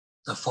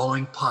The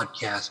following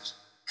podcast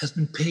has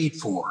been paid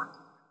for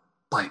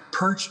by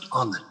Perched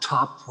on the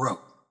Top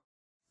Rope.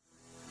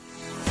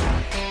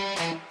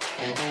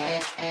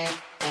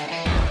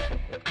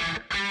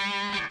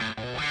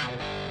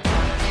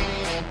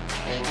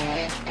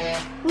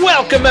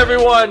 Welcome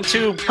everyone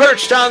to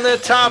Perched on the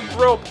Top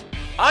Rope.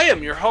 I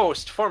am your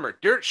host, former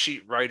dirt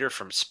sheet writer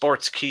from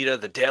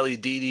Sportskeeda, the Daily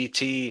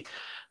DDT,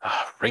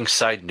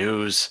 Ringside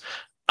News.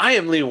 I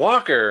am Lee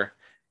Walker,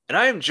 and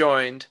I am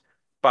joined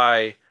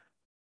by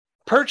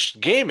Perched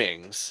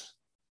Gaming's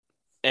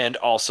and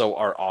also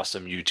our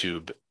awesome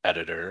YouTube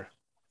editor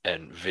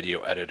and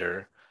video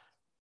editor,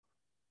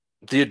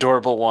 the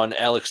adorable one,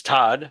 Alex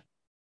Todd.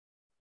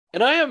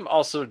 And I am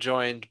also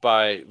joined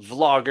by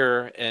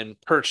vlogger and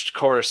Perched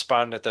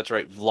correspondent, that's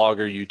right,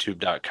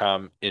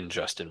 vloggeryoutube.com, in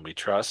Justin We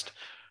Trust.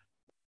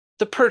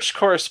 The Perched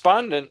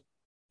correspondent,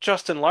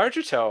 Justin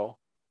Largertoe.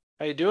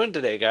 How you doing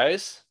today,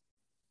 guys?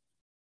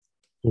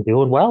 I'm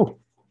doing well.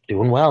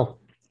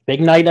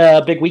 Big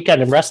night, big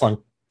weekend in wrestling.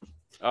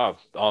 Oh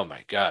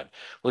my God.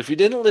 Well, if you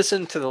didn't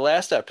listen to the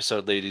last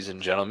episode, ladies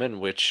and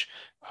gentlemen, which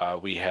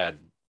we had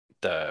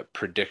the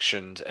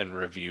predictions and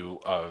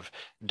review of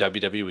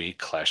WWE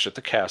Clash at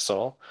the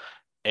Castle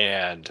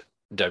and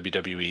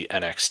WWE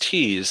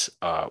NXT's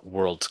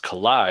Worlds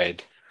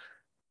Collide.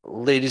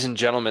 Ladies and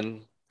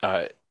gentlemen,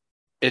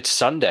 it's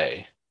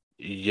Sunday.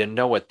 You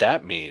know what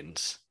that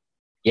means.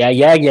 Yeah.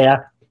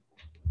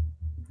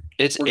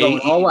 It's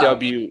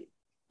AEW.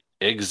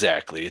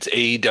 Exactly. It's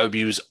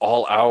AEW's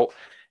All Out.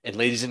 And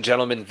ladies and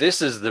gentlemen,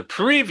 this is the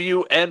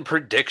preview and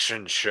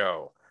prediction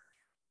show.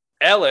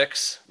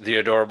 Alex, the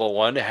adorable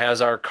one,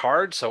 has our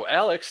card. So,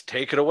 Alex,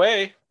 take it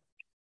away.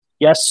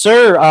 Yes,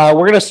 sir.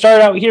 We're going to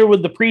start out here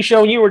with the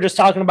pre-show. You were just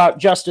talking about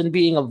Justin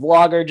being a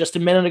vlogger just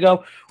a minute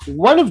ago.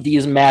 One of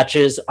these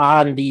matches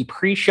on the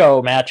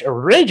pre-show match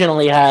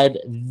originally had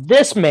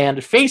this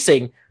man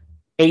facing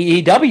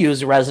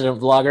AEW's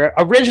resident vlogger.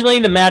 Originally,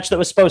 the match that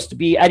was supposed to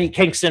be Eddie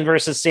Kingston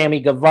versus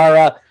Sammy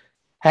Guevara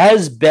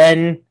has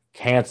been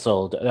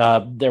canceled.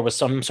 There was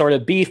some sort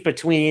of beef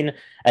between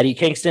Eddie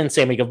Kingston,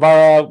 Sammy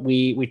Guevara.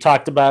 We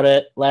talked about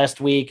it last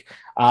week.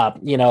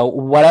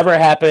 Whatever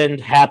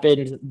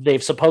happened.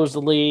 They've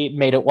supposedly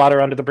made it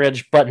water under the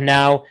bridge, but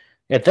now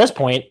at this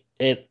point,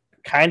 it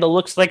kind of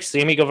looks like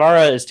Sammy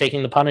Guevara is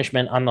taking the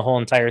punishment on the whole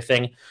entire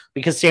thing,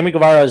 because Sammy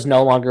Guevara is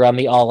no longer on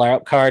the All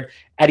Out card.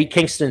 Eddie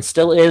Kingston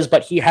still is,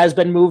 but he has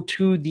been moved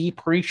to the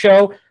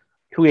pre-show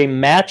to a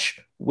match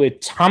with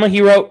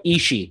Tomohiro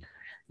Ishii.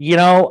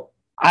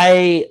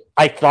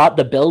 I thought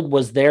the build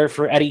was there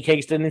for Eddie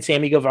Kingston and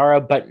Sammy Guevara,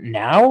 but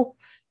now,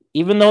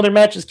 even though their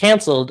match is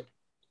canceled,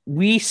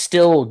 we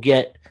still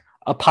get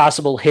a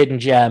possible hidden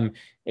gem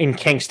in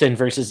Kingston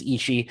versus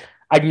Ishii.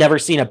 I've never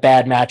seen a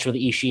bad match with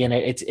Ishii in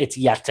it. It's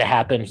yet to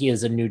happen. He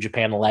is a New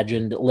Japan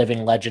legend,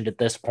 living legend at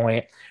this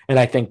point, and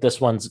I think this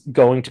one's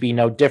going to be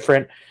no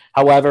different.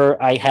 However,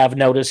 I have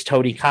noticed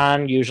Tony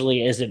Khan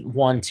usually isn't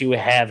one to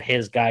have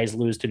his guys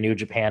lose to New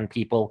Japan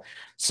people,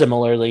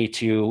 similarly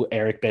to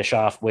Eric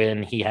Bischoff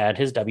when he had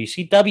his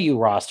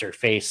WCW roster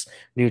face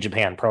New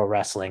Japan Pro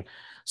Wrestling.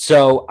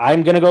 So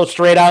I'm going to go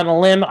straight out on a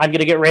limb. I'm going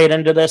to get right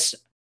into this.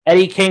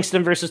 Eddie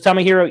Kingston versus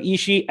Tomohiro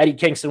Ishii. Eddie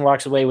Kingston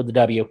walks away with the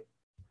W.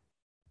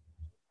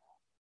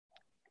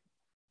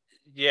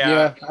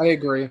 Yeah, I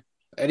agree.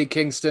 Eddie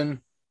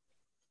Kingston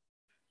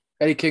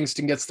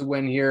gets the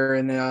win here,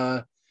 and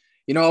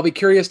I'll be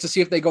curious to see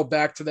if they go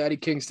back to the Eddie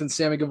Kingston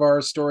Sammy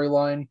Guevara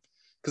storyline,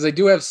 because they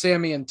do have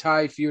Sammy and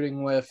Ty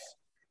feuding with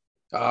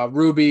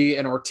Ruby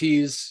and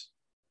Ortiz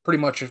pretty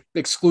much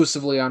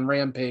exclusively on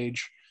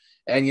Rampage,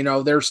 and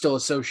they're still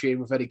associated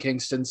with Eddie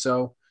Kingston.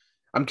 So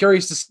I'm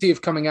curious to see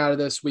if coming out of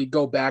this we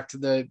go back to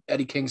the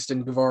Eddie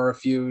Kingston Guevara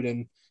feud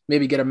and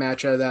maybe get a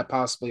match out of that,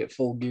 possibly at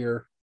Full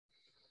Gear.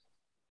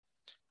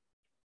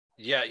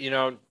 Yeah,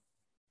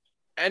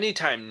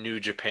 anytime New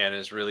Japan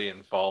is really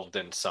involved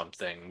in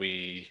something,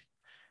 we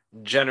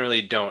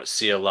generally don't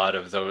see a lot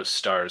of those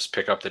stars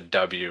pick up the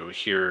W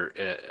here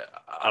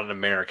on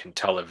American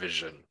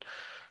television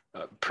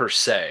per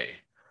se.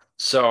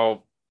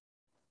 So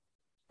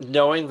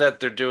knowing that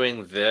they're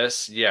doing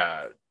this,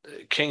 yeah,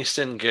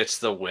 Kingston gets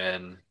the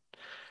win.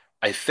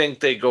 I think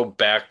they go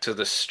back to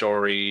the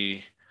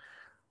story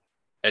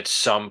at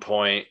some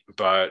point,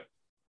 but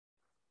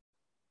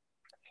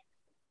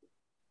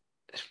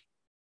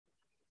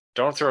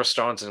don't throw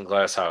stones in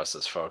glass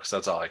houses, folks.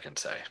 That's all I can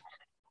say.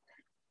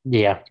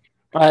 Yeah,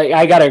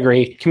 I got to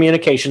agree.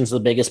 Communication's the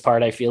biggest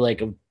part, I feel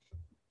like, of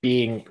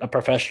being a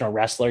professional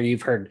wrestler.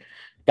 You've heard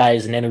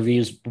guys in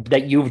interviews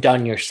that you've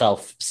done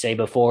yourself say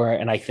before,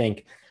 and I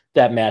think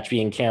that match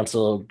being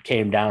canceled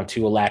came down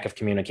to a lack of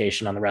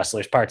communication on the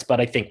wrestlers' parts,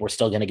 but I think we're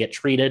still going to get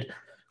treated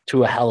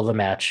to a hell of a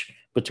match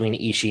between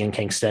Ishii and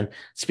Kingston.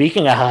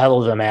 Speaking of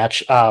hell of a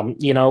match,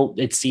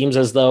 it seems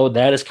as though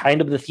that is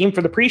kind of the theme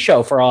for the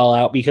pre-show for All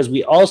Out, because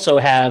we also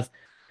have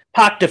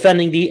Pac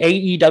defending the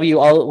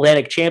AEW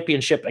All-Atlantic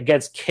Championship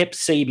against Kip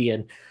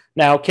Sabian.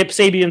 Now, Kip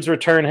Sabian's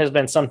return has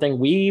been something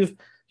we've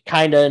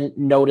kind of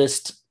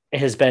noticed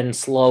has been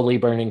slowly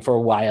burning for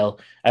a while.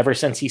 Ever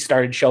since he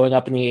started showing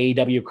up in the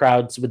AEW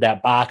crowds with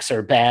that box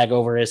or bag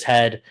over his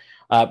head,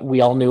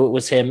 we all knew it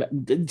was him.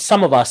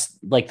 Some of us,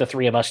 like the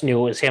three of us, knew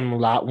it was him a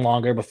lot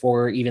longer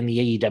before even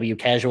the AEW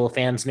casual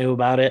fans knew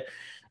about it.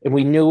 And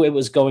we knew it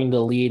was going to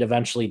lead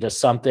eventually to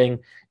something.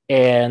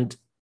 And,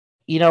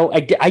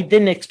 I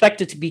didn't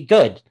expect it to be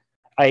good.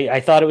 I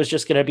thought it was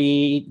just going to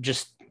be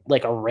just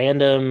like a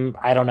random,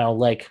 I don't know,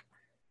 like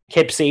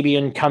Kip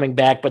Sabian coming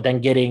back, but then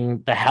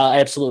getting the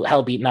absolute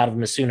hell beaten out of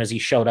him as soon as he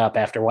showed up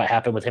after what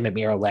happened with him at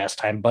Miro last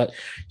time. But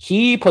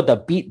he put the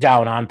beat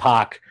down on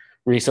Pac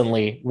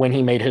recently when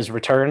he made his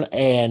return,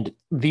 and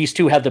these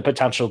two have the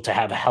potential to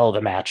have a hell of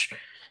a match.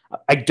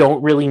 I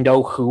don't really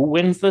know who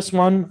wins this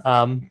one.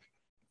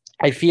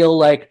 I feel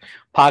like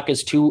Pac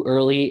is too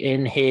early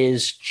in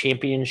his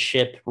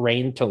championship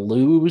reign to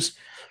lose,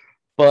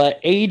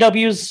 but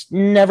AEW's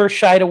never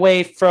shied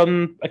away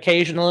from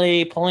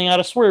occasionally pulling out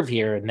a swerve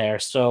here and there.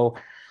 So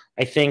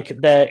I think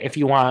that if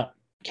you want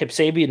Kip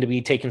Sabian to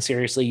be taken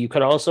seriously, you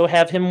could also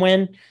have him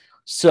win.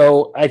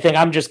 So I think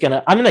I'm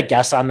gonna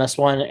guess on this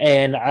one,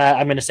 and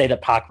I'm gonna say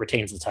that Pac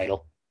retains the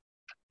title.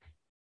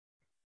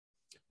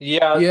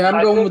 Yeah,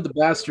 I'm going with the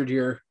bastard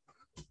here.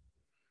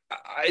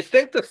 I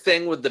think the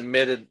thing with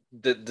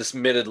this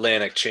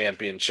Mid-Atlantic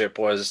Championship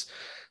was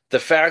the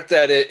fact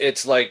that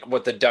it's like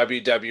what the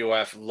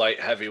WWF Light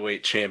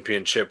Heavyweight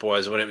Championship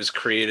was when it was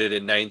created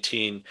in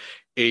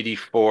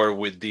 1984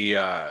 with the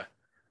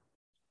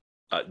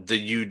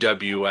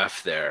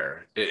UWF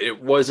there.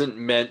 It wasn't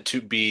meant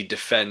to be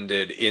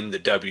defended in the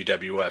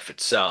WWF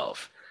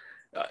itself.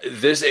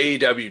 This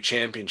AEW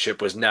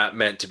Championship was not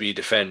meant to be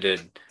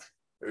defended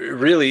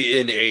really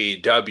in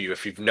AEW.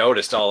 If you've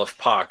noticed, all of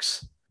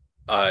Pac's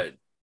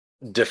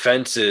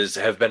defenses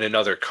have been in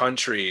other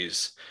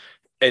countries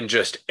and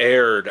just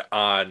aired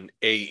on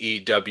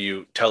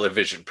AEW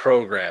television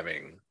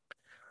programming.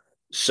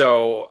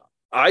 So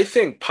I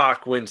think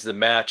Pac wins the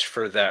match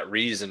for that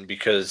reason,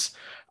 because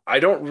I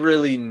don't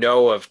really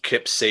know of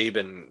Kip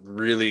Sabian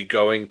really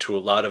going to a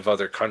lot of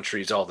other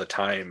countries all the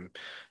time,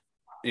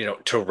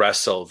 to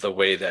wrestle the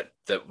way that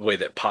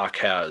Pac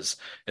has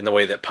and the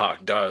way that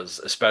Pac does,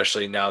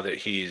 especially now that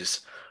he's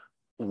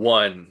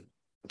won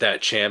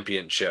that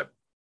championship.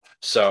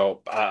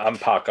 So I'm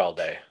Pac all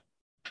day.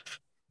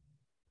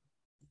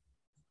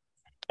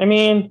 I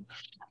mean,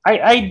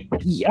 I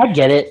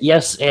get it,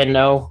 yes and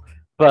no,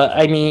 but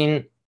I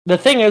mean, the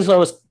thing is,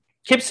 though, is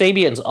Kip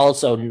Sabian's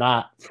also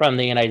not from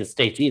the United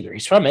States either.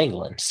 He's from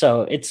England,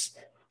 so it's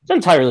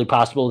entirely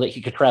possible that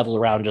he could travel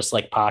around just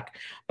like Pac.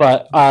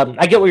 But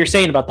I get what you're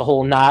saying about the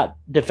whole not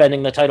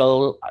defending the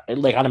title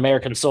like on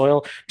American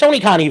soil. Tony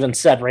Khan even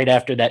said right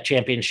after that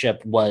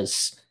championship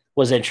was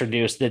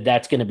introduced that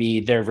that's going to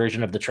be their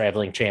version of the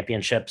traveling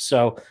championship.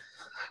 So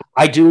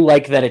I do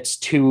like that it's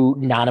two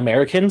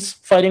non-Americans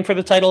fighting for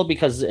the title,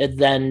 because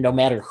then no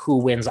matter who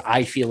wins,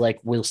 I feel like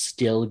we'll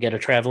still get a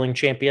traveling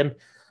champion.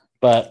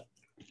 But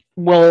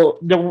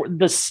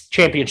this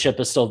championship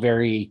is still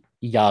very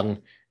young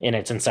in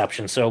its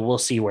inception, so we'll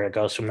see where it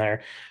goes from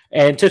there.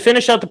 And to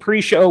finish out the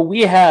pre-show,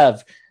 we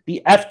have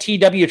the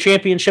FTW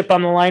Championship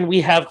on the line.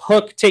 We have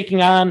Hook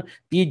taking on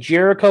the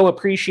Jericho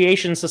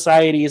Appreciation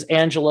Society's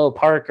Angelo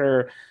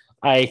Parker.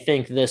 I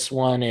think this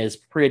one is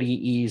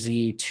pretty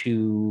easy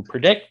to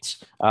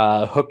predict.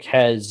 Hook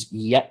has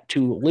yet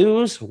to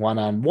lose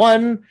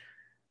one-on-one,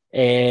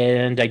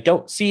 and I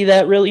don't see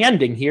that really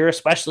ending here,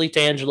 especially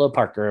to Angelo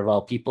Parker of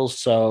all people.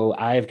 So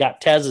I've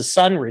got Taz's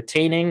son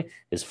retaining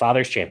his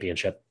father's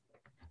championship.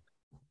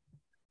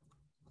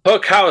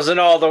 Hookhausen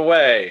all the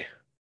way.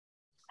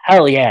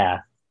 Hell yeah.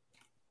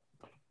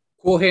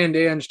 Cool Hand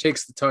Ange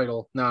takes the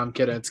title. No, I'm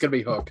kidding. It's going to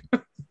be Hook.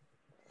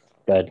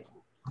 Good.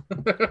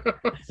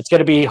 It's going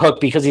to be Hook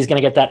because he's going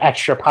to get that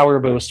extra power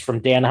boost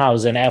from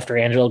Danhausen after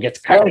Angelo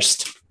gets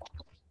cursed.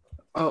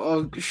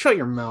 Oh, shut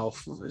your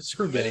mouth.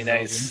 Screw Very Danhausen.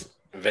 nice.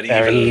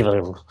 Very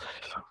evil.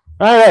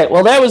 All right,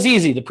 well, that was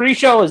easy. The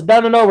pre-show is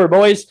done and over,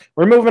 boys.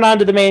 We're moving on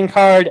to the main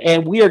card,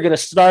 and we are going to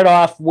start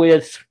off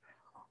with,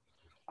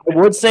 I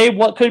would say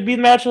what could be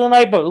the match of the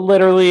night, but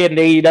literally an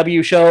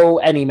AEW show,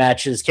 any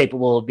match is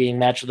capable of being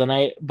match of the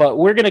night. But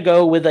we're going to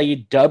go with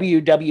a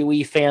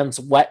WWE fan's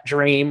wet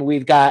dream.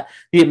 We've got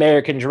the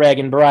American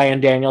Dragon, Bryan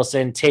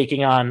Danielson,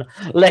 taking on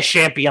Le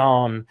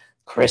Champion,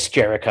 Chris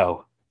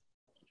Jericho.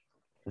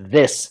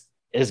 This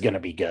is going to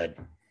be good.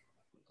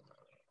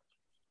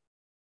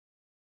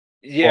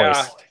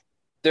 Yeah, Boys.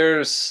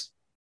 there's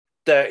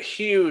that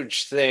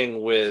huge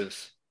thing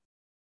with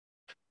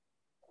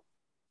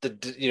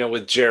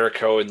with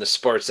Jericho and the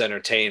sports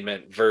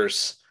entertainment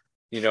versus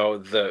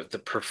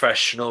the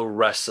professional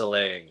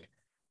wrestling.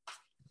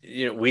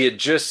 We had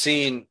just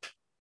seen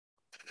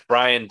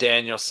Bryan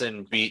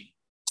Danielson beat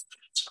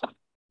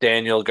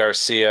Daniel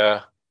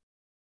Garcia,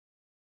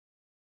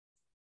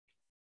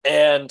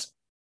 and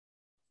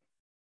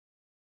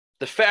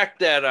the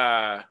fact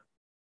that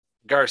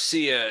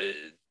Garcia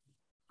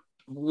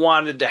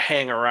wanted to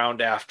hang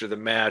around after the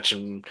match,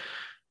 and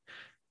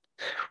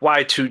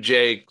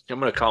Y2J, I'm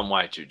going to call him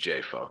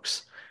Y2J,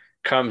 folks.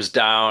 comes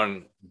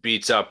down,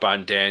 beats up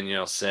on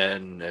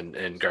Danielson,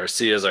 and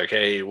Garcia's like,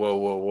 hey, whoa,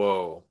 whoa,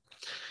 whoa.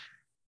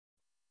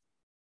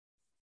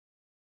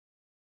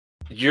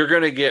 You're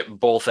going to get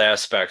both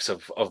aspects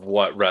of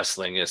what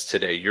wrestling is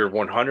today. You're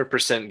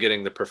 100%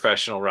 getting the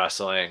professional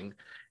wrestling,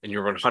 and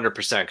you're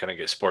 100% going to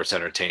get sports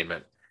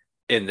entertainment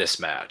in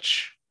this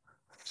match.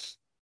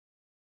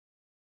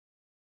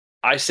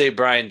 I say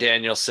Bryan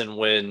Danielson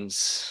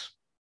wins,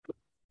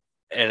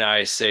 and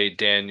I say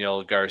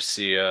Daniel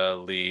Garcia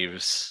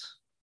leaves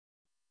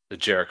the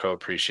Jericho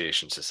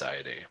Appreciation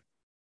Society.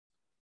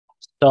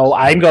 So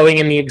I'm going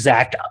in the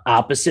exact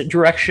opposite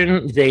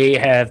direction. They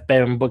have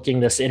been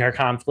booking this inner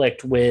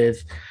conflict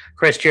with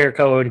Chris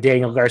Jericho and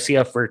Daniel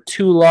Garcia for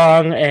too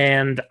long,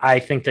 and I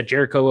think the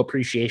Jericho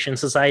Appreciation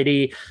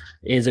Society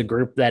is a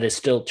group that is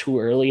still too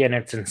early in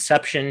its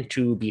inception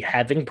to be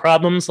having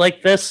problems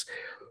like this.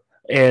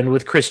 And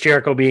with Chris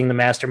Jericho being the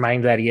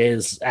mastermind that he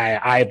is,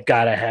 I've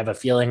got to have a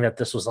feeling that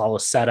this was all a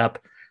setup.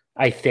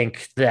 I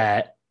think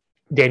that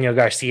Daniel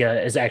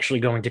Garcia is actually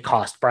going to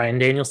cost Bryan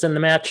Danielson the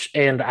match,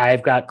 and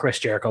I've got Chris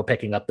Jericho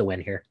picking up the win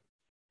here.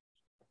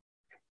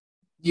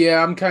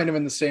 Yeah, I'm kind of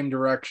in the same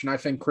direction. I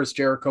think Chris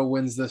Jericho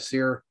wins this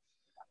year.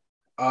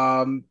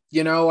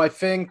 I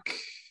think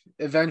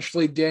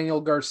eventually Daniel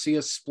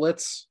Garcia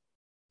splits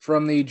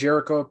from the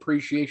Jericho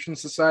Appreciation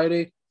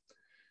Society,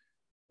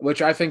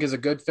 which I think is a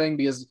good thing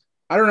because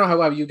I don't know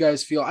how you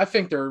guys feel. I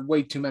think there are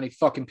way too many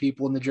fucking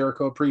people in the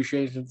Jericho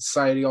Appreciation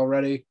Society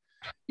already.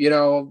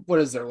 What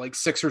is there, like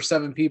 6 or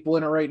 7 people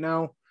in it right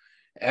now?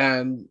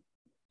 And,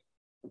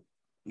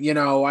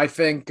 I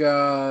think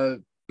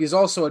he's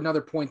also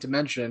another point to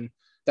mention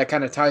that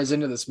kind of ties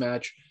into this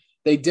match.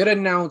 They did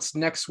announce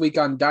next week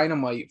on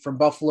Dynamite from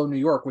Buffalo, New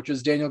York, which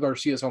is Daniel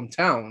Garcia's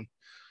hometown,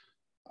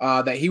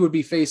 that he would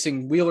be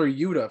facing Wheeler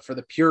Yuta for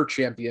the Pure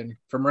Champion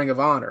from Ring of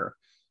Honor,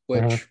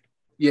 which,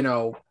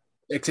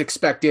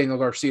 expect Daniel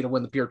Garcia to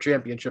win the Pure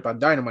Championship on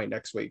Dynamite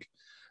next week.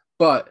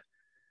 But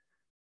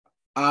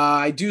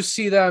I do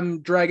see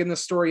them dragging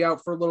this story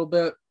out for a little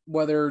bit,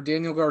 whether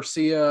Daniel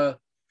Garcia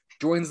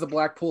joins the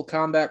Blackpool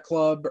Combat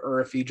Club or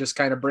if he just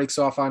kind of breaks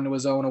off onto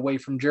his own away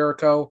from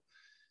Jericho.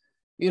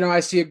 I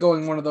see it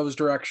going one of those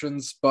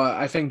directions, but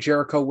I think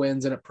Jericho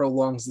wins and it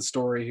prolongs the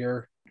story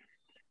here.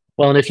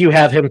 Well, and if you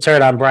have him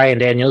turn on Bryan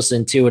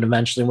Danielson too and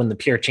eventually win the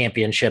Pure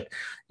Championship,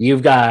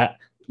 you've got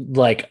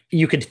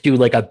you could do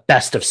like a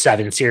best of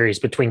 7 series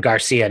between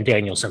Garcia and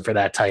Danielson for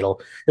that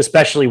title,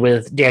 especially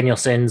with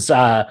Danielson's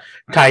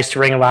ties to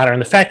Ring of Honor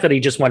and the fact that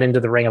he just went into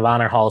the Ring of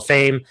Honor Hall of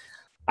Fame.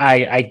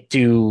 I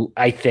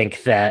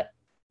think that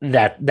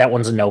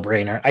one's a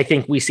no-brainer. I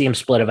think we see him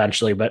split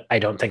eventually, but I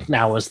don't think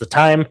now is the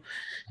time.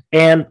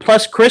 And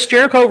plus, Chris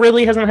Jericho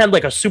really hasn't had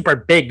like a super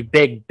big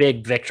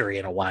victory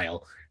in a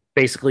while,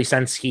 basically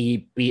since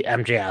he beat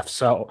MJF.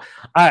 So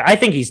I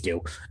think he's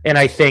due. And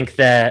I think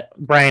that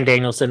Bryan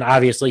Danielson,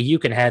 obviously, you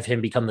can have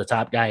him become the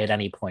top guy at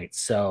any point.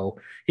 So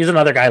he's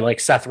another guy like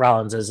Seth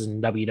Rollins is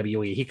in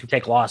WWE. He can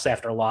take loss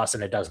after loss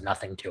and it does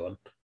nothing to him.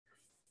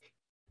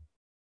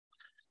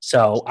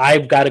 So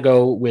I've got to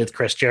go with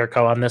Chris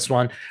Jericho on this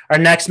one. Our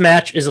next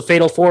match is a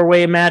fatal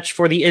 4-way match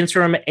for the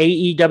interim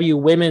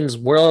AEW Women's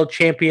World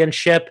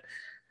Championship.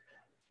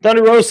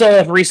 Thunder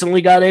Rosa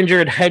recently got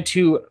injured, had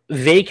to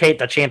vacate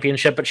the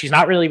championship, but she's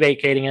not really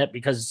vacating it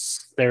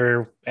because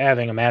they're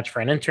having a match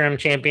for an interim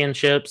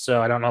championship.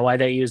 So I don't know why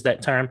they use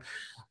that term.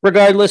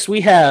 Regardless,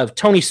 we have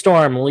Toni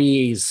Storm,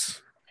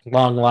 Lee's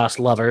long lost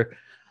lover,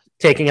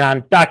 taking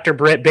on Dr.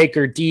 Britt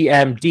Baker,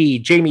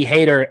 DMD, Jamie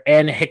Hayter,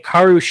 and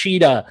Hikaru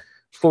Shida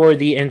for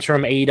the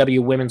interim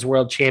AEW Women's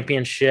World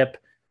Championship.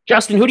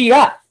 Justin, who do you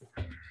got?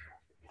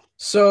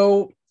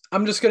 So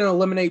I'm just going to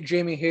eliminate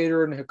Jamie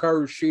Hayter and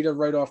Hikaru Shida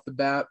right off the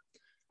bat.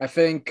 I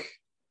think,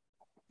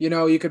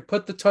 you could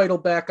put the title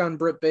back on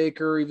Britt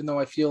Baker, even though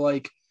I feel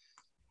like,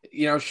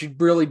 she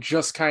really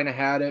just kind of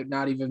had it,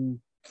 not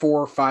even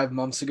 4 or 5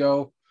 months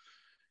ago.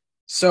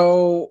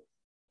 So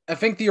I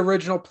think the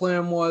original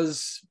plan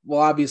was,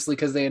 well, obviously,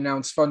 because they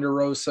announced Thunder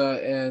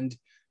Rosa and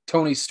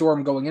Toni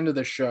Storm going into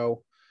the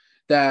show,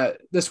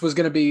 that this was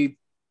going to be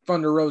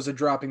Thunder Rosa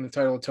dropping the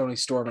title of Toni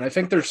Storm. And I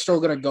think they're still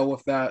going to go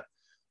with that.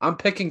 I'm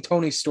picking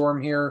Toni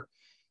Storm here.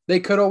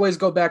 They could always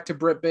go back to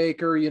Britt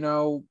Baker,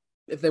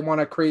 if they want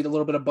to create a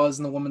little bit of buzz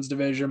in the women's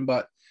division.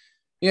 But,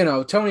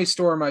 Toni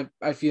Storm,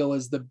 I feel,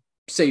 is the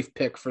safe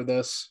pick for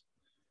this.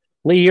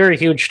 Lee, you're a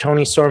huge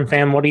Toni Storm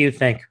fan. What do you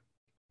think?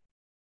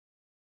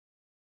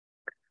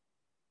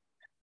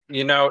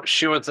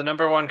 She was the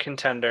number 1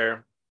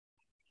 contender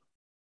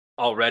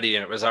already,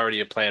 and it was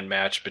already a planned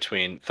match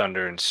between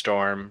Thunder and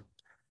Storm.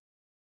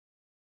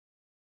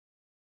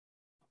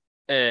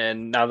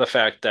 And now the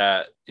fact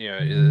that,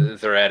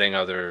 they're adding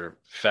other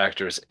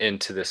factors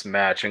into this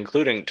match,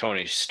 including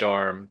Toni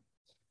Storm,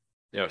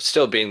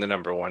 still being the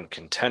number 1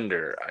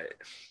 contender,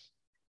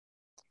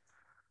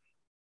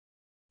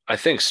 I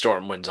think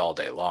Storm wins all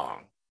day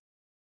long.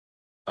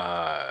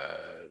 I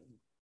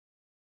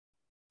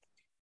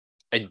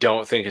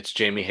don't think it's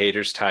Jamie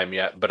Hayter's time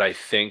yet, but I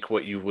think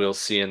what you will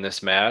see in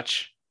this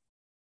match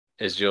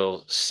is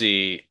you'll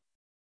see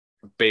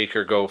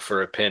Baker go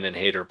for a pin and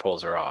Hayter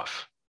pulls her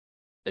off.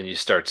 And you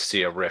start to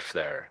see a riff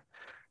there.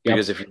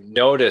 Because if you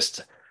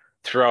noticed,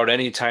 throughout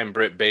any time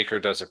Britt Baker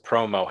does a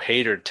promo,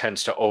 Hayter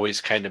tends to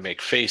always kind of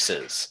make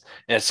faces.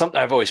 And it's something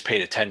I've always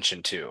paid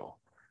attention to.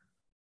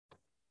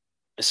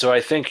 So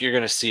I think you're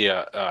going to see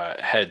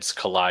heads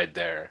collide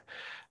there.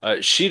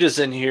 Sheeta's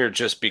in here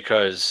just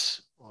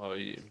because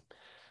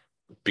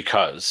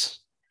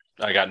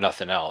I got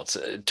nothing else.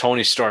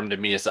 Toni Storm to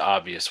me is the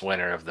obvious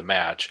winner of the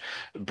match.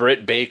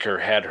 Britt Baker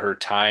had her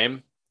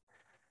time.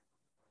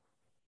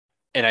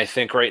 And I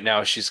think right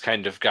now she's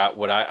kind of got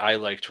what I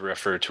like to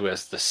refer to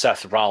as the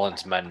Seth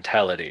Rollins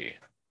mentality.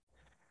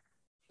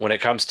 When it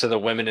comes to the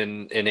women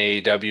in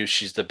AEW,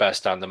 she's the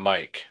best on the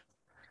mic.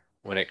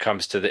 When it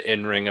comes to the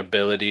in-ring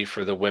ability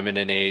for the women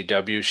in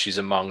AEW, she's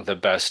among the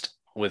best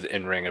with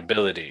in-ring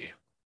ability.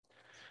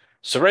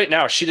 So right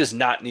now, she does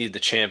not need the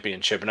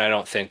championship, and I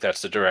don't think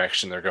that's the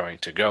direction they're going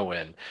to go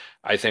in.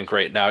 I think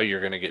right now you're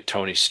going to get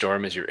Toni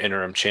Storm as your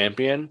interim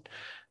champion.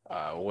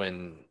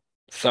 When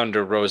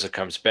Thunder Rosa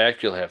comes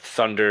back, you'll have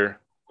Thunder,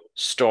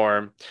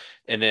 Storm,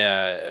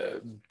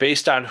 and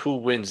based on who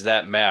wins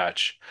that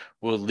match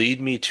will lead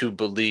me to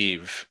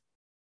believe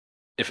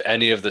if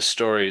any of the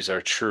stories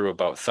are true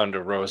about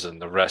Thunder Rosa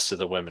and the rest of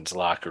the women's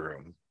locker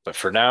room. But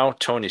for now,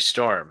 Toni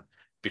Storm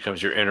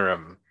becomes your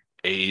interim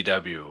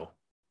AEW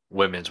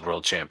Women's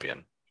World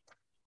Champion.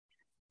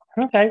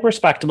 Okay,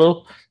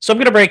 respectable. So I'm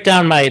going to break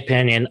down my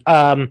opinion.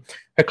 Hikaru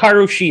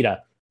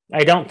Shida.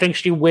 I don't think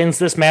she wins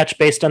this match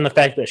based on the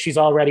fact that she's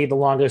already the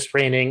longest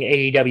reigning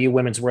AEW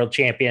Women's World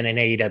Champion in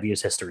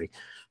AEW's history.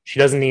 She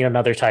doesn't need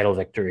another title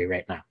victory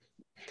right now.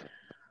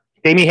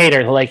 Jamie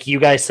Hayter, like you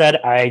guys said,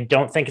 I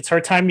don't think it's her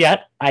time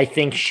yet. I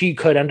think she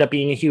could end up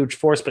being a huge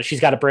force, but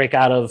she's got to break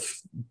out of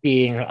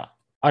being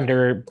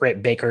under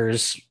Britt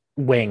Baker's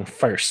wing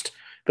first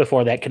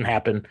before that can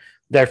happen.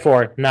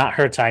 Therefore, not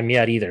her time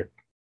yet either.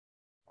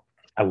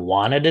 I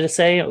wanted to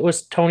say it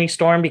was Toni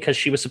Storm because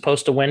she was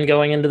supposed to win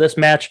going into this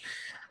match,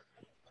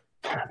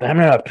 but I'm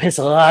going to piss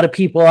a lot of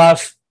people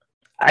off.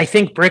 I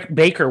think Britt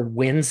Baker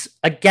wins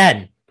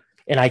again,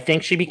 and I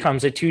think she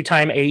becomes a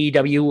two-time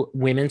AEW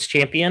Women's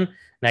Champion.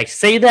 And I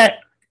say that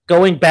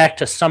going back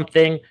to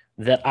something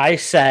that I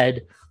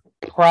said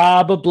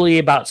probably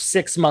about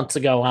 6 months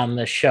ago on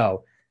this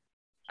show.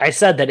 I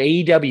said that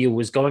AEW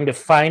was going to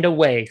find a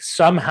way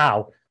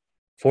somehow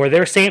for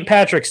their St.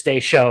 Patrick's Day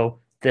show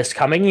this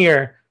coming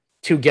year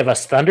to give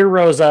us Thunder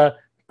Rosa,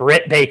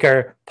 Britt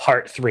Baker,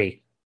 Part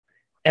 3.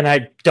 And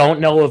I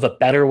don't know of a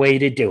better way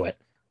to do it.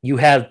 You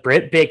have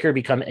Britt Baker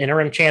become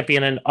interim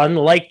champion, and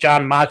unlike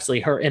Jon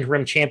Moxley, her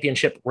interim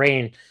championship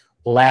reign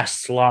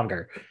lasts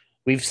longer.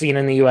 We've seen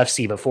in the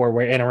UFC before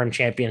where interim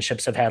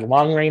championships have had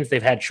long reigns,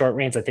 they've had short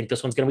reigns. I think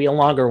this one's going to be a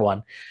longer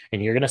one.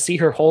 And you're going to see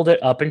her hold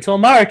it up until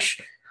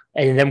March.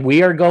 And then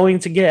we are going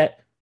to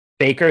get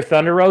Baker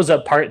Thunder Rosa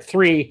Part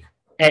 3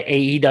 at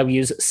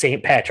AEW's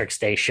St. Patrick's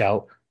Day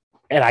show.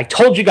 And I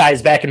told you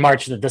guys back in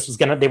March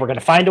that they were going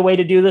to find a way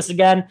to do this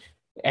again.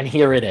 And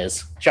here it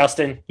is.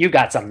 Justin, you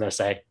got something to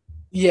say.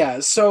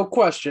 Yeah, so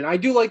question. I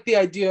do like the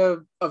idea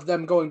of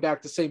them going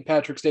back to St.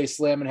 Patrick's Day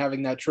Slam and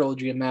having that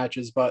trilogy of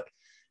matches, but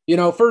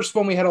first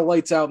one we had a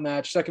lights out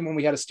match, second one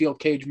we had a steel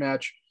cage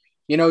match.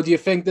 Do you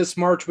think this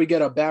March we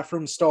get a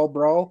bathroom stall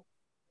brawl?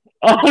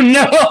 Oh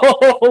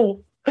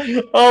no!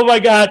 Oh my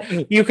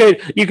God! You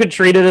could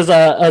treat it as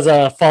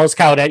a falls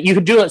count. You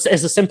could do it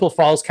as a simple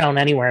falls count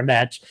anywhere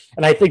match,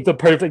 and I think the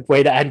perfect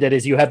way to end it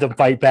is you have them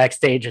fight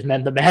backstage, and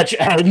then the match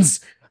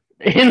ends.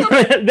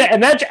 The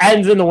match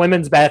ends in the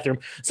women's bathroom.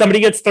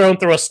 Somebody gets thrown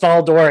through a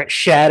stall door, it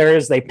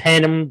shatters. They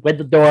pin him with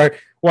the door.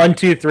 1,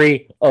 2,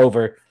 3,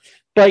 over.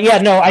 But yeah,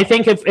 no, I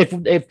think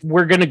if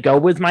we're gonna go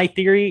with my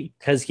theory,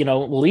 because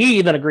Lee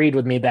even agreed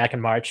with me back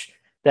in March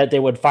that they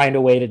would find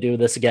a way to do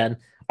this again.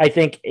 I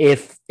think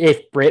if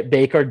Britt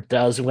Baker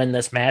does win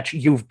this match,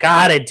 you've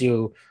got to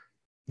do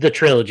the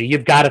trilogy.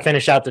 You've got to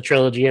finish out the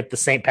trilogy at the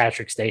St.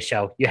 Patrick's Day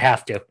show. You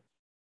have to.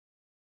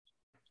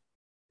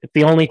 It's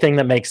the only thing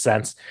that makes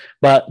sense.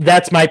 But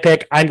that's my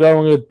pick. I'm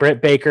going with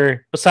Britt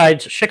Baker.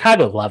 Besides,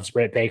 Chicago loves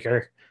Britt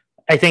Baker.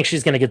 I think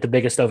she's going to get the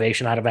biggest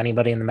ovation out of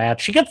anybody in the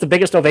match. She gets the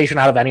biggest ovation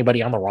out of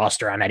anybody on the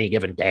roster on any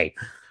given day.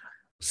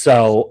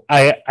 So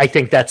I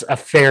think that's a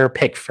fair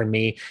pick for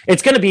me.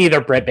 It's going to be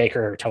either Britt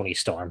Baker or Toni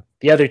Storm.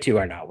 The other two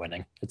are not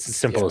winning. It's as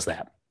simple as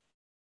that.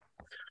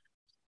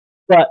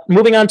 But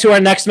moving on to our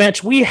next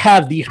match, we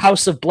have the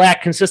House of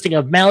Black consisting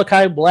of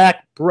Malachi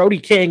Black, Brody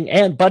King,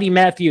 and Buddy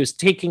Matthews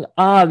taking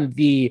on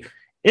the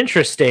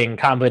interesting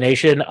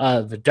combination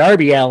of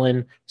Darby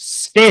Allin,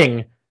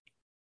 Sting,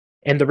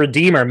 and the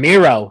Redeemer,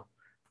 Miro.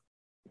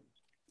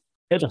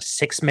 It's a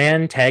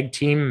 6-man tag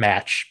team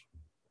match.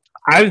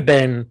 I've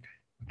been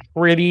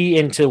pretty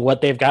into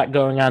what they've got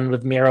going on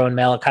with Miro and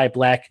Malachi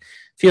Black.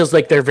 Feels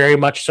like they're very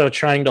much so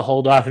trying to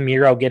hold off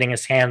Miro getting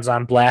his hands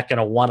on Black in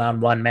a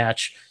one-on-one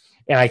match.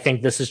 And I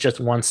think this is just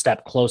one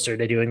step closer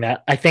to doing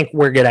that. I think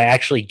we're going to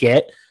actually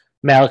get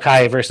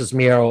Malachi versus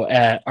Miro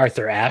at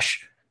Arthur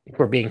Ashe, if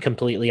we're being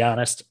completely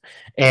honest.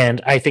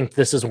 And I think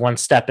this is one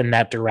step in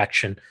that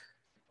direction.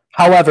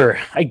 However,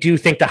 I do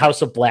think the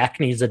House of Black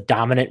needs a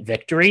dominant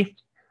victory.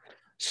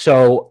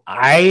 So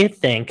I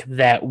think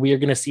that we're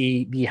going to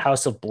see the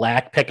House of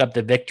Black pick up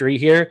the victory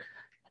here.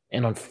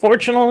 And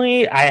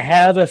unfortunately, I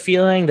have a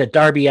feeling that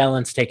Darby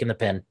Allin's taking the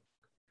pin.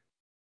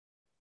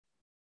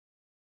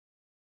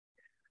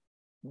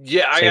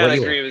 Yeah, I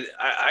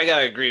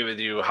gotta agree with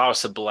you.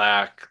 House of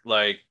Black,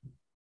 like,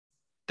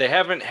 they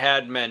haven't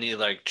had many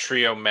like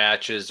trio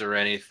matches or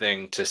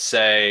anything to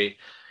say.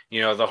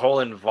 The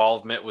whole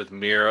involvement with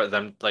Miro,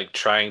 them like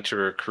trying to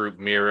recruit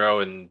Miro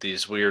in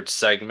these weird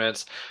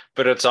segments.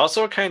 But it's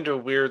also kind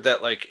of weird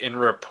that like in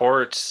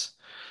reports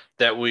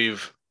that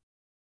we've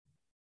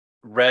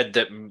read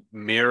that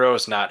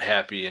Miro's not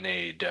happy in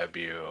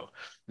AEW,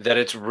 that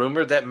it's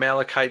rumored that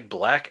Malachi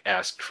Black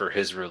asked for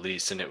his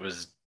release and it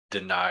was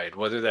denied.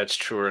 Whether that's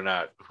true or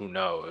not, who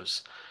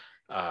knows?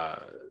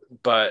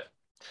 But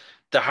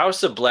the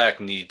House of Black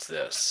needs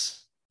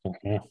this.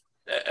 Mm-hmm.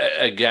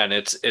 Again,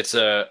 it's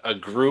a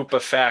group, a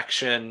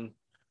faction,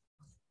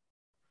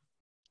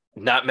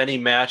 not many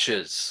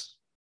matches,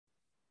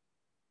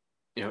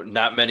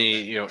 not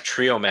many,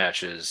 trio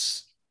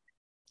matches.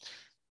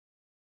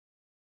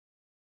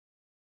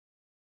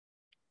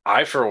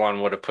 I, for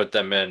one, would have put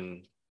them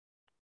in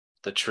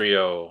the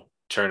trio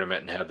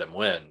tournament and had them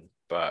win,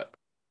 but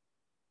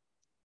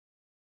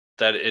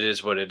that it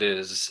is what it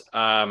is.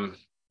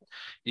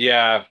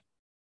 Yeah,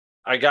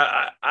 I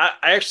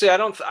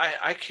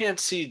can't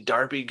see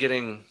Darby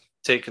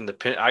taking the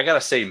pin. I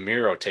gotta say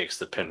Miro takes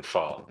the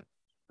pinfall.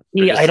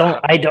 Yeah,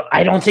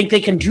 I don't think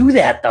they can do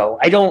that though.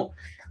 I don't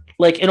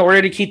like, in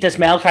order to keep this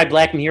Malachi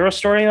Black Miro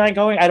storyline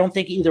going, I don't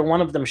think either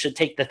one of them should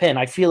take the pin.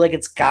 I feel like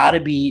it's gotta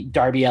be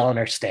Darby Allin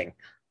or Sting.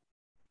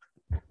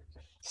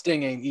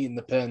 Sting ain't eating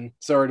the pin.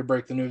 Sorry to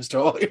break the news to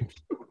all you.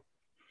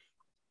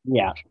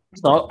 Yeah.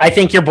 So I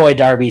think your boy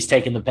Darby's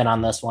taking the pin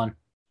on this one.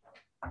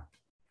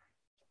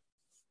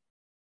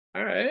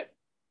 All right.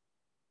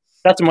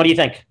 Dustin, what do you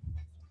think?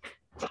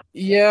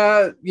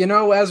 Yeah,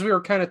 as we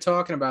were kind of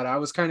talking about it, I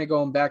was kind of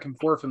going back and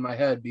forth in my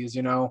head because,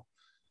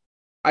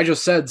 I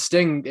just said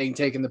Sting ain't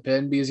taking the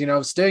pin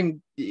because,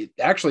 Sting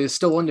actually is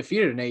still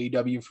undefeated in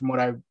AEW from what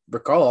I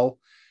recall.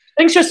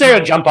 Sting's just there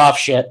to jump off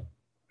shit.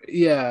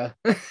 Yeah,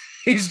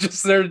 he's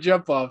just there to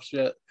jump off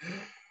shit.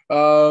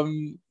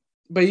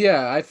 But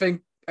yeah, I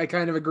think I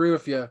kind of agree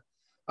with you.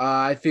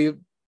 I think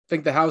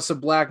the House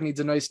of Black needs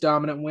a nice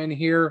dominant win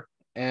here.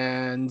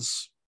 And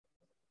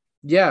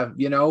yeah,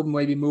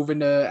 maybe move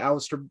into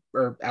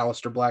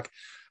Aleister Black,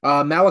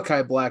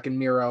 Malachi Black and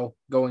Miro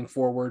going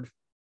forward.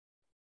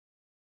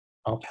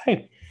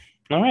 Okay.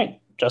 All right.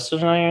 Justin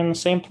and I are in the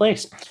same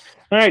place.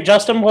 All right,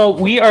 Justin. Well,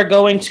 we are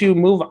going to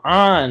move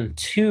on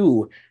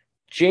to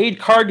Jade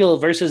Cargill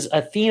versus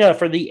Athena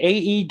for the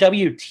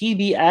AEW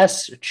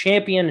TBS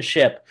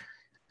Championship.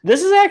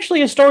 This is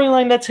actually a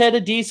storyline that's had a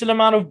decent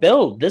amount of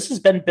build. This has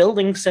been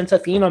building since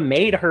Athena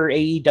made her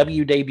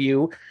AEW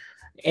debut.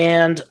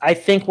 And I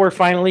think we're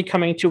finally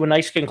coming to a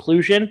nice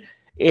conclusion.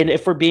 And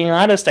if we're being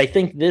honest, I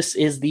think this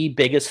is the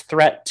biggest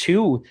threat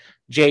to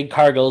Jade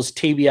Cargill's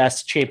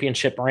TBS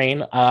championship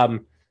reign.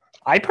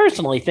 I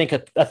personally think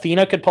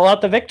Athena could pull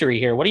out the victory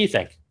here. What do you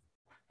think?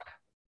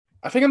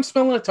 I think I'm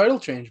smelling a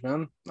title change,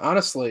 man.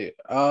 Honestly.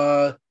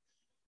 I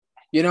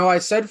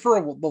said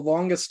for the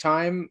longest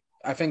time,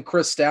 I think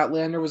Chris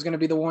Statlander was going to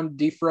be the one to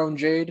dethrone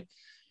Jade.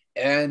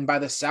 And by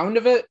the sound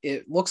of it,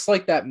 it looks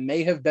like that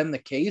may have been the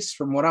case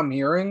from what I'm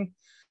hearing.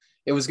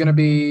 It was going to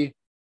be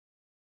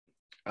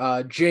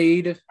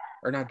Athena.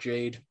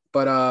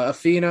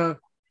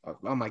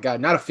 Oh my God,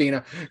 not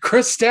Athena.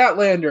 Chris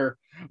Statlander.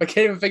 I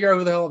can't even figure out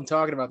who the hell I'm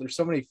talking about. There's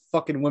so many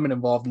fucking women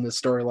involved in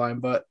this storyline.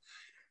 But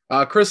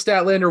Chris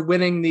Statlander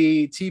winning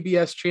the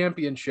TBS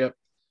championship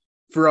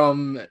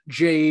from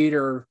Jade,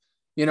 or,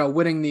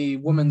 winning the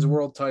women's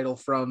world title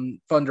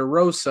from Thunder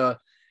Rosa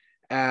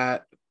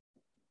at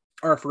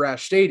Arthur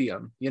Ashe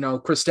Stadium.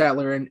 Chris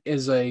Statlander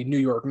is a New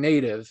York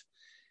native.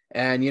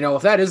 And,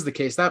 if that is the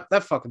case,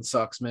 that fucking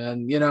sucks,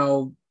 man.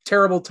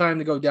 Terrible time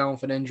to go down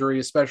with an injury,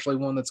 especially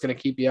one that's going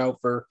to keep you out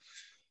for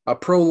a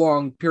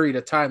prolonged period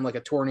of time, like a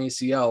torn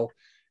ACL,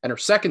 and her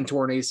second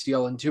torn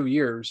ACL in 2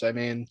 years. I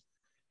mean,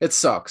 it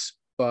sucks,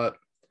 but,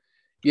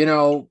 we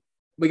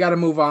got to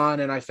move on.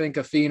 And I think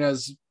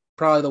Athena's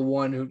probably the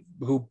one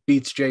who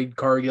beats Jade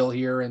Cargill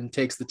here and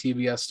takes the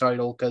TBS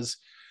title. Cause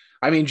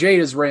Jade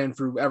has ran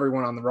through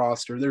everyone on the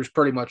roster. There's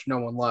pretty much no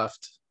one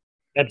left.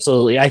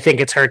 Absolutely. I think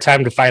it's her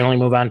time to finally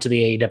move on to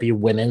the AEW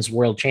Women's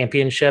World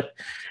Championship.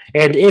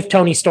 And if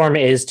Toni Storm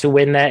is to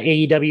win that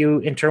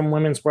AEW Interim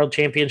Women's World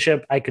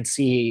Championship, I could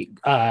see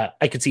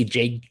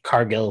Jade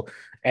Cargill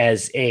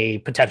as a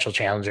potential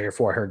challenger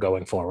for her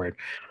going forward.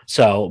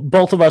 So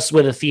both of us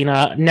with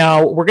Athena.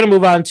 Now we're going to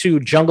move on to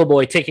Jungle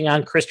Boy taking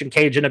on Christian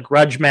Cage in a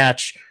grudge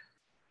match.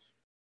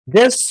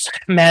 This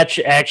match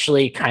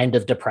actually kind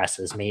of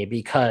depresses me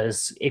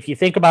because if you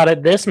think about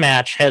it, this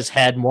match has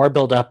had more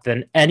build-up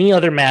than any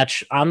other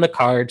match on the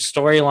card,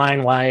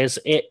 storyline-wise.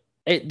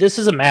 This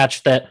is a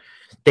match that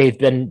they've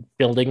been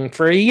building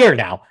for a year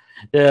now.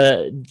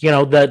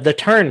 The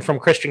turn from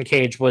Christian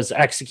Cage was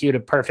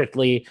executed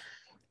perfectly.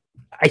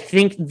 I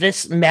think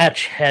this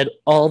match had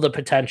all the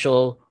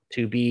potential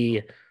to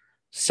be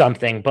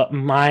something, but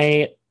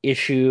my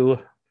issue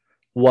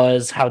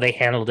was how they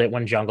handled it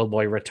when Jungle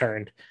Boy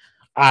returned.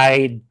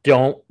 I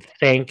don't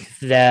think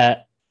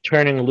that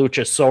turning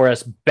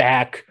Luchasaurus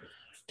back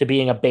to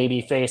being a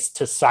babyface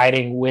to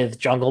siding with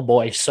Jungle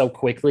Boy so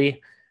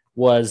quickly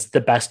was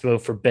the best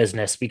move for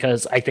business,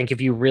 because I think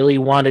if you really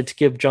wanted to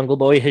give Jungle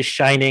Boy his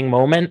shining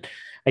moment,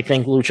 I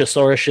think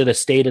Luchasaurus should have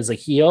stayed as a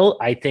heel.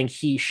 I think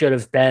he should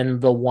have been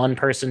the one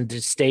person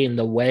to stay in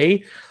the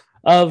way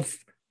of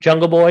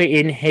Jungle Boy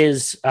in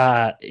his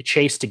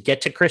chase to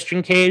get to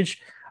Christian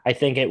Cage. I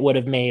think it would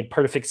have made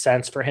perfect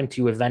sense for him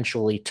to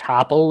eventually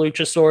topple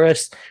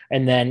Luchasaurus,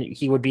 and then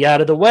he would be out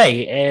of the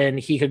way and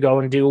he could go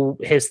and do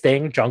his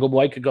thing. Jungle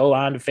Boy could go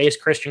on to face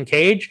Christian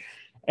Cage,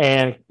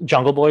 and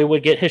Jungle Boy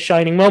would get his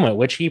shining moment,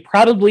 which he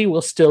probably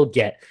will still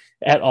get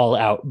at All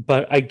Out.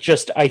 But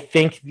I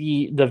think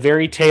the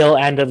very tail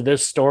end of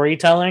this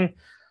storytelling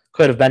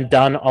could have been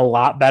done a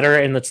lot better,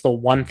 and that's the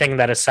one thing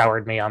that has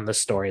soured me on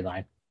this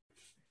storyline.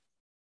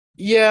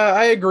 Yeah,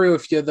 I agree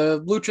with you.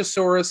 The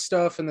Luchasaurus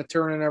stuff and the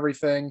turn and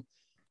everything,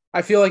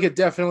 I feel like it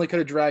definitely could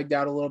have dragged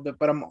out a little bit,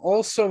 but I'm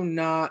also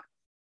not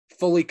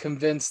fully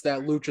convinced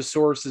that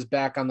Luchasaurus is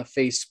back on the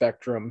face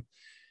spectrum.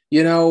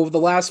 You know, the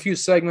last few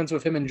segments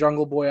with him and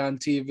Jungle Boy on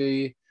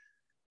TV,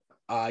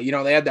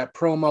 they had that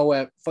promo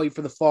at Fight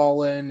for the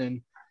Fallen,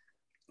 and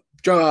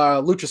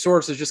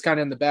Luchasaurus is just kind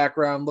of in the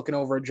background looking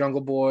over at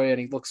Jungle Boy, and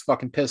he looks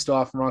fucking pissed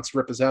off and wants to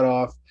rip his head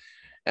off.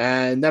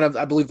 And then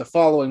I believe the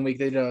following week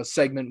they did a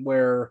segment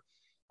where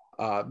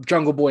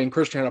Jungle Boy and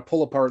Christian had a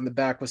pull apart in the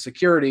back with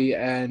security,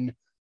 and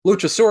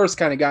Luchasaurus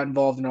kind of got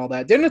involved in all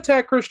that. Didn't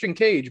attack Christian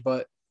Cage,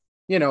 but,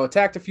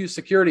 attacked a few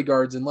security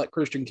guards and let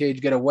Christian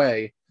Cage get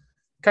away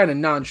kind of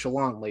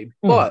nonchalantly.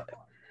 But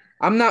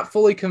I'm not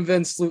fully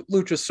convinced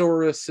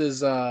Luchasaurus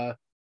is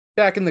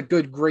back in the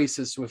good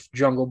graces with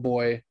Jungle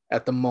Boy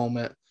at the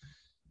moment.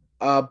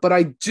 But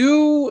I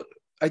do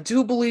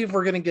believe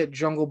we're going to get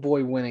Jungle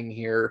Boy winning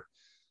here.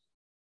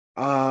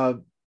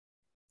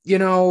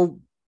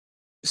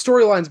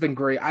 Storyline's been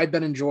great. I've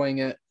been enjoying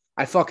it.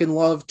 I fucking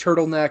love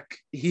turtleneck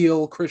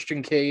heel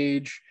Christian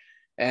Cage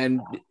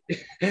and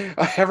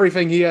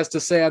everything he has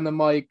to say on the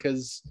mic,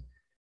 because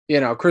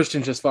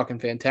Christian's just fucking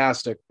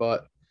fantastic.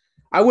 But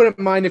I wouldn't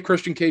mind if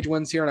Christian Cage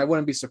wins here, and I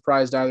wouldn't be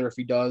surprised either if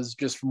he does,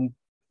 just from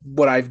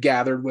what I've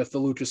gathered with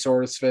the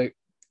Luchasaurus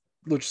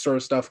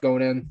stuff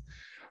going in.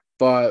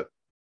 But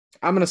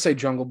I'm gonna say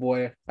Jungle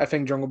Boy. I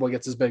think Jungle Boy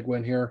gets his big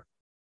win here.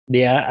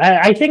 Yeah,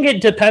 I think it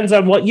depends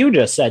on what you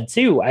just said,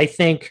 too. I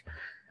think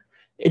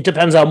it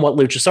depends on what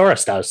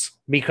Luchasaurus does,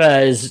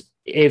 because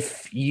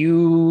if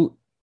you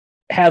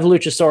have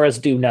Luchasaurus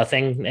do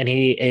nothing and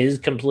he is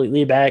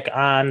completely back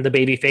on the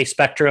babyface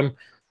spectrum,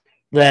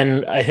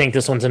 then I think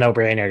this one's a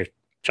no-brainer.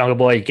 Jungle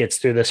Boy gets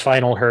through this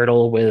final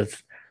hurdle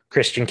with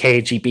Christian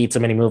Cage. He beats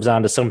him and he moves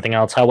on to something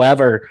else.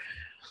 However,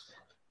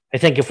 I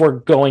think if we're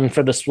going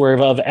for the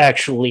swerve of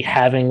actually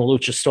having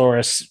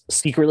Luchasaurus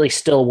secretly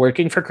still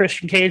working for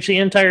Christian Cage the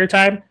entire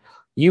time,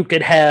 you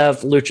could have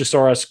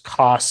Luchasaurus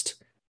cost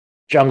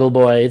Jungle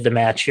Boy the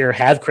match here,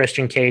 have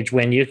Christian Cage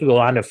win. You could go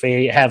on to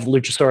have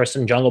Luchasaurus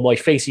and Jungle Boy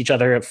face each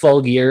other at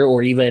Full Gear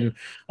or even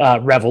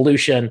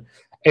Revolution,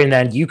 and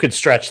then you could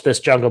stretch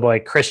this Jungle Boy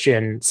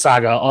Christian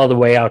saga all the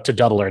way out to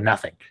Double or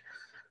Nothing.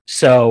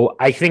 So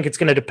I think it's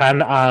going to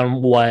depend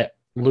on what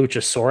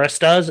Luchasaurus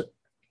does.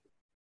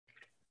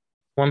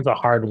 One's a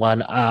hard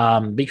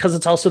one because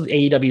it's also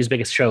AEW's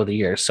biggest show of the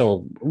year.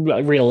 So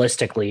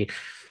realistically,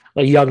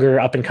 a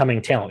younger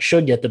up-and-coming talent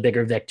should get the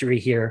bigger victory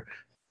here.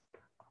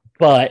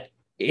 But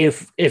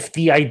if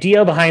the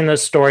idea behind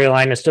this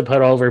storyline is to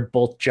put over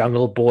both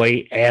Jungle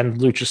Boy and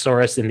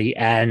Luchasaurus in the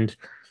end,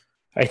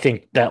 I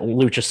think that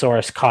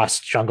Luchasaurus costs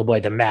Jungle Boy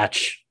the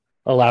match,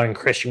 allowing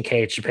Christian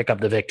Cage to pick up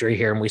the victory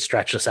here, and we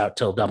stretch this out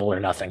till Double or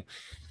Nothing.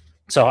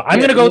 So I'm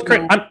going to go with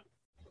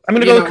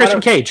Christian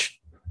Cage.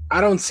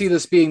 I don't see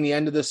this being the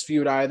end of this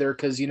feud either,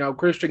 because,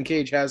 Christian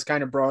Cage has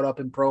kind of brought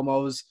up in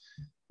promos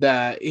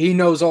that he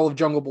knows all of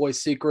Jungle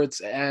Boy's secrets,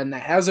 and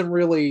that hasn't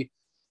really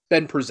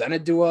been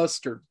presented to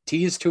us or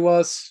teased to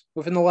us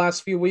within the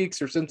last few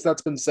weeks or since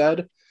that's been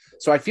said.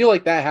 So I feel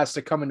like that has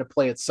to come into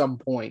play at some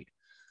point.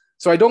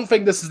 So I don't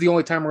think this is the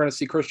only time we're going to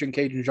see Christian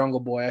Cage and Jungle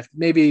Boy.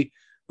 Maybe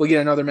we'll get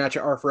another match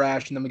at Arthur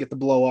Ashe, and then we get the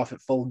blow off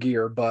at Full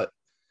Gear, but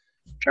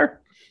Sure.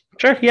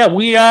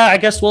 Yeah, I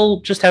guess we'll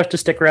just have to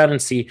stick around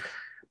and see.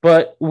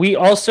 But we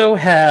also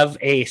have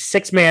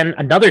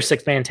another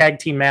six-man tag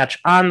team match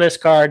on this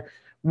card.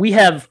 We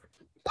have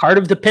part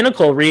of the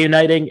Pinnacle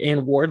reuniting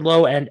in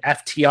Wardlow and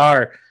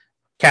FTR.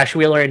 Cash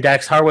Wheeler and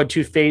Dax Harwood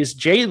to face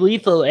Jay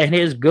Lethal and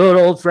his good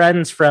old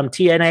friends from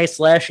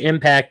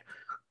TNA/Impact,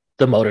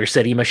 the Motor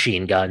City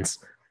Machine Guns.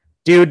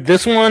 Dude,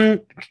 this one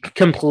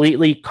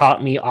completely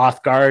caught me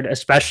off guard,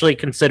 especially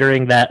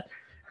considering that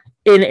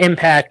in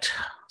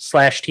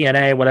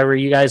Impact/TNA, whatever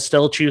you guys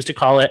still choose to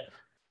call it,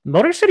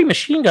 Motor City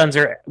Machine Guns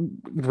are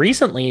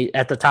recently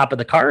at the top of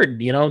the card.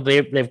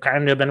 They've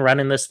kind of been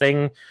running this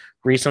thing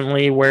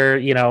recently where,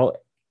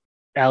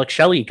 Alex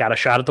Shelley got a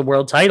shot at the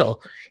world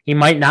title. He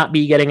might not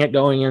be getting it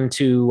going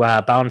into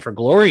Bound for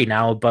Glory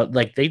now, but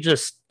like they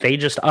just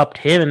upped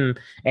him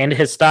and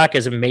his stock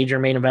as a major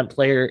main event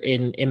player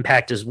in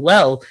Impact as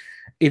well.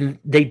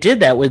 They did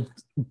that with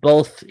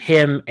both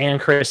him and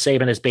Chris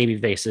Sabin as baby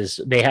faces.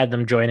 They had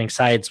them joining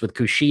sides with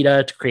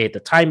Kushida to create the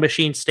Time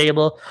Machine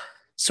stable.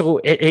 So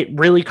it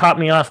really caught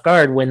me off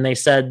guard when they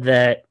said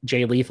that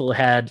Jay Lethal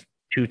had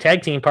 2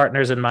 tag team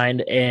partners in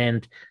mind,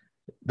 and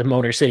the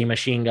Motor City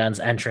Machine Guns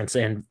entrance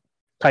in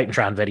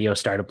Titantron video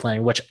started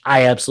playing, which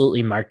I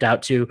absolutely marked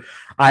out to.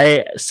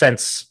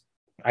 Since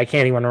I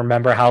can't even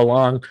remember how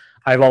long,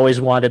 I've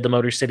always wanted the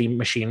Motor City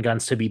Machine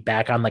Guns to be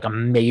back on like a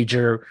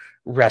major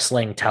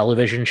wrestling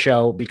television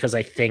show, because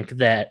I think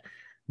that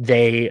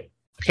they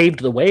paved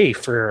the way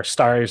for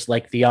stars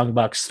like the Young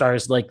Bucks,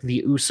 stars like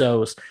the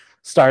Usos,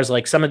 stars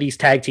like some of these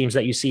tag teams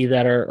that you see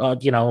that are, a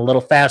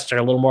little faster,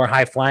 a little more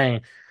high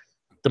flying.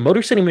 The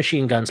Motor City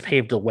Machine Guns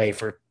paved the way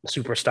for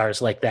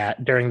superstars like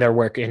that during their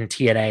work in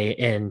TNA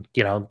in,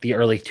 the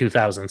early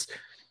 2000s.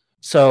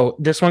 So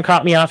this one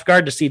caught me off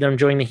guard to see them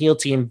join the heel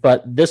team,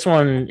 but this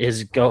one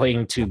is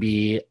going to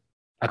be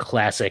a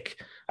classic,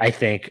 I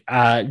think.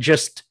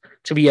 Just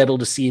to be able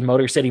to see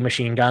Motor City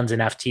Machine Guns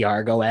and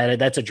FTR go at it,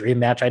 that's a dream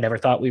match I never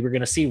thought we were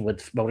going to see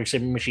with Motor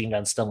City Machine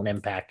Guns still in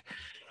Impact.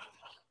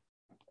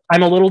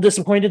 I'm a little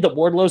disappointed that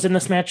Wardlow's in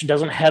this match and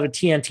doesn't have a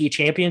TNT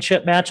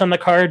championship match on the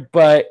card,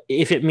 but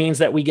if it means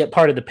that we get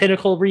part of the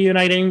Pinnacle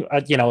reuniting,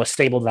 a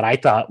stable that I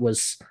thought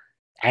was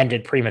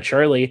ended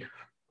prematurely,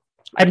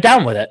 I'm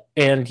down with it.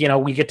 And,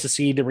 we get to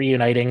see the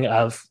reuniting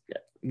of,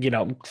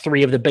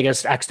 3 of the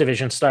biggest X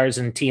Division stars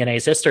in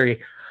TNA's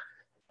history.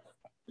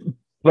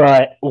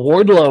 But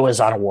Wardlow is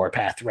on a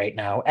warpath right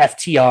now.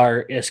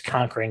 FTR is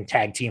conquering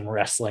tag team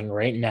wrestling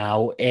right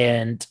now,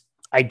 and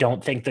I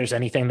don't think there's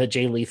anything that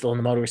Jay Lethal and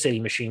the Motor City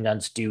Machine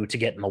Guns do to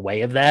get in the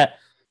way of that.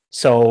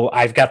 So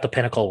I've got the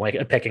Pinnacle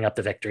picking up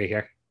the victory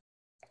here.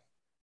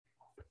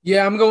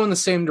 Yeah, I'm going the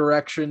same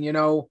direction.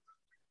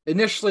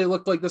 Initially it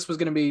looked like this was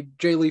going to be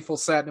Jay Lethal,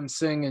 Satnam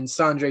Singh, and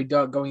Sanjay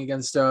Dutt going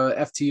against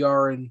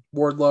FTR and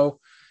Wardlow.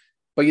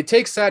 But you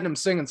take Satnam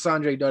Singh and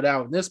Sanjay Dutt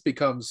out, and this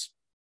becomes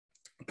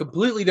a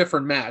completely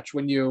different match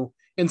when you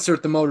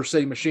insert the Motor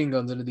City Machine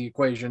Guns into the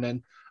equation,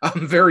 and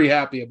I'm very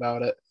happy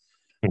about it.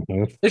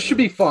 Mm-hmm. This should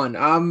be fun.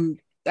 I'm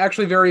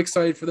actually very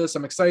excited for this.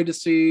 I'm excited to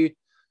see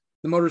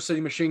the Motor City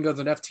Machine Guns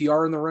and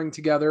FTR in the ring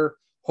together.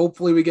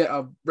 Hopefully we get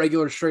a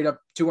regular straight up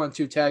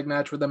 2-on-2 tag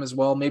match with them as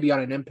well, maybe on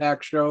an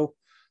Impact show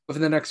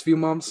within the next few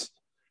months,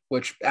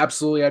 which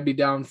absolutely I'd be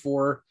down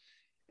for.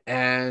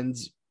 And,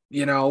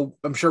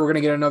 I'm sure we're going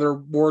to get another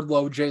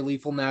Wardlow Jay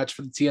Lethal match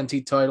for the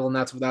TNT title, and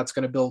that's what that's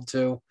going to build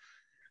to.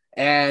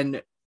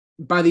 And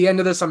by the end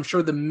of this, I'm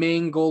sure the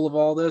main goal of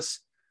all this,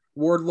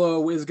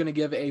 Wardlow is going to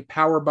give a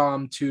power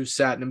bomb to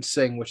Satnam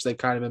Singh, which they've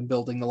kind of been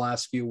building the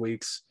last few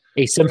weeks.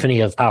 A symphony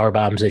of power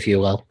bombs, if you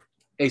will.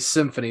 A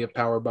symphony of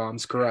power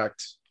bombs,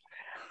 correct.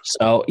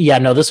 So yeah,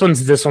 no, this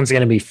one's going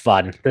to be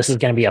fun. This is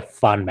going to be a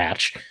fun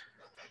match.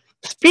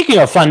 Speaking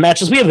of fun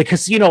matches, we have the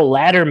Casino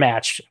Ladder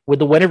match with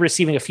the winner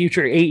receiving a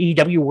future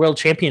AEW World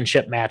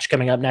Championship match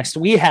coming up next.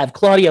 We have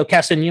Claudio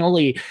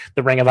Castagnoli,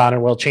 the Ring of Honor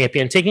World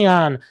Champion, taking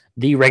on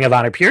the Ring of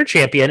Honor Pure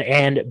Champion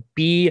and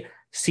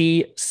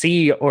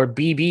BCC or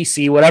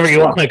BBC, whatever you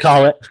want to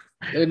call it.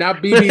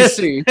 Not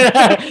BBC.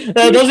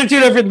 Those are 2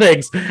 different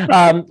things.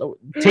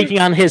 Taking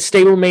on his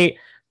stablemate,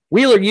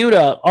 Wheeler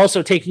Yuta,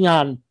 also taking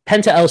on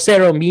Penta El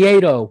Cero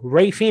Miedo,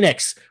 Rey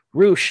Fenix,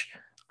 Rush,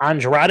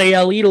 Andrade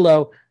El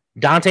Idolo,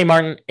 Dante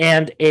Martin,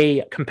 and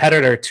a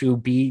competitor to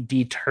be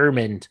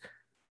determined.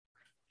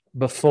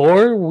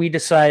 Before we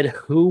decide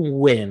who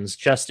wins,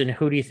 Justin,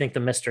 who do you think the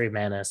mystery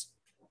man is?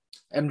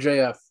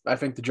 MJF. I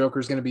think the Joker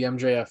is going to be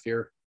MJF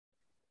here.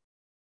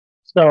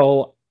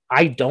 So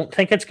I don't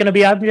think it's going to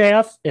be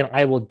MJF, and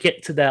I will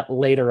get to that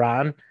later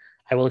on.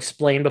 I will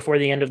explain before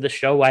the end of the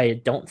show why I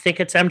don't think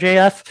it's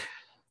MJF.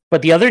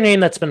 But the other name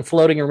that's been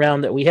floating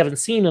around that we haven't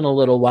seen in a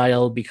little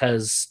while,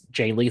 because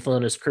Jay Lethal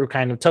and his crew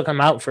kind of took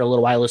him out for a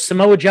little while, is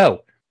Samoa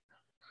Joe.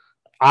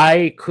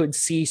 I could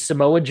see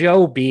Samoa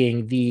Joe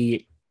being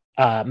the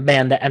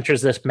man that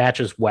enters this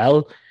match as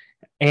well.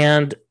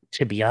 And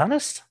to be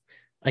honest,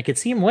 I could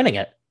see him winning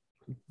it.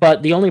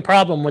 But the only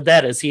problem with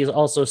that is he's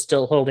also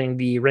still holding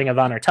the Ring of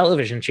Honor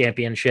Television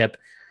Championship.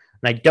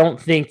 And I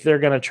don't think they're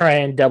going to try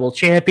and double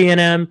champion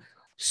him.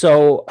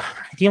 So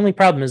the only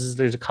problem is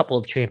there's a couple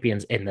of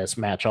champions in this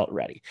match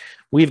already.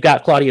 We've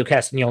got Claudio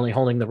Castagnoli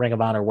holding the Ring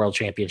of Honor World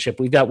Championship.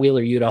 We've got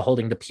Wheeler Yuta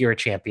holding the Pure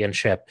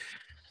Championship.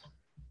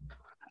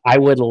 I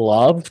would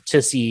love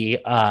to see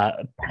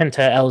Penta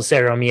El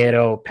Cero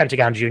Miedo,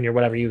 Pentagon Jr.,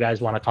 whatever you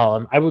guys want to call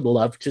him. I would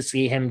love to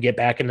see him get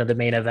back into the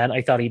main event.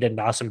 I thought he did an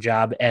awesome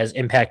job as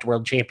Impact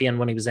World Champion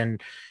when he was in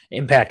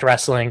Impact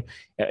Wrestling.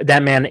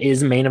 That man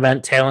is main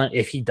event talent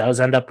if he does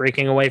end up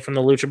breaking away from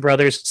the Lucha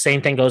Brothers.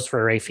 Same thing goes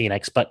for Rey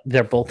Fenix, but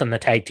they're both in the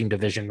tag team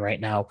division right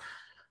now.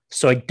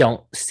 So I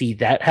don't see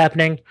that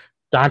happening.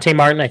 Dante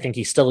Martin, I think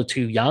he's still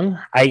too young.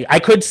 I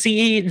could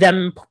see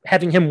them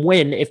having him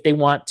win if they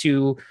want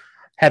to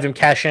have him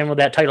cash in with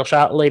that title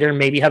shot later,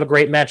 maybe have a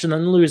great match and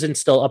then lose and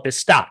still up his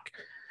stock.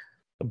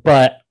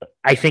 But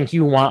I think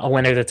you want a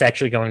winner that's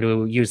actually going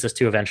to use this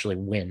to eventually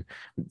win,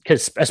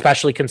 because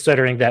especially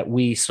considering that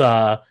we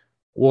saw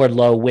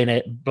Wardlow win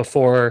it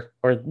before,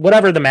 or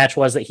whatever the match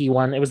was that he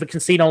won. It was the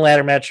Casino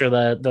Ladder match or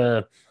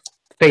the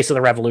Face of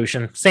the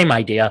Revolution, same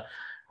idea.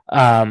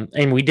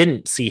 And we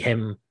didn't see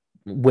him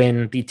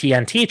win the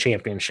TNT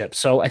championship.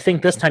 So I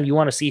think this time you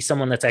want to see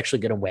someone that's actually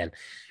going to win.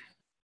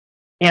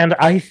 And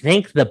I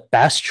think the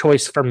best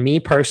choice for me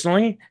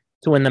personally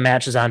to win the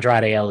match is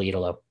Andrade El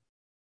Idolo.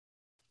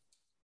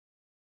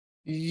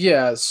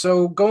 Yeah,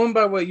 so going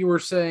by what you were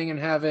saying and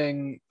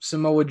having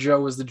Samoa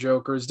Joe as the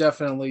Joker is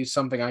definitely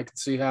something I could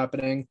see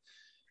happening.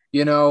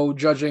 You know,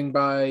 judging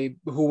by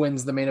who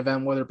wins the main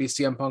event, whether it be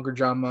CM Punk or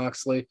Jon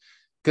Moxley.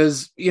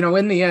 Because, you know,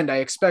 in the end, I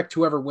expect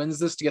whoever wins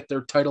this to get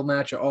their title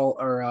match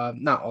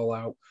not All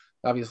Out.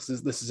 Obviously,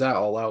 this is at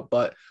All Out,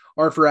 but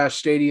Arthur Ashe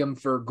Stadium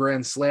for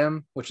Grand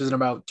Slam, which is in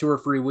about 2 or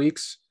 3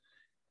 weeks.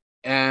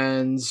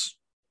 And,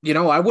 you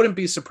know, I wouldn't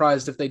be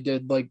surprised if they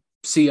did like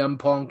CM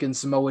Punk and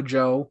Samoa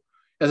Joe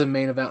as a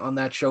main event on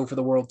that show for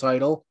the world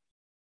title,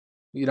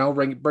 you know,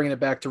 bringing it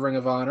back to Ring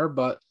of Honor.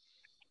 But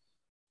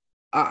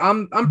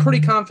I'm pretty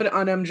confident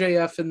on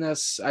MJF in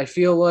this. I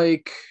feel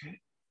like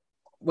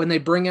when they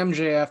bring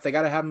MJF, they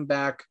got to have him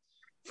back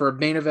for a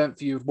main event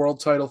feud, world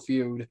title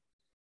feud.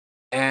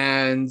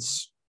 And,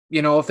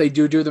 you know, if they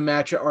do the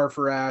match at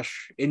Arthur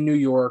Ashe in New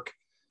York,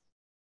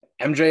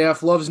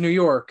 MJF loves New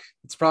York.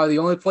 It's probably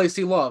the only place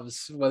he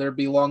loves, whether it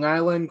be Long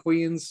Island,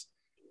 Queens,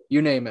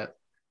 you name it.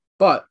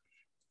 But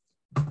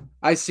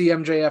I see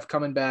MJF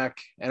coming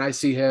back, and I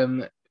see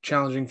him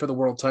challenging for the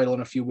world title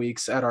in a few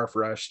weeks at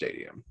Arthur Ashe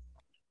Stadium.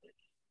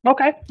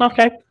 Okay.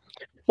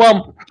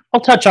 Well,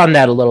 I'll touch on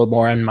that a little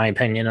more, in my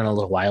opinion, in a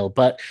little while.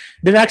 But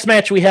the next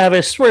match we have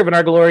is Swerve in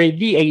Our Glory,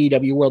 the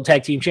AEW World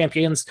Tag Team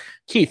Champions,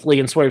 Keith Lee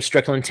and Swerve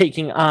Strickland,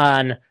 taking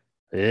on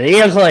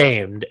the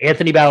Acclaimed,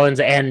 Anthony Bowens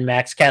and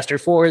Max Caster,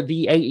 for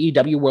the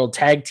AEW World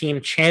Tag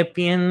Team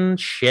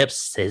Championship.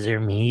 Scissor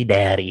me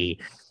daddy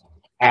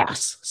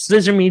ass.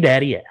 Scissor me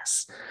daddy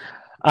ass.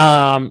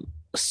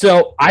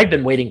 So I've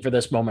been waiting for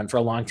this moment for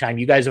a long time.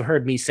 You guys have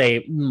heard me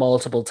say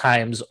multiple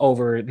times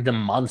over the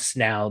months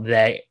now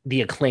that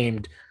the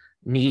Acclaimed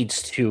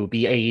needs to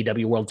be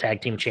AEW World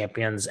Tag Team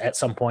Champions at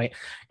some point.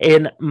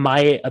 In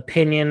my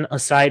opinion,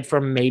 aside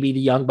from maybe the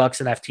Young Bucks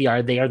and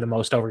FTR, they are the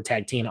most over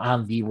tag team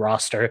on the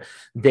roster.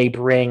 They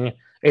bring...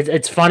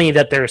 It's funny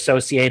that they're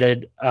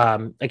associated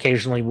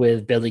occasionally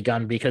with Billy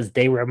Gunn, because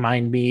they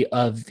remind me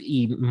of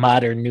the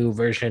modern new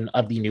version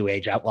of the New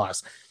Age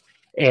Outlaws.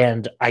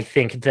 And I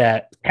think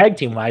that tag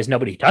team wise,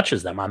 nobody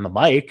touches them on the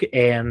mic,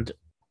 and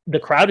the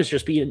crowd is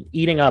just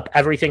eating up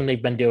everything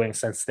they've been doing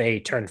since they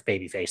turned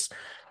babyface.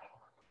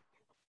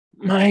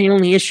 My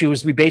only issue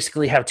is we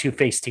basically have 2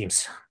 face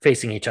teams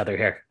facing each other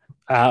here.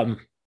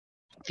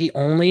 The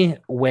only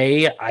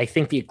way I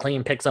think the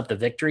Acclaim picks up the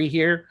victory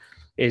here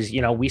is,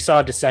 you know, we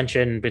saw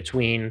dissension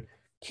between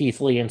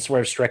Keith Lee and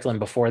Swerve Strickland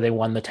before they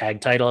won the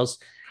tag titles.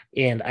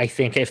 And I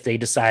think if they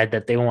decide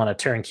that they want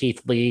to turn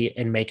Keith Lee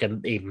and make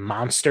him a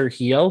monster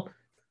heel,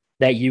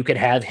 that you could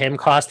have him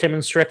cost him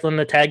and Strickland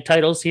the tag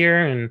titles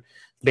here and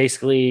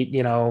basically,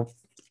 you know,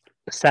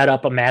 set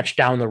up a match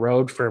down the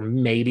road for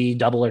maybe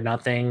Double or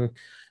Nothing,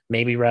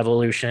 maybe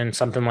Revolution,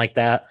 something like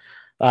that.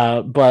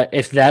 But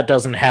if that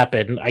doesn't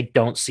happen, I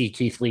don't see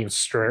Keith Lee and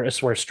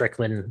Swerve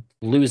Strickland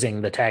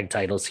losing the tag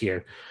titles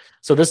here.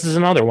 So this is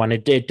another one.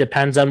 It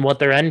depends on what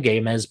their end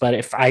game is. But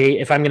if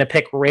I'm going to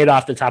pick right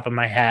off the top of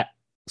my hat,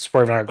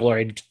 Swerve in Our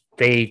Glory,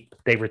 they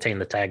retain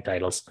the tag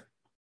titles.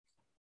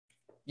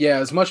 Yeah,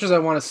 as much as I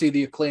want to see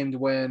the Acclaimed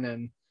win,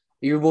 and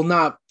you will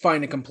not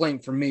find a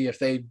complaint from me if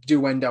they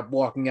do end up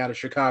walking out of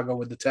Chicago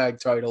with the tag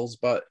titles,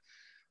 but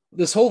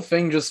this whole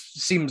thing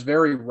just seems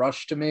very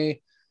rushed to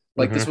me.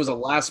 Like this was a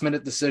last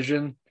minute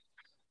decision,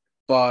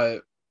 but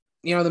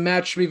you know, the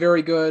match should be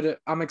very good.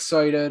 I'm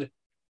excited.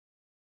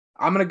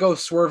 I'm going to go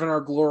Swerve in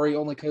Our Glory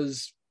only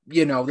because,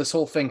 you know, this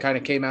whole thing kind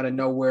of came out of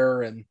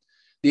nowhere, and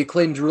the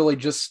Acclaimed's really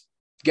just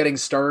getting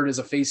started as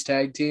a face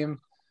tag team.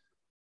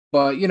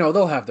 But, you know,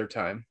 they'll have their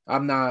time.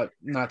 I'm not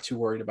too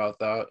worried about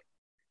that.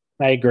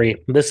 I agree.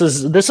 This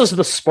is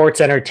the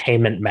sports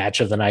entertainment match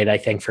of the night, I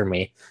think, for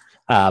me.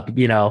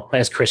 You know,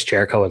 as Chris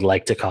Jericho would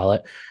like to call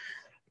it.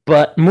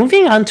 But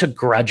moving on to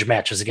grudge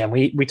matches again,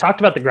 we talked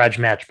about the grudge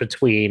match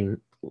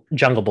between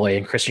Jungle Boy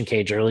and Christian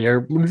Cage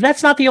earlier.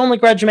 That's not the only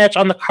grudge match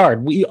on the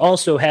card. We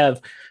also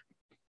have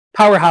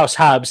Powerhouse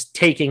Hobbs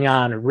taking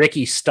on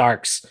Ricky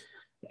Starks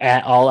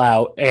at All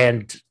Out,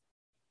 and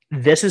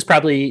this is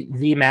probably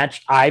the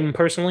match I'm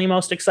personally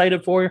most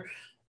excited for,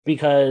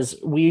 because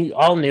we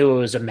all knew it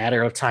was a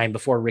matter of time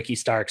before Ricky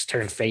Starks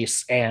turned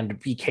face and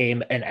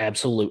became an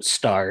absolute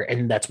star.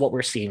 And that's what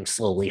we're seeing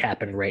slowly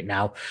happen right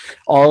now.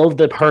 All of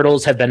the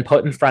hurdles have been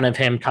put in front of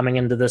him coming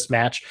into this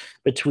match,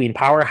 between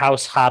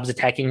Powerhouse Hobbs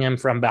attacking him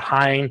from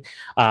behind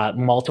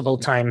multiple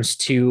times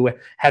to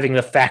having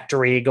the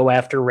Factory go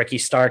after Ricky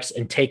Starks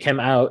and take him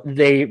out.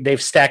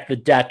 They've stacked the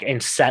deck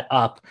and set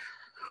up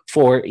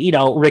for,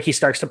 Ricky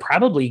Starks to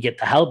probably get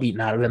the hell beaten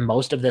out of him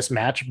most of this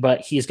match, but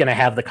he's going to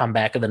have the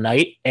comeback of the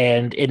night.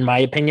 And in my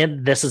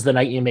opinion, this is the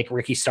night you make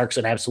Ricky Starks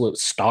an absolute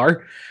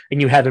star and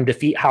you have him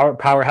defeat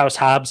Powerhouse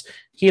Hobbs.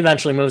 He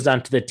eventually moves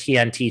on to the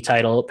TNT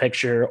title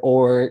picture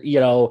or,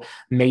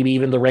 maybe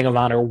even the Ring of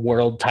Honor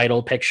world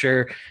title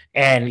picture.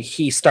 And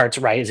he starts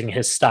rising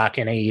his stock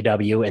in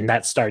AEW, and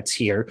that starts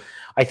here.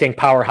 I think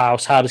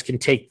Powerhouse Hobbs can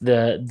take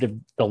the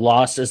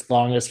loss as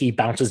long as he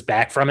bounces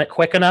back from it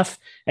quick enough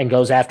and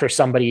goes after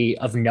somebody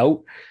of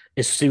note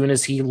as soon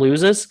as he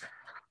loses.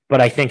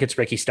 But I think it's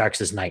Ricky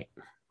Starks' night.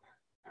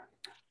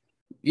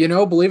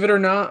 Believe it or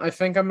not, I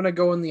think I'm going to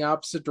go in the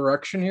opposite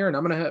direction here, and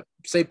I'm going to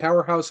say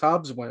Powerhouse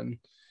Hobbs win.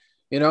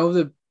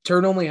 The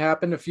turn only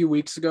happened a few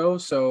weeks ago,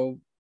 so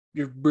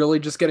you're really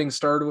just getting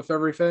started with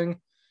everything.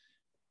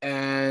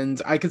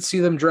 And I could see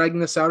them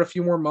dragging this out a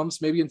few more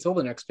months, maybe until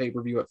the next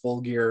pay-per-view at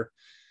Full Gear.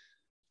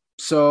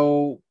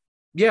 So,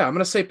 yeah, I'm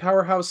going to say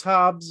Powerhouse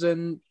Hobbs,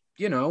 and,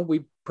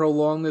 we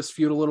prolong this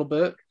feud a little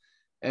bit.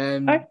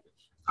 And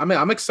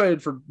I'm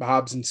excited for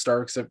Hobbs and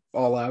Starks at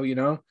All Out,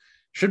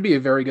 Should be a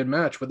very good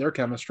match with their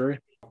chemistry.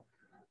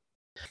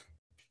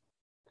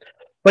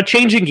 But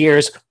changing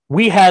gears,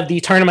 we have the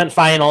tournament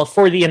final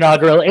for the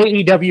inaugural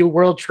AEW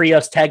World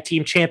Trios Tag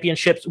Team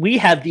Championships. We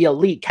have the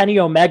Elite, Kenny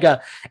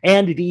Omega,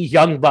 and the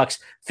Young Bucks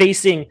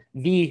facing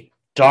the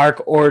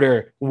Dark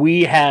Order.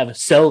 We have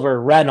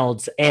Silver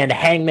Reynolds and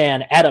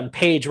Hangman Adam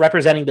Page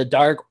representing the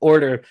Dark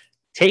Order,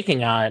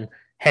 taking on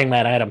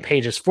Hangman Adam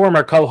Page's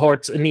former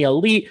cohorts in the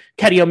Elite,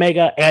 Kenny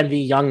Omega, and the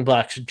Young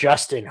Bucks.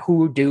 Justin,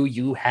 who do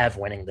you have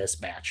winning this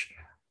match?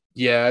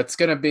 Yeah, it's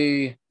gonna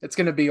be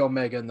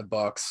Omega and the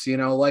Bucks.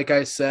 Like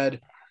I said,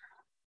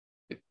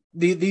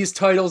 these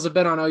titles have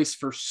been on ice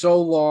for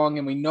so long,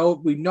 and we know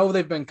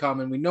they've been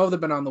coming. We know they've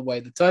been on the way.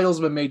 The titles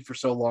have been made for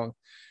so long.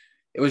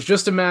 It was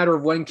just a matter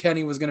of when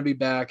Kenny was going to be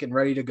back and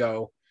ready to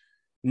go.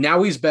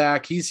 Now he's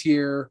back. He's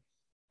here.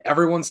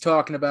 Everyone's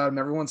talking about him.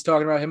 Everyone's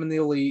talking about him in the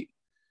Elite.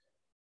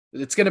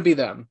 It's going to be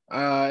them.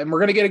 And we're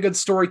going to get a good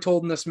story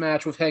told in this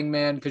match with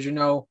Hangman, because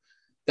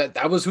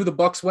that was who the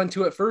Bucks went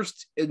to at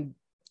first and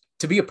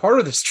to be a part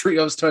of this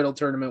trios title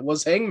tournament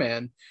was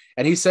Hangman.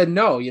 And he said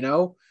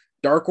no,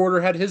 Dark Order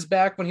had his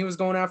back when he was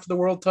going after the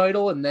world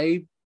title, and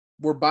they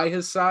were by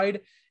his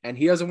side, and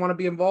he doesn't want to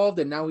be involved.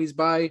 And now he's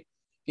by,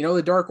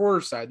 the Dark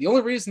Order side. The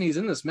only reason he's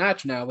in this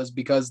match now is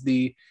because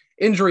the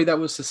injury that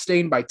was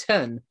sustained by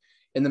 10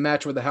 in the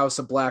match with the House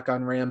of Black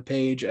on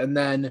Rampage. And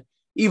then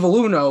Evil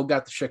Uno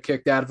got the shit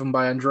kicked out of him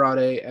by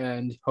Andrade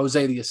and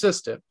Jose the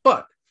assistant.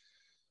 But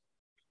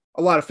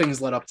a lot of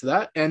things led up to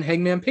that, and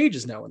Hangman Page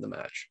is now in the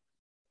match.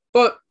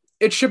 But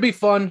it should be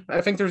fun.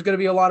 I think there's going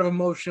to be a lot of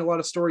emotion, a lot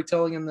of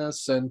storytelling in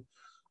this, and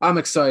I'm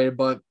excited.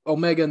 But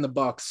Omega and the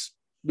Bucks,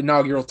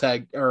 inaugural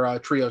tag or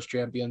trios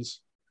champions.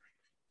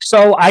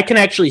 So I can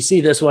actually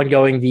see this one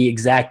going the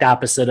exact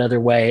opposite other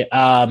way.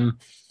 Hangman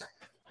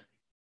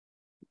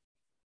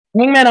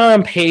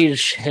Adam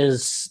Page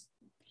has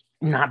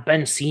not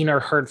been seen or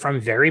heard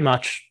from very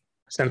much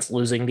since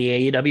losing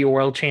the AEW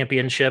World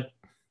Championship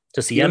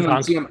to CM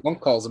Punk. CM Punk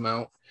calls him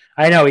out.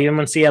 I know, even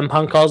when CM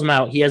Punk calls him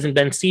out, he hasn't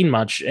been seen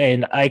much,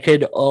 and I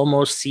could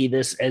almost see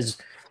this as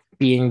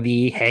being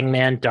the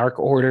Hangman Dark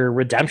Order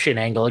redemption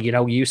angle.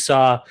 You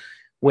saw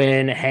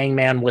when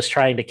Hangman was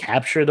trying to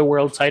capture the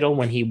world title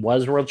when he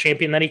was world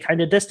champion, that he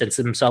kind of distanced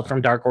himself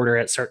from Dark Order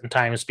at certain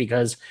times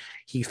because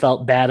he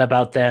felt bad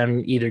about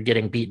them either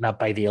getting beaten up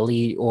by the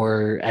Elite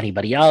or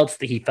anybody else.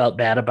 He felt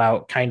bad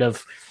about kind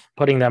of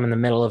putting them in the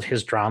middle of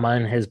his drama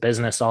and his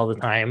business all the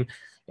time.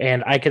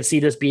 And I could see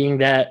this being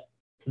that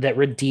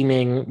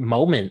redeeming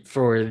moment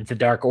for the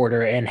Dark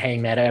Order and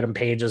Hangman Adam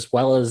Page, as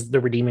well as the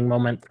redeeming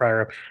moment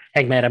for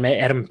Hangman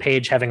Adam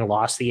Page having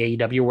lost the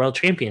AEW World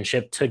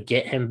Championship to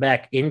get him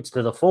back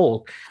into the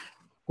fold.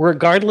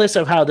 Regardless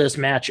of how this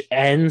match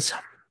ends,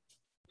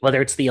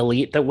 whether it's the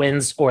Elite that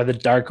wins or the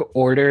Dark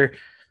Order,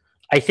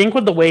 I think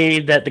with the way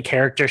that the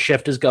character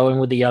shift is going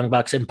with the Young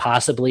Bucks and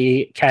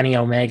possibly Kenny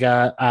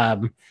Omega,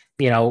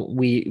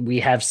 we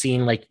have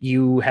seen, like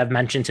you have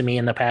mentioned to me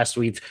in the past,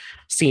 we've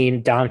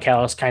seen Don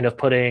Callis kind of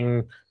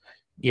putting,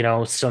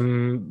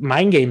 some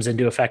mind games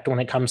into effect when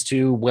it comes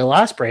to Will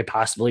Ospreay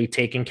possibly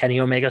taking Kenny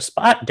Omega's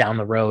spot down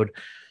the road.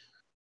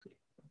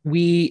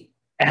 We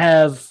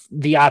have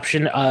the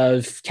option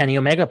of Kenny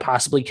Omega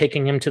possibly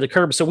kicking him to the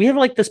curb. So we have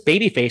like this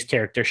babyface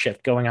character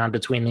shift going on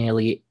between the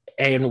Elite.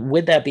 And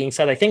with that being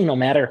said, I think no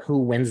matter who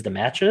wins the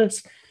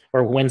matches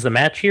or wins the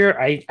match here,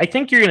 I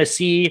think you're going to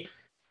see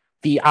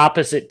the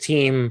opposite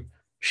team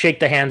shake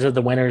the hands of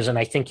the winners, and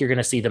I think you're going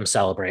to see them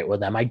celebrate with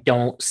them. I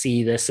don't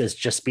see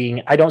this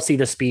being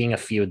a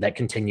feud that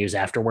continues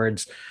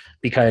afterwards,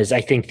 because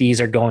I think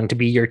these are going to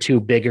be your two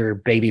bigger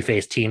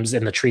babyface teams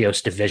in the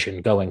trios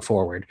division going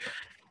forward.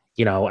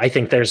 I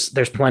think there's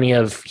plenty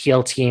of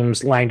heel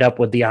teams lined up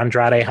with the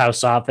Andrade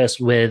House Office,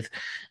 with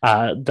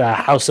the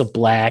House of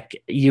Black.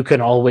 You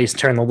can always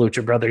turn the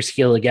Lucha Brothers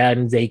heel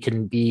again. They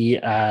can be,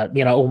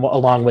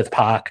 along with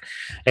Pac,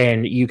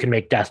 and you can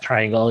make Death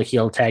Triangle a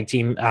heel tag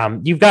team.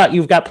 You've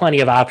got plenty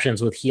of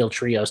options with heel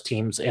trios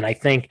teams, and I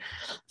think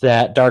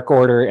that Dark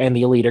Order and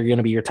the Elite are going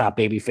to be your top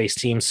babyface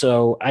team.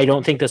 So I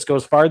don't think this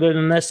goes farther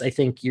than this. I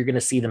think you're going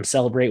to see them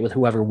celebrate with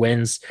whoever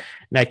wins,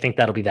 and I think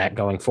that'll be that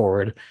going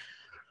forward.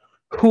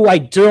 Who I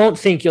don't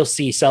think you'll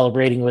see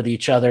celebrating with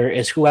each other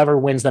is whoever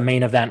wins the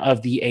main event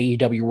of the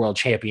AEW World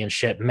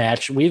Championship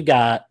match. We've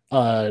got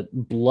a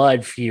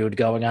blood feud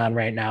going on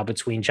right now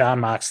between Jon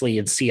Moxley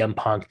and CM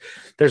Punk.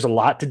 There's a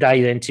lot to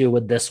dive into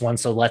with this one,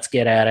 so let's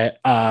get at it.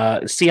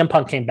 CM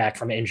Punk came back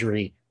from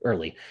injury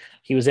early.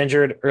 He was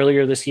injured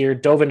earlier this year,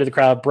 dove into the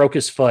crowd, broke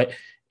his foot,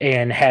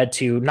 and had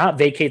to not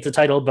vacate the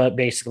title, but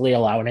basically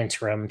allow an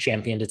interim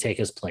champion to take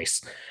his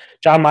place.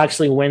 Jon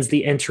Moxley wins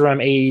the interim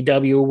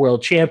AEW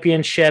World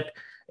Championship,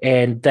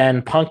 and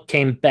then Punk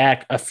came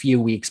back a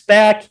few weeks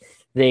back.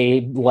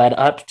 They led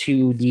up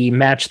to the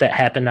match that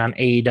happened on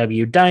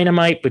AEW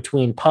Dynamite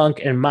between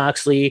Punk and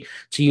Moxley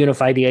to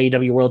unify the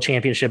AEW World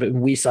Championship,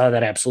 and we saw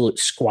that absolute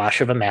squash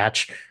of a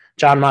match.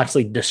 Jon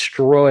Moxley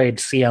destroyed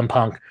CM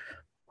Punk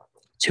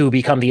to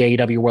become the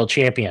AEW World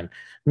Champion.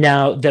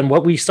 Now, then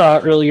what we saw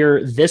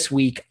earlier this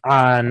week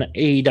on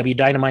AEW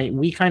Dynamite,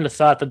 we kind of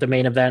thought that the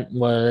main event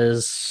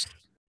was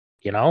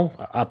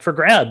up for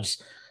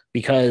grabs,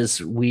 because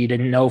we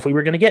didn't know if we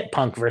were going to get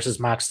Punk versus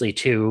Moxley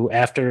 2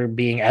 after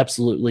being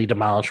absolutely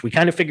demolished. We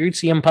kind of figured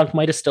CM Punk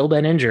might have still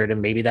been injured,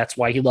 and maybe that's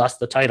why he lost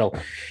the title.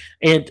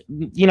 And,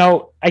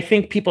 I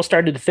think people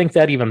started to think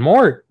that even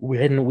more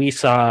when we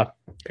saw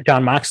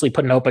Jon Moxley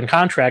put an open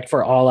contract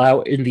for All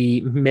Out in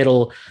the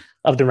middle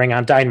of the ring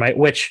on Dynamite,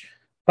 which,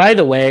 by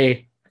the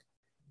way,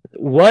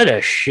 what a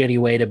shitty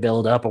way to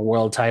build up a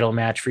world title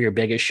match for your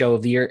biggest show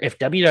of the year. If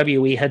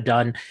WWE had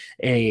done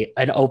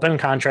an open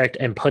contract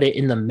and put it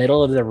in the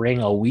middle of the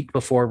ring a week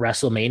before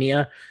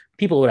WrestleMania,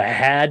 people would have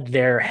had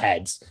their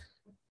heads.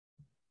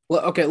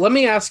 Well, okay, let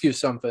me ask you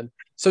something.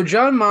 So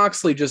Jon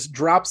Moxley just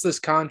drops this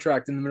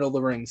contract in the middle of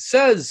the ring,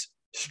 says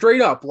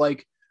straight up,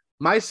 like,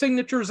 my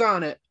signature's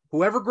on it.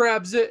 Whoever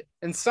grabs it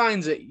and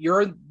signs it,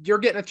 you're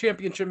getting a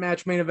championship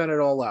match main event at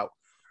All Out.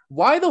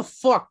 Why the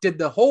fuck did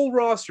the whole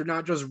roster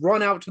not just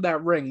run out to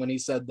that ring when he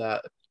said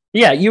that?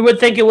 Yeah, you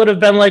would think it would have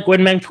been like when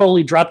Mick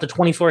Foley dropped the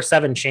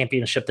 24/7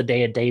 championship the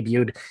day it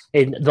debuted,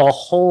 and the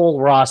whole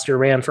roster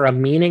ran for a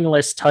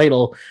meaningless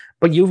title.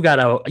 But you've got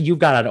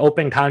an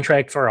open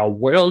contract for a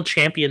world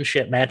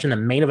championship match in the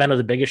main event of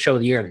the biggest show of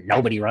the year, and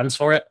nobody runs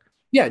for it.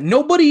 Yeah,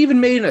 nobody even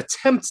made an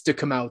attempt to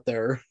come out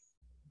there.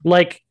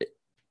 Like,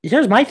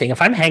 here's my thing.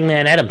 If I'm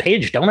Hangman Adam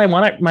Page, don't I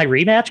want my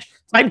rematch?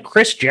 If I'm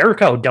Chris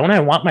Jericho, don't I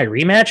want my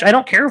rematch? I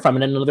don't care if I'm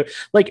in another,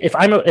 like,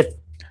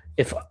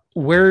 if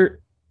we're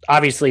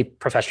obviously,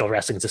 professional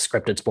wrestling is a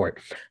scripted sport,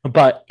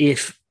 but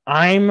if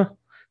I'm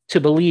to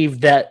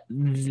believe that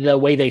the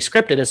way they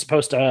script it is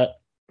supposed to,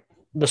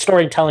 the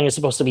storytelling is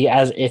supposed to be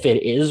as if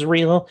it is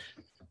real,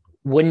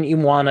 wouldn't you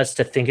want us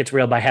to think it's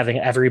real by having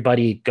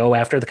everybody go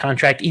after the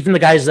contract, even the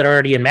guys that are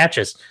already in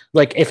matches?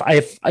 Like, if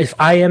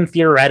I am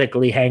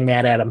theoretically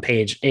Hangman Adam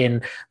Page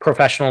and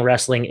professional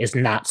wrestling is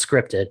not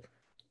scripted,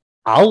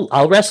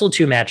 I'll wrestle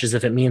 2 matches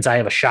if it means I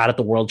have a shot at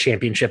the world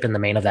championship in the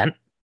main event.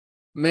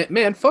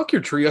 Man, fuck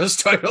your trios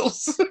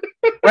titles.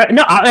 Right?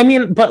 No, I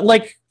mean, but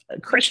like,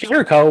 Chris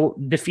Jericho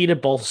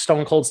defeated both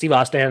Stone Cold Steve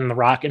Austin and The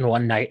Rock in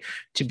one night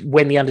to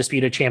win the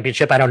Undisputed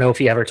Championship. I don't know if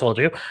he ever told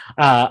you,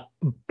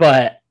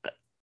 but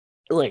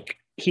like,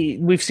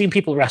 we've seen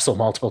people wrestle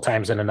multiple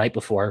times in a night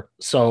before.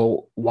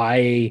 So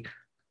why,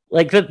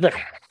 like,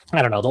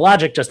 I don't know, the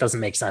logic just doesn't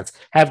make sense.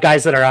 Have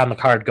guys that are on the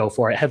card go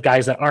for it. Have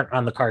guys that aren't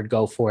on the card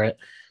go for it.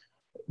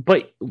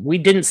 But we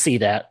didn't see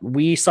that.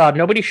 We saw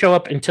nobody show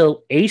up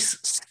until Ace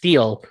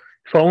Steel,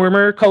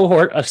 former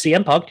cohort of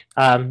CM Punk,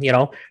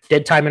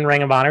 did time in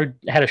Ring of Honor,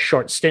 had a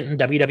short stint in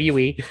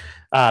WWE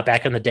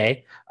back in the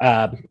day.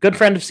 Good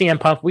friend of CM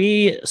Punk.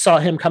 We saw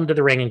him come to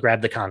the ring and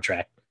grab the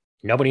contract.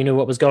 Nobody knew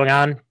what was going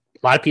on.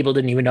 A lot of people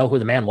didn't even know who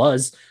the man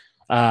was.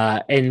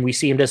 And we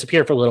see him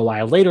disappear for a little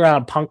while. Later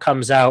on, Punk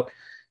comes out.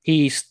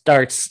 He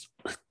starts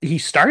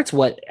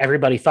what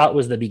everybody thought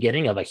was the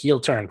beginning of a heel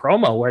turn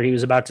promo, where he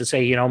was about to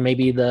say,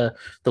 maybe the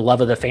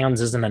love of the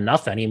fans isn't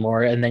enough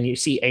anymore. And then you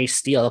see Ace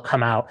Steel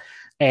come out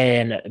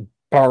and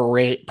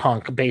berate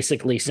Punk,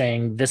 basically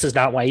saying, this is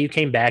not why you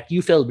came back.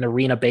 You filled an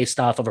arena based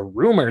off of a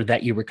rumor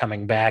that you were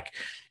coming back,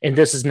 and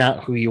this is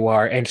not who you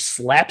are, and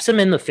slaps him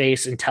in the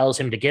face and tells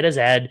him to get his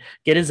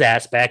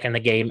ass back in the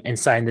game and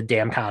sign the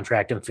damn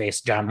contract and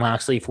face Jon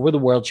Moxley for the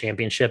world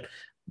championship.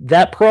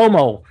 That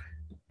promo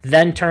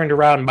then turned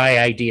around my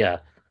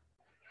idea.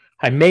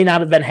 I may not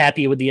have been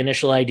happy with the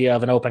initial idea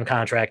of an open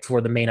contract for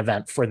the main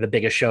event for the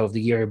biggest show of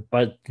the year,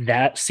 but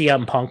that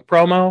CM Punk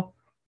promo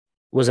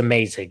was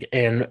amazing.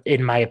 And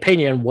in my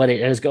opinion, what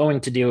it is going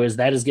to do is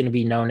that is going to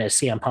be known as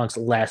CM Punk's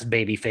last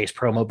babyface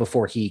promo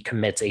before he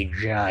commits a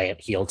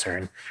giant heel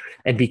turn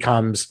and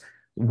becomes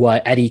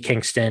what Eddie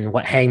Kingston,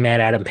 what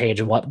Hangman Adam Page,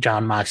 and what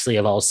Jon Moxley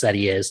have all said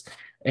he is.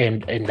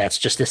 And that's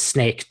just a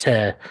snake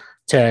to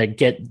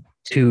get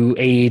to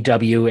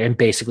AEW and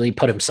basically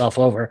put himself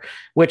over,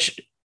 which,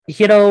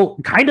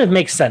 kind of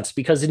makes sense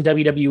because in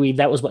WWE,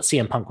 that was what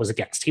CM Punk was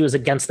against. He was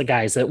against the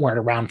guys that weren't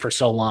around for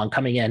so long,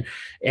 coming in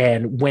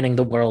and winning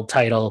the world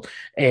title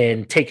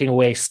and taking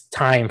away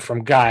time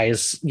from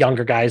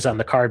younger guys on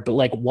the card. But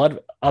like,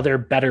 what other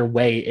better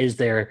way is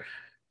there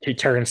to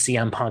turn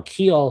CM Punk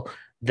heel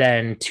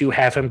than to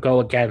have him go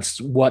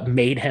against what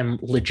made him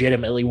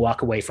legitimately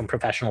walk away from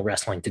professional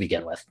wrestling to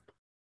begin with?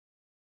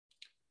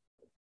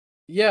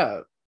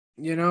 Yeah,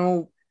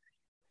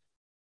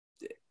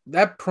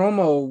 that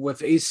promo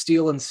with Ace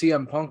Steel and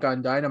CM Punk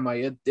on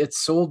Dynamite, it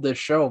sold this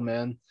show,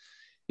 man.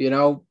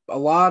 A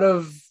lot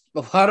of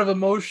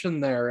emotion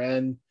there,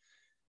 and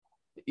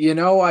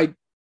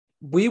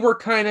we were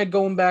kind of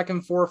going back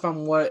and forth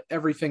on what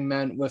everything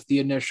meant with the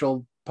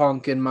initial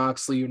Punk and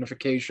Moxley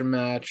unification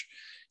match.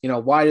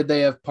 Why did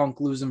they have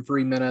Punk losing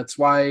 3 minutes?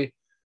 Why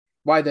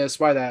this?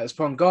 Why that? Is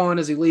Punk gone?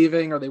 Is he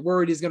leaving? Are they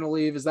worried he's going to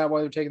leave? Is that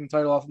why they're taking the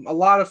title off him? A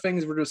lot of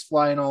things were just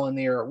flying all in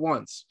the air at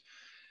once.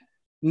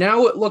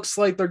 Now it looks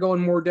like they're going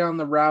more down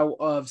the route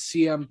of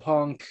CM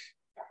Punk,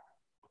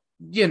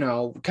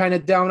 kind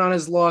of down on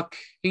his luck.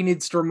 He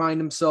needs to remind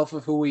himself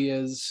of who he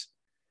is.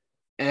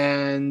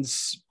 And,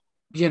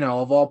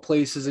 of all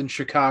places in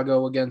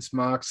Chicago against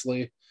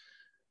Moxley.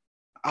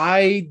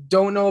 I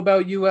don't know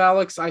about you,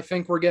 Alex. I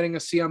think we're getting a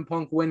CM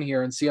Punk win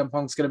here, and CM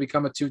Punk's going to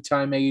become a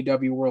 2-time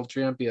AEW World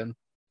Champion.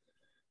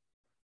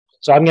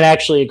 So I'm going to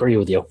actually agree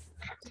with you.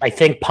 I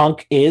think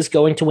Punk is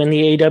going to win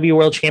the AEW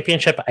World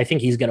Championship. I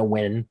think he's going to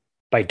win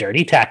by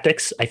dirty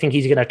tactics. I think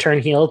he's going to turn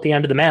heel at the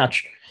end of the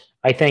match.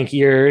 I think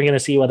you're going to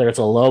see whether it's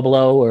a low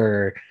blow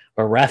or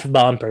a ref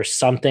bump or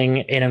something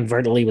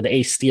inadvertently with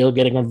Ace Steel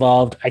getting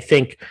involved. I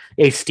think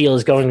Ace Steel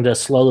is going to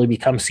slowly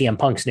become CM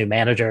Punk's new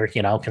manager,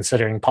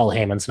 considering Paul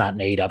Heyman's not in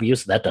AEW,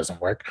 so that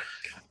doesn't work.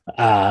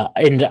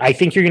 And I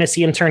think you're going to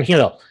see him turn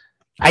heel.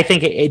 I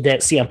think that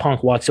CM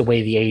Punk walks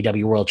away the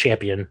AEW World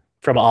Champion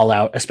from All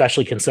Out,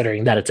 especially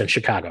considering that it's in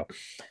Chicago.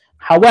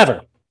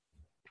 However,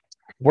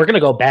 we're going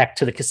to go back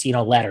to the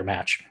casino ladder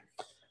match.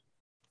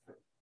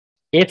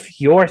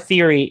 If your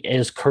theory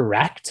is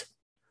correct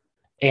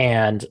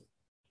and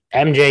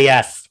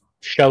MJF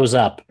shows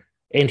up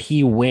and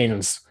he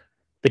wins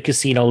the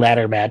casino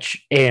ladder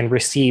match and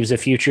receives a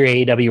future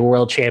AEW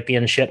World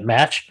Championship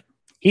match,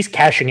 he's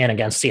cashing in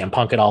against CM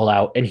Punk at All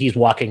Out, and he's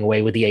walking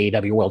away with the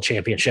AEW World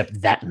Championship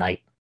that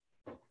night.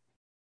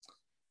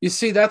 You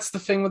see, that's the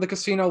thing with the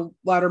casino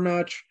ladder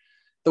match.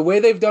 The way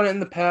they've done it in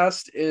the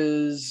past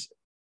is,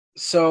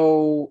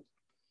 so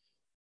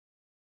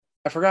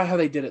I forgot how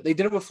they did it. They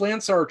did it with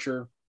Lance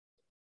Archer,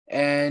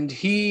 and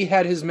he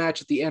had his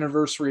match at the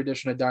anniversary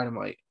edition of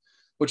Dynamite,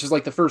 which is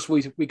like the first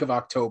week of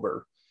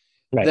October.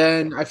 Right.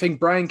 Then I think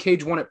Brian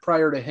Cage won it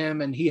prior to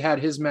him, and he had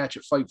his match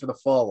at Fight for the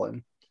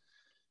Fallen.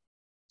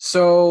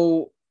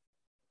 So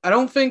I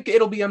don't think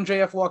it'll be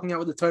MJF walking out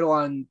with the title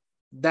on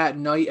that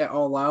night at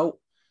All Out.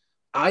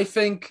 I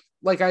think,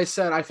 like I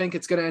said, I think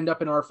it's going to end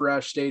up in Arthur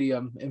Ashe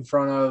Stadium in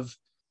front of,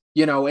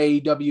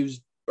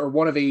 AEW's or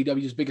one of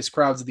AEW's biggest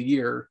crowds of the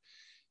year.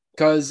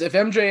 Because if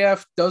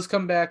MJF does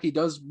come back, he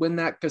does win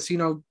that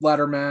casino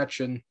ladder match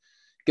and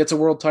gets a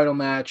world title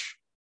match,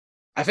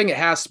 I think it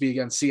has to be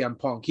against CM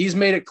Punk. He's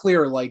made it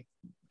clear, like,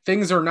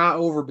 things are not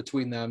over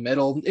between them.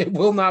 It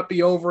will not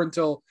be over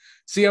until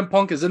CM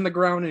Punk is in the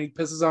ground and he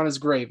pisses on his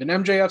grave. In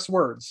MJF's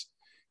words,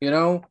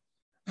 Yeah.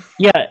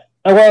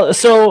 Well,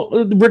 so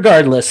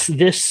regardless,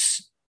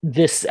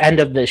 this end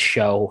of this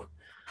show,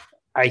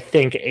 I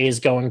think, is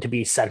going to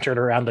be centered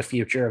around the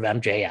future of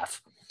MJF.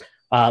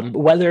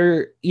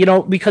 Whether,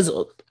 because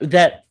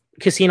that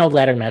casino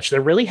ladder match,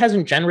 there really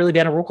hasn't generally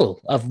been a rule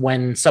of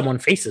when someone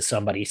faces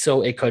somebody.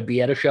 So it could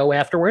be at a show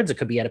afterwards. It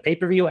could be at a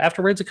pay-per-view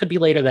afterwards. It could be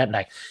later that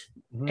night.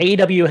 Mm-hmm.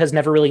 AEW has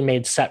never really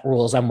made set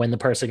rules on when the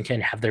person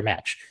can have their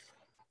match.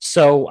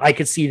 So I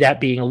could see that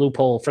being a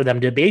loophole for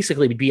them to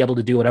basically be able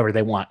to do whatever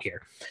they want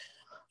here.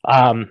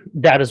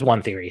 That is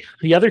one theory.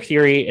 The other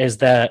theory is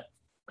that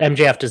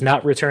MJF does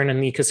not return in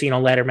the casino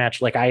ladder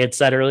match like I had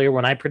said earlier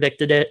when I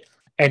predicted it,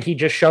 and he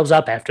just shows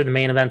up after the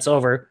main event's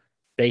over,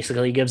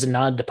 basically gives a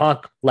nod to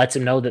Punk, lets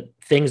him know that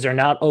things are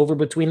not over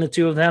between the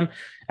two of them.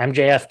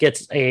 MJF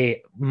gets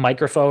a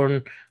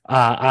microphone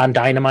on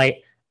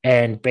Dynamite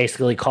and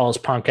basically calls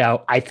Punk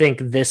out. I think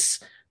this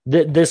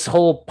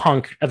whole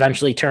Punk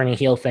eventually turning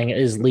heel thing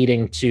is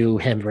leading to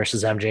him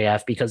versus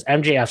MJF, because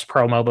MJF's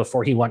promo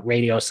before he went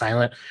radio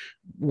silent,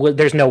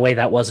 there's no way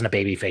that wasn't a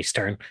babyface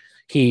turn.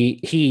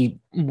 He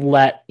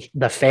let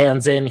the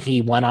fans in.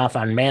 He went off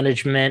on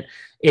management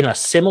in a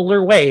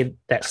similar way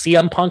that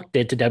CM Punk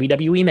did to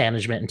WWE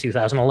management in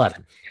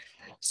 2011.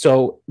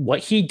 So what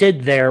he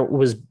did there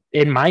was,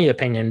 in my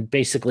opinion,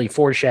 basically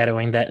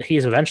foreshadowing that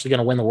he's eventually going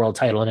to win the world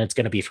title, and it's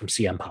going to be from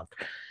CM Punk.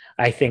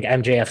 I think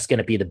MJF is going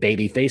to be the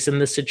babyface in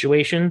this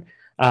situation.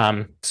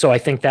 So I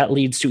think that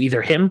leads to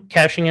either him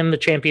cashing in the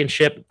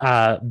championship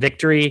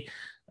victory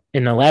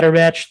in the ladder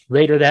match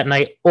later that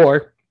night,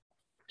 or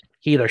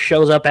He either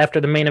shows up after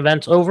the main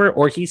event's over,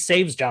 or he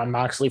saves Jon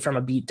Moxley from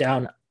a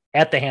beatdown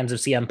at the hands of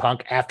CM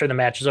Punk after the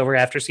match is over,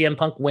 after CM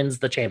Punk wins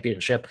the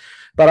championship.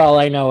 But all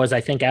I know is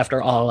I think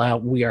after All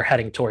Out, we are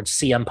heading towards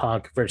CM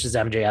Punk versus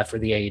MJF for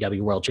the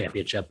AEW World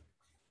Championship.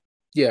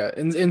 Yeah,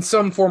 in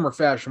some form or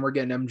fashion, we're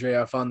getting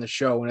MJF on the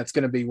show, and it's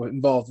going to be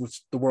involved with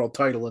the world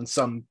title in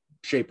some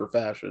shape or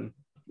fashion.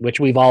 Which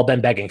we've all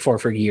been begging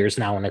for years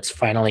now, and it's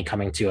finally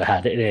coming to a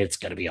head. It's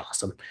going to be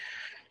awesome.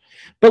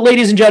 But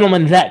ladies and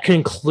gentlemen, that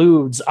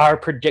concludes our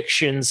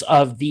predictions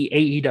of the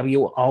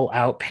AEW All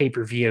Out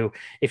pay-per-view.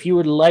 If you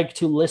would like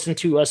to listen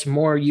to us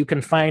more, you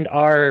can find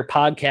our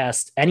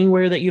podcast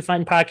anywhere that you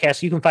find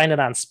podcasts. You can find it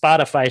on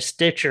Spotify,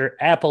 Stitcher,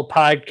 Apple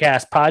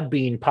Podcasts,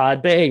 Podbean,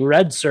 Podbay,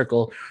 Red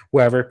Circle,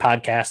 wherever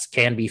podcasts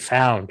can be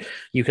found.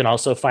 You can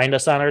also find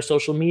us on our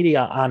social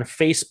media on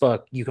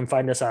Facebook. You can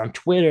find us on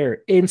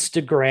Twitter,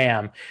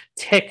 Instagram,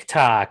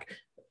 TikTok,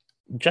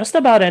 just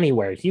about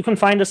anywhere. You can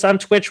find us on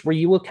Twitch, where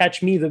you will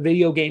catch me, the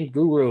video game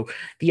guru,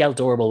 the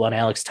adorable one,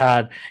 Alex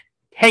Todd,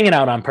 hanging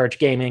out on Perch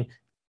Gaming.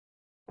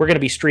 We're going to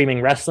be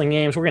streaming wrestling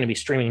games. We're going to be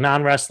streaming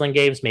non-wrestling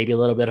games, maybe a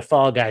little bit of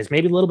Fall Guys,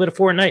 maybe a little bit of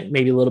Fortnite,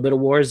 maybe a little bit of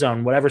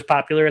Warzone, whatever's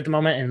popular at the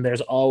moment. And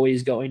there's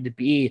always going to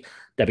be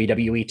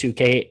WWE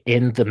 2K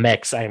in the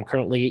mix. I am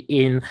currently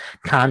in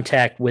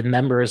contact with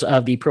members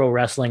of the Pro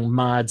Wrestling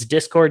Mods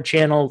Discord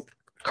channel,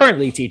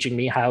 currently teaching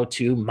me how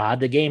to mod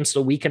the game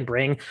so we can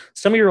bring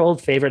some of your old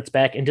favorites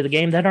back into the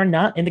game that are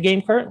not in the game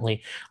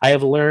currently. I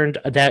have learned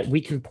that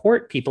we can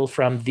port people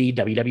from the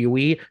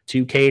WWE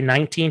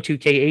 2K19,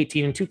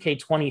 2K18, and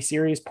 2K20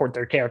 series, port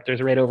their characters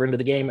right over into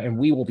the game, and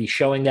we will be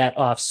showing that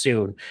off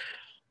soon.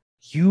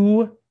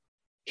 You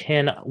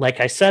can, like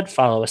I said,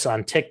 follow us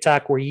on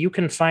TikTok, where you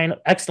can find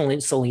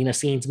excellent Selena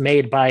scenes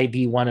made by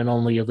the one and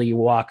only Lee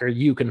Walker.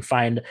 You can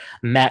find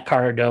Matt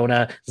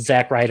Cardona,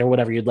 Zack Ryder,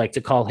 whatever you'd like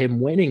to call him,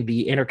 winning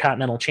the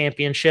Intercontinental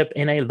Championship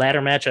in a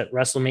ladder match at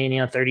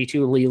WrestleMania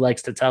 32. Lee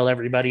likes to tell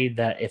everybody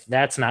that if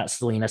that's not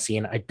Selena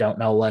scene, I don't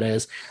know what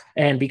is.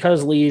 And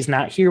because Lee's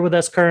not here with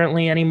us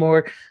currently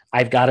anymore,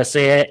 I've got to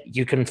say it.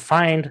 You can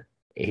find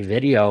a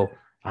video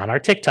on our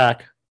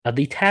TikTok of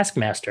the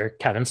Taskmaster,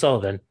 Kevin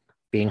Sullivan,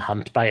 being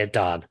humped by a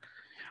dog.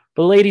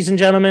 But ladies and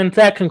gentlemen,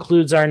 that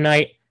concludes our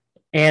night.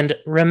 And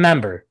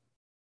remember,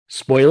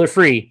 spoiler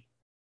free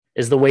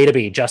is the way to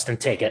be. Justin,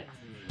 take it.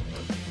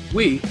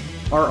 We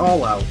are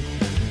All Out.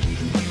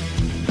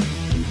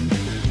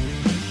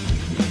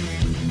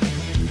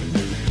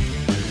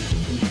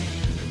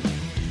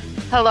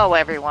 Hello,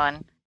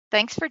 everyone.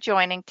 Thanks for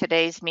joining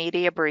today's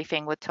media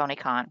briefing with Tony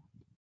Khan.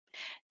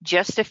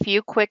 Just a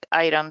few quick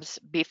items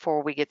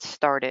before we get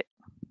started.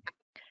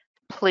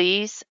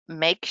 Please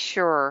make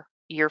sure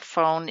your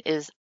phone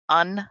is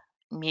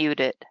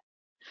unmuted.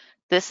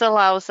 This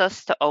allows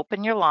us to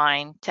open your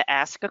line to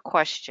ask a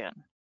question.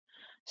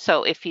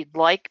 So if you'd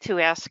like to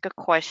ask a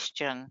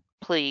question,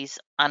 please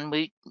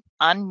unmute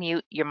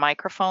your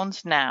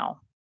microphones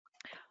now.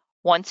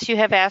 Once you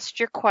have asked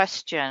your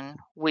question,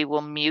 we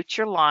will mute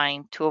your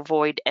line to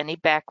avoid any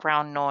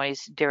background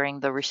noise during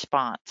the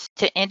response.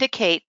 To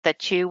indicate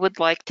that you would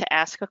like to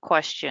ask a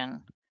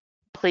question,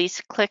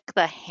 please click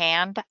the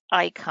hand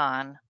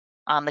icon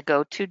on the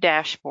GoTo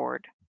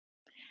dashboard.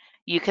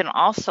 You can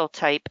also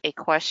type a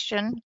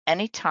question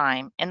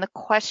anytime in the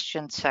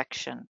question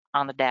section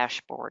on the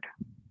dashboard.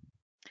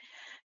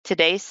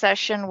 Today's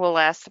session will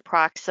last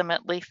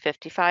approximately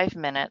 55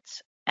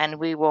 minutes, and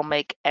we will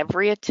make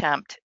every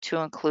attempt to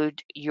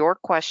include your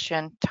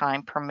question,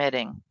 time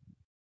permitting.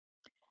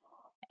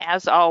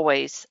 As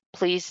always,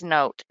 please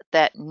note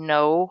that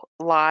no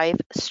live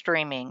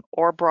streaming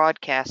or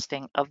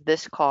broadcasting of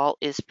this call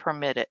is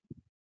permitted.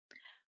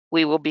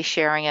 We will be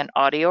sharing an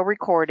audio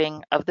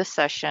recording of the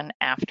session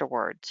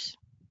afterwards.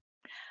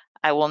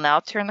 I will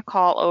now turn the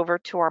call over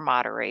to our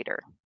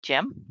moderator,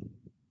 Jim.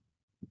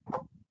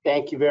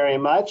 Thank you very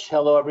much.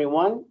 Hello,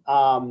 everyone.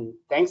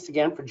 Thanks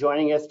again for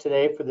joining us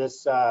today for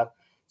this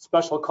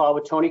special call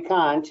with Tony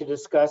Khan to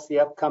discuss the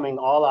upcoming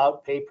All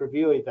Out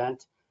pay-per-view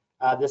event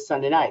this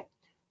Sunday night.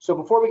 So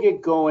before we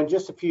get going,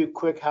 just a few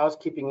quick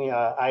housekeeping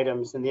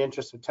items in the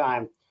interest of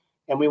time,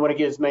 and we want to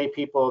give as many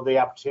people the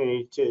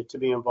opportunity to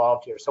be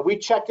involved here. So we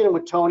checked in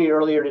with Tony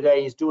earlier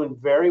today. He's doing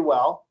very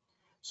well,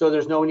 so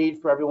there's no need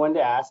for everyone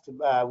to ask.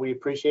 We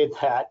appreciate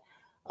that.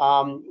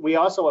 We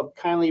also have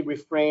kindly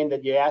refrained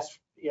that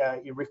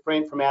you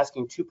refrain from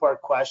asking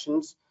two-part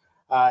questions,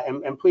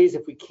 and please,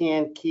 if we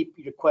can, keep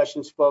your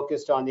questions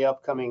focused on the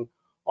upcoming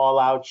All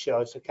Out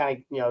show. So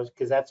kind of,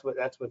 because that's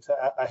what's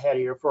ahead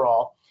here for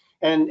all.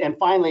 And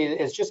finally,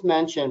 as just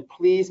mentioned,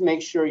 please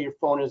make sure your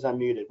phone is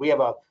unmuted. We have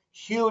a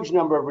huge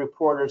number of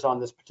reporters on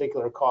this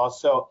particular call,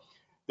 so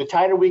the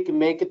tighter we can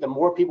make it, the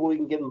more people we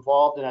can get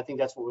involved, and I think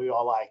that's what we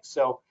all like.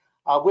 So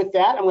with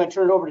that, I'm going to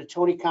turn it over to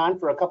Tony Khan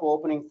for a couple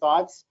opening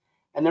thoughts,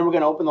 and then we're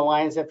going to open the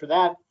lines after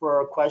that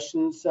for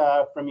questions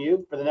from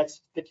you for the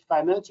next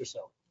 55 minutes or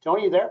so.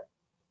 Tony, you there?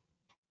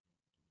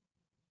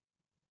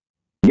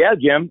 Yeah,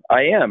 Jim,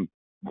 I am.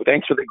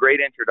 Thanks for the great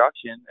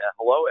introduction.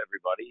 Hello,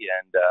 everybody,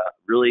 and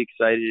really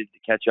excited to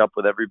catch up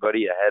with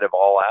everybody ahead of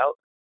All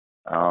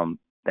Out.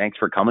 thanks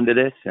for coming to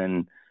this,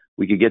 and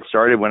we could get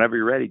started whenever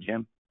you're ready,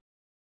 Jim.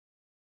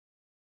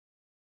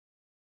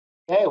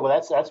 Hey,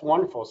 well, that's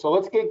wonderful. So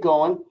let's get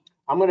going.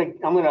 I'm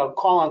gonna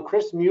call on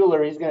Chris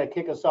Mueller. He's gonna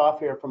kick us off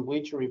here from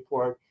Bleacher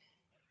Report.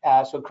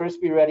 So Chris,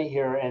 be ready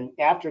here. And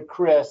after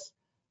Chris,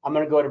 I'm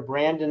gonna go to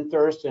Brandon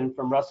Thurston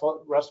from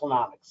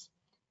WrestleNomics.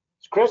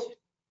 So Chris,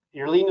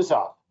 you're leading us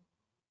off.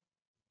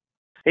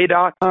 Hey,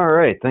 Doc. All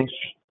right, thanks.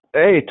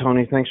 Hey,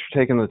 Tony, thanks for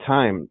taking the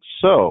time.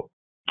 So,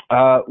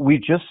 we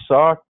just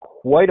saw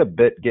quite a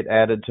bit get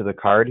added to the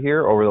card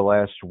here over the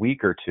last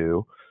week or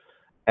two.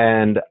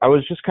 And I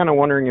was just kind of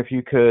wondering if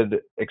you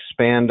could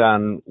expand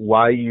on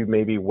why you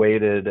maybe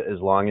waited as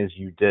long as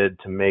you did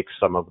to make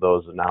some of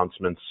those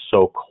announcements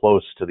so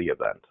close to the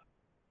event.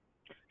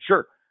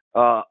 Sure.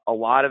 A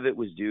lot of it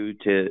was due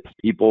to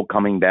people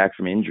coming back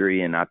from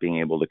injury and not being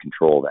able to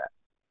control that.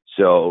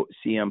 So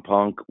CM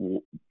Punk,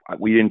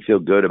 we didn't feel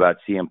good about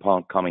CM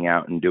Punk coming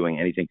out and doing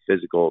anything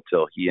physical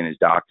till he and his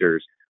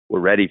doctors were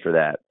ready for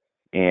that.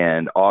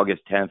 And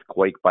August 10th,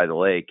 Quake by the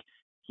Lake,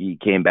 he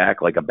came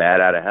back like a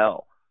bat out of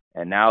hell.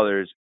 And now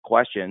there's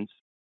questions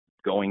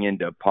going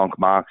into Punk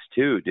Mox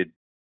 2. Did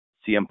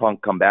CM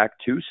Punk come back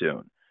too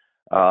soon?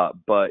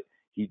 But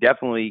he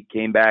definitely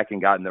came back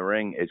and got in the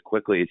ring as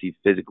quickly as he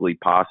physically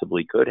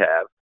possibly could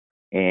have.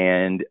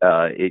 And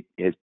it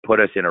has put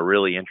us in a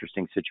really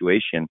interesting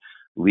situation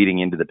leading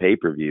into the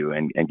pay-per-view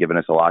and given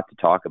us a lot to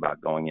talk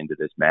about going into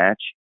this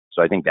match.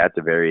 So I think that's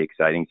a very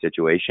exciting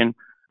situation.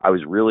 I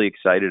was really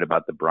excited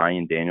about the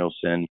Bryan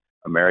Danielson,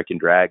 American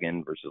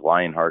Dragon versus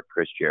Lionheart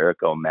Chris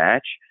Jericho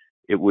match.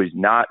 It was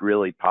not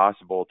really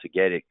possible to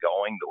get it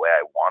going the way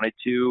I wanted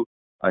to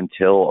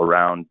until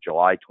around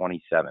July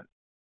 27th.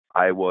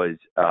 I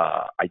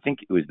think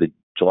it was the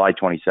July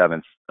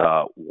 27th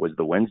was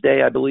the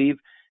Wednesday, I believe,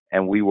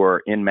 and we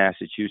were in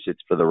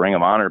Massachusetts for the Ring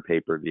of Honor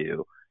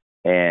pay-per-view,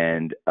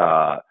 and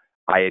I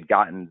had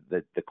gotten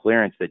the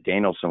clearance that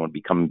Danielson would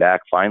be coming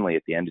back finally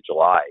at the end of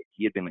July.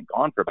 He had been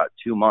gone for about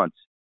 2 months,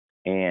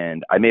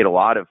 and I made a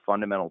lot of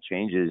fundamental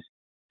changes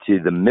to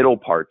the middle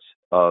parts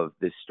of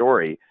this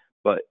story,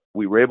 but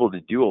we were able to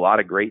do a lot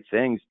of great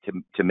things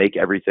to make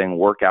everything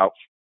work out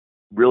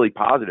really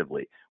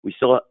positively.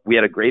 We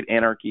had a great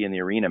Anarchy in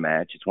the Arena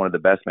match. It's one of the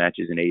best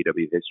matches in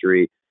AEW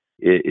history.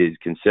 It is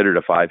considered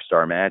a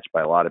 5-star match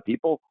by a lot of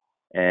people,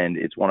 and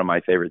it's one of my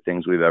favorite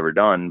things we've ever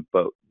done.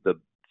 But the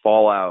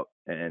fallout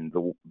and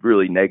the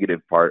really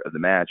negative part of the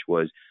match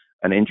was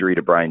an injury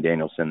to Bryan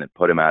Danielson that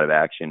put him out of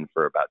action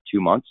for about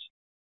 2 months.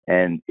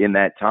 And in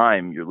that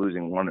time, you're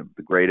losing one of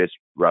the greatest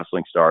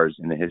wrestling stars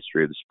in the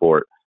history of the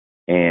sport.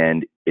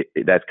 And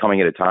that's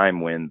coming at a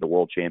time when the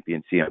world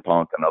champion CM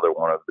Punk, another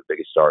one of the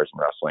biggest stars in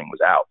wrestling,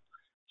 was out.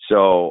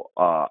 So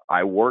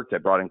I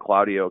brought in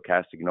Claudio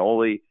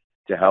Castagnoli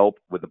to help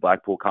with the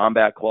Blackpool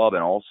Combat Club.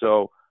 And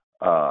also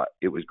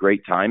it was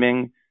great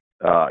timing.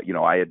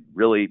 I had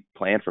really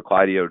planned for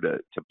Claudio to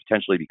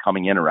potentially be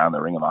coming in around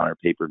the Ring of Honor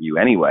pay-per-view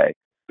anyway,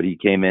 but he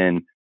came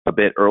in a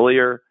bit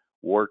earlier,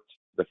 worked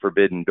the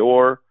Forbidden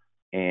Door,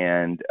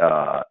 and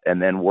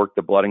then worked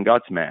the Blood and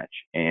Guts match.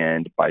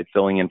 And by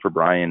filling in for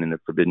Bryan in the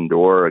Forbidden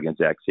Door against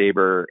Zack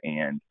Sabre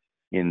and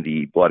in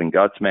the Blood and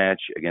Guts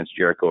match against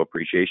Jericho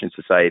Appreciation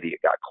Society,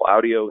 it got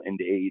Claudio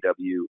into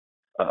AEW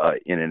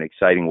in an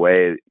exciting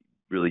way,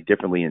 really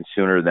differently and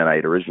sooner than I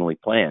had originally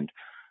planned.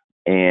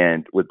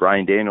 And with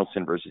Bryan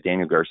Danielson versus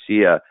Daniel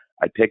Garcia,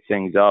 I picked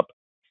things up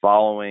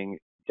following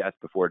Death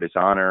Before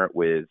Dishonor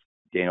with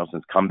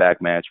Danielson's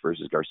comeback match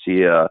versus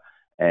Garcia.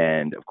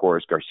 And of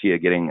course, Garcia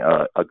getting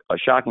a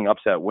shocking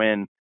upset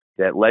win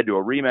that led to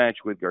a rematch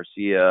with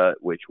Garcia,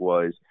 which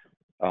was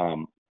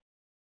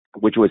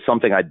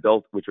something I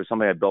built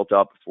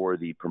up for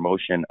the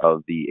promotion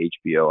of the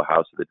HBO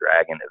House of the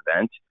Dragon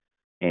event.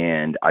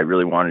 And I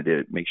really wanted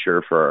to make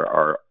sure for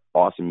our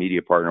awesome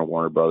media partner,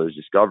 Warner Brothers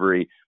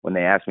Discovery, when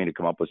they asked me to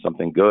come up with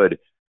something good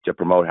to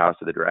promote House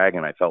of the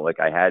Dragon, I felt like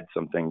I had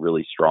something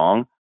really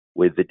strong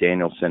with the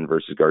Danielson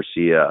versus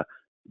Garcia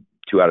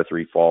 2 out of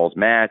 3 falls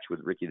match with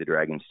Ricky the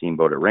Dragon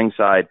Steamboat at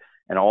ringside,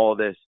 and all of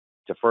this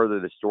to further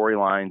the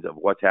storylines of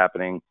what's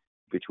happening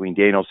between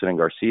Danielson and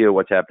Garcia,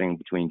 what's happening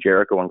between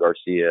Jericho and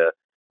Garcia,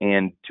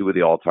 and 2 of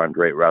the all-time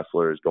great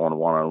wrestlers going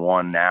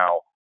one-on-one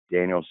now,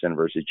 Danielson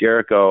versus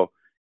Jericho.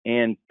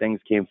 And things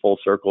came full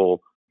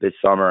circle this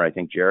summer. I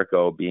think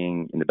Jericho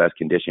being in the best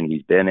condition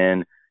he's been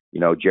in,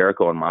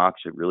 Jericho and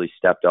Mox have really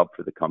stepped up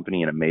for the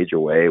company in a major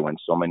way when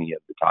so many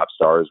of the top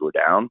stars were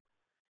down.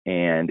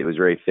 And it was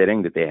very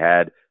fitting that they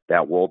had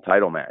that world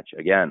title match.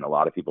 Again, a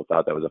lot of people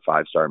thought that was a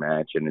 5-star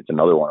match, and it's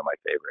another one of my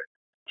favorite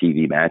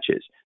TV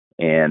matches.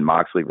 And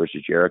Moxley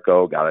versus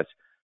Jericho got us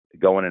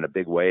going in a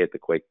big way at the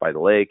Quake by the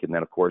Lake. And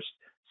then, of course,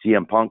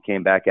 CM Punk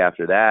came back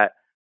after that.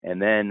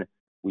 And then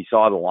we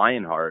saw the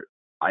Lionheart.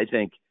 I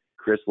think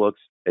Chris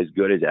looks as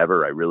good as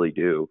ever. I really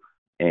do.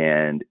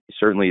 And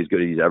certainly as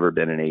good as he's ever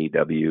been in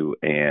AEW.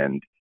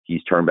 And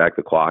he's turned back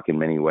the clock in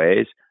many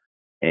ways.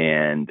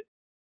 And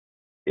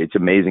it's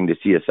amazing to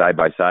see a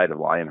side-by-side of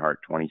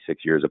Lionheart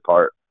 26 years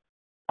apart.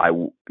 I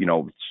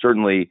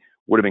certainly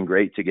would have been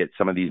great to get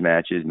some of these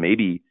matches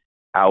maybe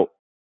out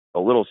a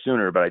little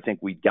sooner, but I think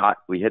we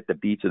hit the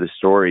beats of the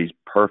stories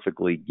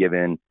perfectly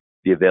given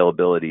the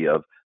availability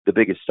of the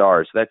biggest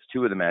stars. So that's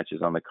 2 of the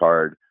matches on the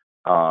card.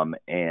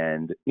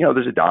 And,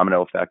 there's a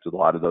domino effect with a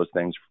lot of those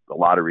things, a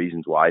lot of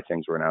reasons why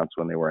things were announced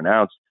when they were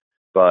announced.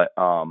 But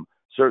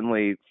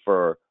certainly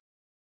for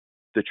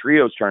the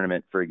trios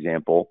tournament, for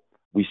example,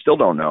 we still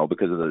don't know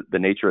because of the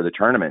nature of the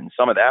tournament. And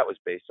some of that was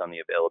based on the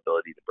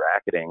availability of the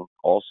bracketing.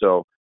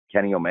 Also,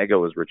 Kenny Omega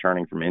was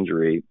returning from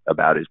injury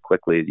about as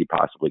quickly as he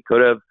possibly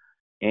could have.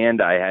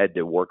 And I had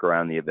to work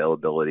around the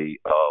availability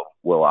of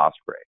Will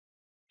Ospreay.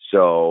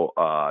 So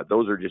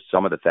those are just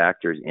some of the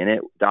factors in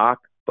it, Doc.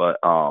 But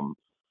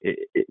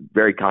it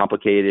very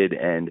complicated,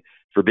 and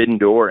Forbidden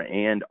Door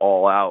and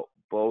All Out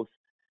both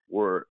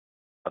were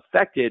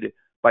affected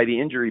by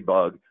the injury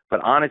bug.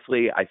 But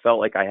honestly, I felt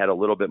like I had a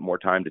little bit more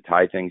time to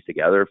tie things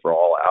together for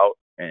All Out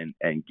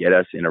and get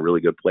us in a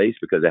really good place,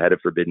 because ahead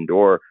of Forbidden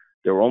Door,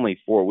 there were only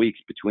 4 weeks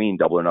between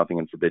Double or Nothing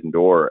and Forbidden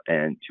Door,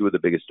 and 2 of the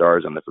biggest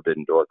stars on the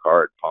Forbidden Door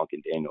card, Punk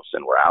and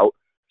Danielson, were out.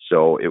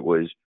 So it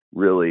was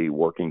really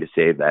working to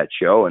save that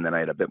show. And then I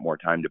had a bit more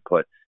time to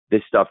put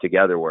this stuff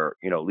together where,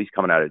 at least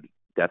coming out of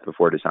Death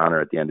Before Dishonor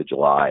at the end of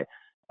July,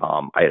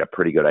 I had a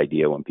pretty good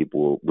idea when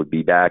people would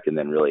be back. And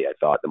then really, I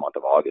thought the month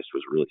of August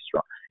was really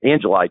strong. And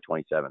July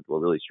 27th were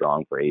really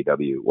strong for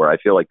AEW, where I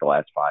feel like the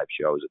last 5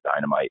 shows of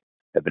Dynamite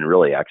have been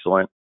really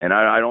excellent. And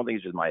I don't think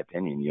it's just my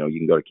opinion. You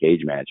can go to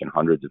Cage Match and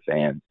hundreds of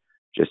fans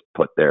just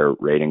put their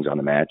ratings on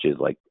the matches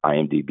like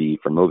IMDb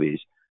for movies.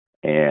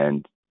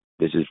 And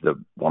this is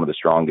one of the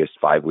strongest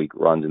 5-week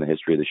runs in the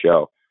history of the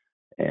show.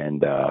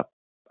 And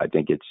I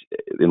think it's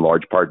in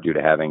large part due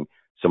to having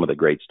some of the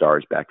great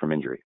stars back from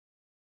injury.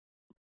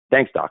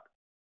 Thanks, Doc.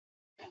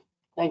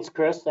 Thanks,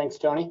 Chris. Thanks,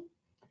 Tony.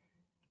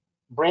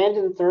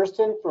 Brandon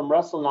Thurston from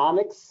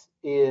WrestleNomics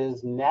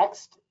is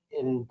next,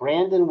 and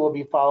Brandon will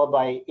be followed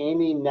by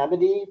Amy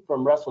Nemedy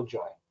from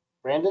WrestleJoy.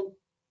 Brandon?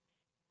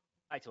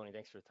 Hi, Tony.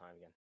 Thanks for the time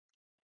again.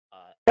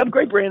 Have a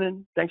great,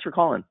 Brandon. Thanks for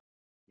calling.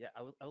 Yeah,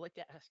 I would like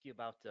to ask you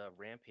about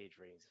Rampage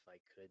ratings, if I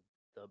could.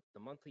 The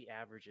monthly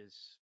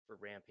averages for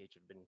Rampage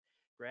have been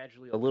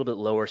gradually a little bit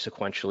lower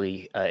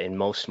sequentially in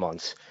most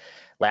months.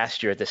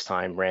 Last year at this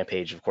time,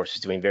 Rampage, of course,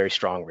 was doing very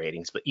strong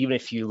ratings. But even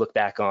if you look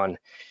back on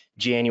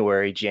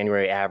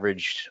January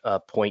averaged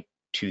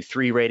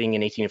 0.23 rating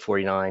in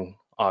 18-49.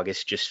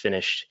 August just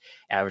finished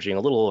averaging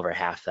a little over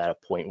half that, at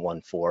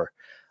 0.14.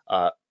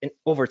 And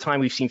over time,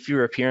 we've seen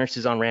fewer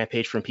appearances on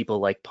Rampage from people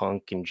like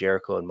Punk and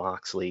Jericho and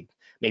Moxley.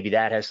 Maybe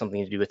that has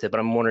something to do with it. But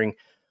I'm wondering,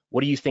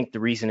 what do you think the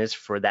reason is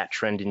for that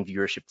trend in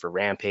viewership for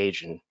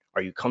Rampage? And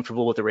are you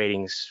comfortable with the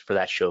ratings for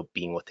that show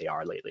being what they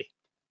are lately?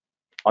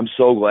 I'm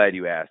so glad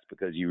you asked,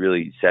 because you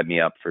really set me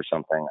up for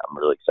something I'm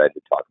really excited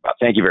to talk about.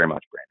 Thank you very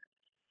much,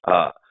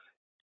 Brandon.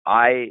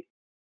 I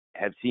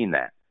have seen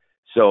that.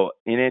 So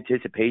in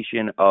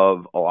anticipation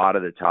of a lot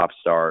of the top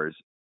stars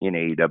in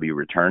AEW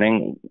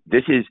returning,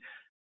 this is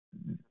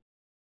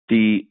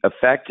the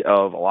effect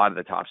of a lot of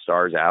the top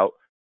stars out.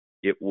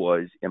 It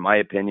was, in my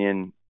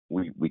opinion,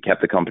 we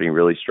kept the company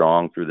really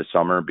strong through the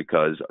summer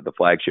because the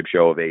flagship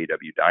show of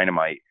AEW,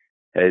 Dynamite,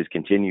 has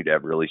continued to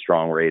have really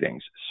strong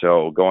ratings.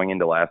 So going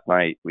into last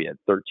night, we had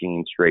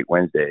 13 straight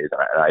Wednesdays.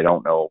 I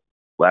don't know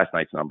last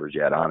night's numbers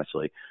yet,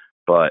 honestly,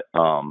 but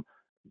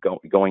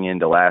going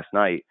into last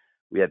night,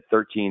 we had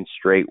 13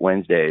 straight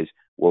Wednesdays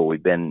where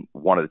we've been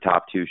one of the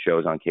top 2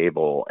 shows on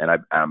cable. And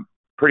I'm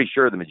pretty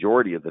sure the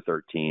majority of the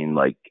 13,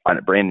 like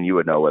Brandon, you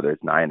would know whether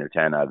it's 9 or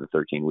 10 out of the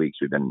 13 weeks,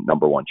 we've been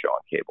number 1 show on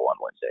cable on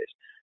Wednesdays.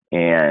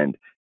 And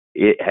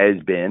it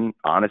has been,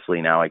 honestly,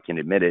 now I can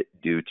admit it,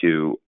 due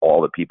to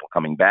all the people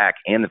coming back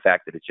and the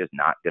fact that it's just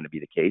not going to be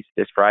the case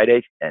this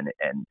Friday and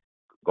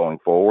going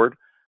forward,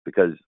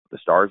 because the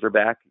stars are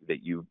back,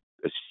 that you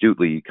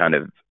astutely kind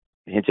of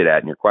hinted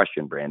at in your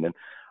question, Brandon.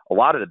 A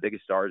lot of the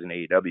biggest stars in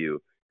AEW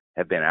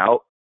have been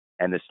out,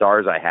 and the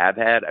stars I have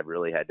had, I've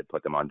really had to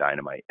put them on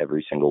Dynamite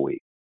every single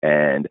week.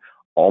 And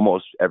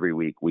almost every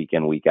week, week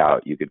in, week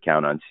out, you could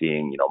count on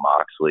seeing,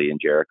 Moxley and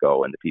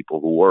Jericho and the people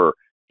who were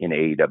in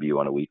AEW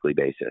on a weekly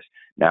basis.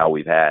 Now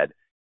we've had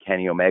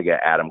Kenny Omega,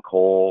 Adam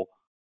Cole,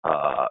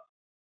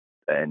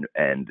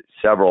 and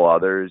several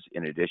others,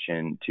 in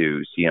addition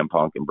to CM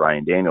Punk and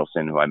Bryan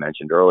Danielson, who I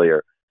mentioned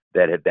earlier,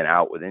 that have been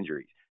out with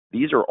injuries.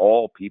 These are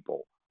all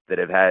people that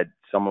have had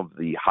some of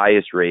the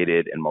highest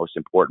rated and most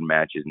important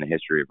matches in the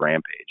history of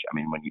Rampage. I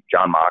mean,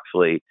 John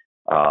Moxley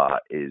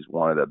is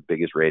one of the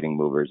biggest rating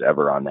movers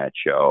ever on that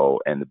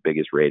show, and the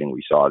biggest rating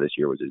we saw this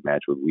year was his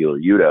match with Wheeler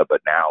Yuta.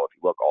 But now, if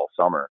you look all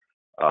summer,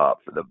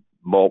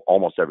 for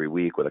almost every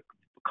week, with a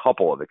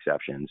couple of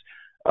exceptions,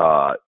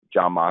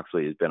 John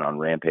Moxley has been on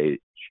Rampage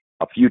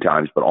a few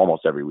times, but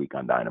almost every week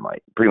on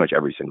Dynamite, pretty much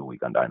every single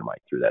week on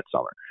Dynamite through that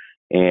summer.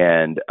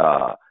 And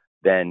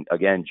then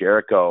again,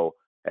 Jericho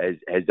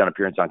has done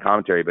appearance on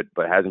commentary, but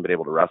hasn't been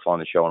able to wrestle on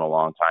the show in a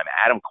long time.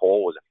 Adam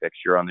Cole was a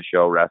fixture on the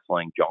show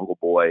wrestling. Jungle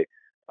Boy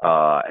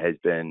has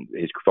been,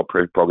 his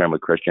program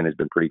with Christian has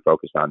been pretty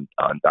focused on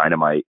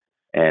Dynamite,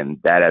 and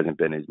that hasn't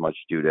been as much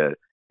due to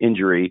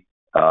injury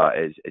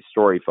as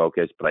story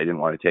focused, but I didn't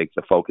want to take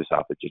the focus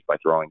off it just by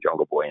throwing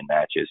Jungle Boy in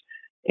matches.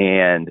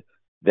 And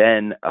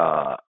then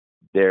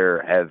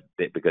there have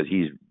been, because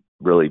he's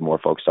really more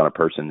focused on a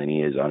person than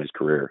he is on his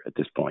career at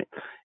this point.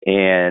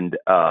 And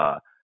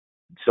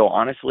so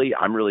honestly,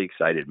 I'm really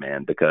excited,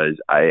 man, because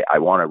I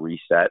want to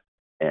reset,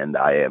 and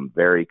I am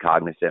very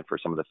cognizant for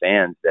some of the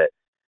fans that,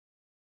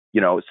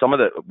 some of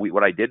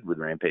what I did with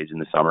Rampage in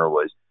the summer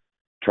was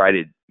try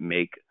to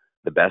make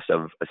the best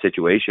of a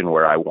situation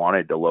where I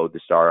wanted to load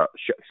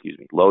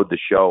the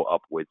show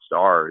up with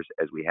stars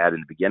as we had in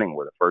the beginning,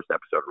 where the first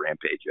episode of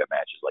Rampage, you have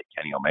matches like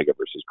Kenny Omega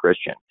versus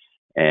Christian.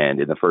 And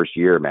in the first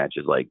year,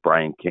 matches like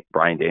Bryan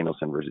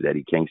Danielson versus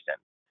Eddie Kingston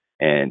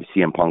and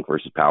CM Punk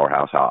versus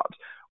Powerhouse Hobbs.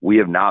 We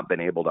have not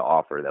been able to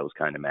offer those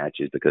kind of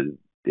matches because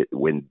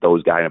when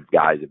those kind of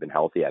guys have been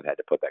healthy, I've had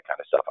to put that kind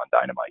of stuff on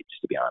Dynamite,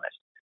 just to be honest.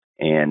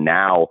 And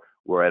now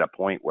we're at a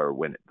point where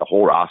when the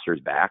whole roster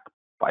is back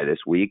by this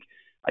week,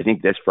 I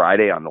think this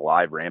Friday on the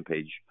live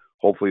Rampage,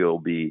 hopefully it'll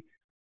be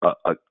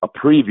a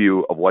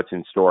preview of what's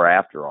in store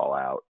after All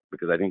Out,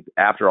 because I think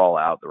after All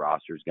Out, the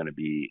roster is going to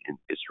be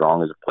as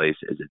strong as a place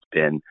as it's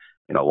been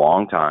in a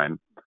long time,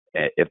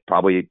 if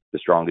probably the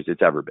strongest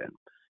it's ever been.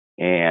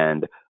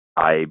 And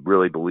I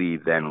really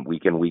believe then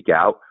week in, week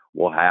out,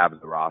 we'll have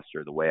the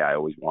roster the way I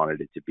always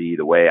wanted it to be,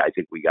 the way I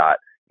think we got,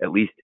 at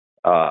least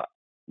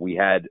we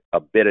had a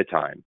bit of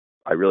time.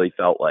 I really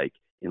felt like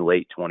in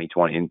late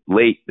 2020,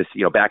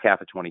 back half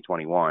of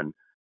 2021,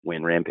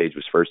 when Rampage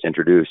was first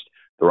introduced,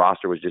 the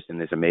roster was just in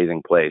this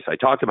amazing place. I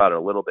talked about it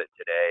a little bit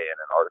today in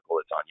an article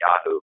that's on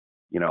Yahoo.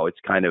 It's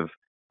kind of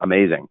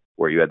amazing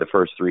where you had the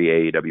first three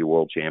AEW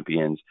World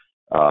Champions,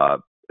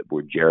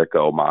 were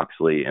Jericho,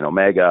 Moxley, and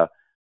Omega.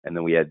 And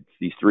then we had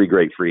these three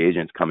great free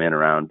agents come in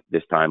around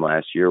this time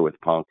last year with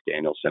Punk,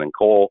 Danielson, and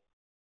Cole.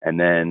 And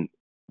then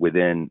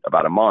within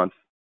about a month,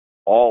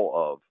 all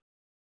of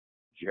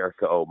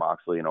Jericho,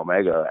 Moxley, and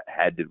Omega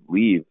had to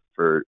leave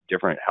for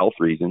different health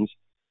reasons,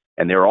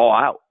 and they were all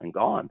out and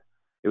gone.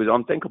 It was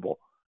unthinkable.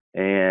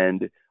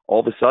 And all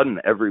of a sudden,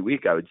 every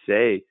week I would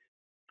say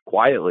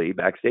quietly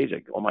backstage,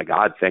 like, oh my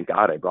God, thank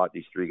God I brought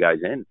these three guys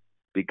in,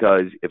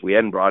 because if we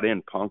hadn't brought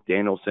in Punk,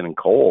 Danielson, and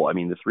Cole, I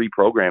mean, the three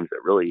programs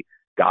that really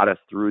got us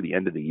through the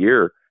end of the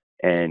year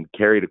and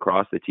carried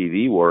across the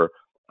TV were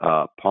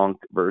Punk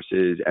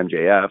versus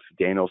MJF,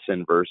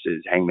 Danielson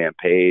versus Hangman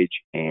Page,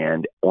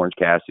 and Orange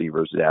Cassidy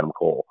versus Adam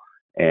Cole.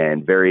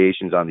 And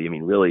variations on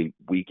really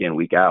week in,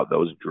 week out,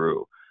 those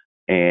drew.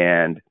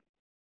 And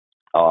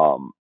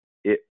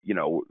it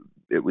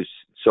was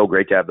so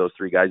great to have those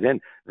three guys in.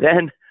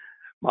 Then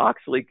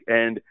Moxley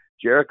and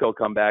Jericho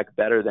come back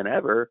better than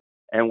ever,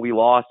 and we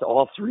lost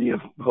all three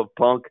of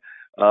Punk,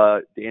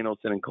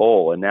 Danielson, and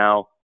Cole. And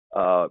now,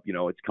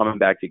 it's coming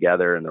back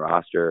together in the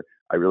roster.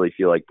 I really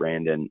feel like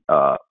Brandon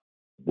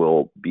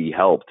will be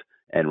helped.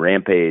 And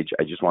Rampage,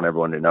 I just want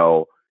everyone to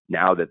know,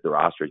 now that the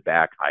roster is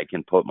back, I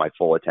can put my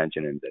full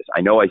attention into this. I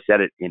know I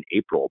said it in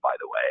April, by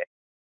the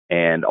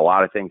way, and a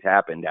lot of things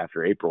happened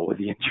after April with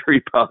the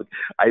injury bug.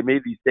 I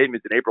made these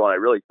statements in April, and I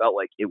really felt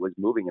like it was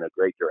moving in a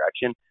great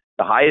direction.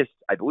 I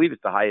believe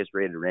it's the highest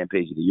rated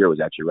Rampage of the year, was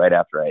actually right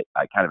after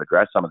I kind of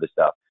addressed some of this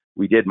stuff.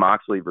 We did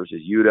Moxley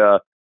versus Yuta.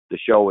 The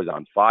show was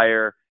on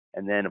fire.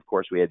 And then, of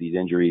course, we had these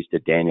injuries to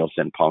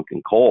Danielson, Punk,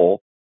 and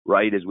Cole,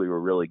 right as we were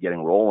really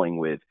getting rolling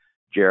with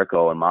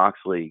Jericho and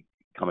Moxley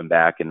coming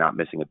back and not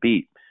missing a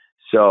beat.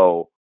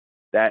 So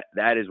that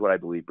is what I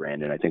believe,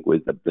 Brandon. I think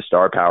with the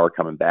star power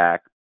coming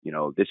back,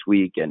 this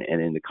week and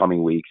in the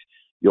coming weeks,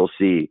 you'll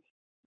see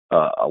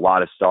a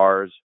lot of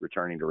stars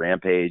returning to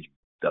Rampage.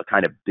 The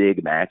kind of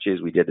big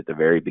matches we did at the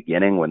very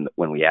beginning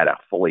when we had a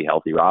fully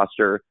healthy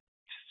roster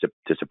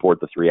to support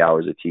the 3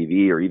 hours of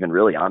TV, or even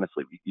really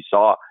honestly, you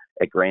saw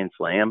at Grand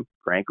Slam,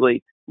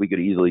 frankly, we could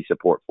easily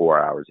support 4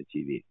 hours of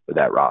TV with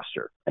that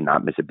roster and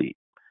not miss a beat.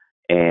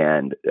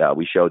 And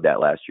we showed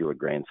that last year with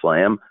Grand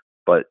Slam,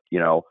 but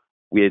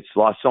we had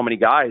lost so many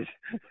guys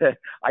that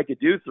I could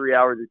do 3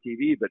 hours of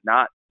TV, but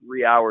not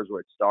 3 hours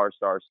where it's star,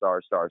 star,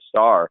 star, star,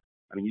 star.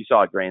 I mean, you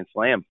saw at Grand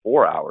Slam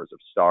 4 hours of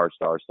star,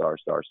 star, star,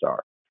 star,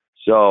 star.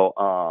 So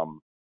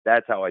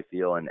that's how I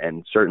feel.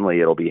 And certainly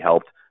it'll be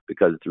helped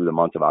because through the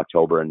months of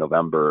October and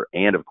November,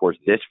 and of course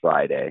this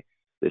Friday,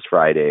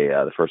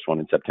 the first one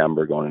in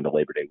September going into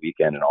Labor Day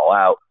weekend and All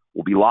Out,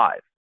 will be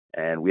live.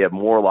 And we have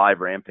more live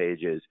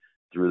Rampages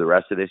through the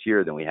rest of this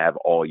year than we have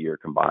all year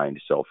combined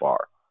so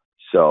far.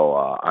 So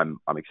I'm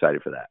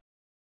excited for that.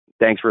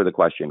 Thanks for the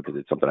question, because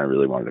it's something I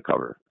really wanted to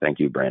cover. Thank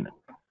you, Brandon.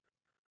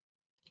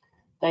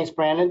 Thanks,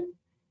 Brandon.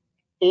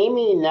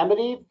 Amy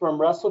Nemedy from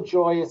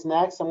WrestleJoy is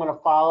next. I'm going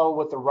to follow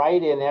with the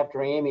write-in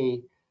after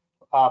Amy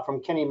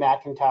from Kenny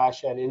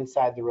McIntosh at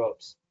Inside the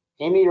Ropes.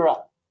 Amy, you're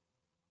up.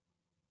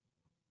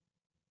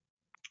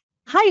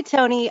 Hi,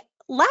 Tony.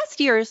 Last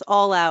year's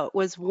All Out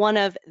was one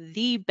of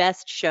the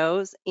best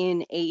shows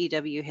in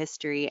AEW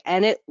history,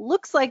 and it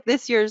looks like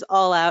this year's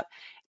All Out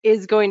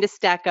is going to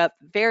stack up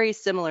very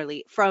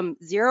similarly, from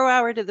 0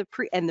 hour to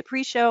the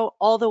pre-show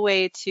all the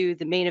way to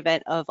the main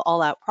event of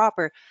All Out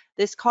proper.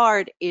 This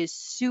card is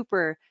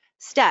super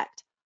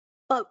stacked.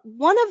 But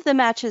one of the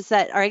matches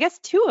that, or I guess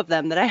two of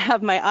them that I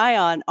have my eye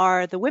on,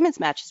 are the women's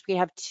matches. We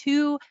have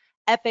two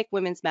epic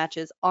women's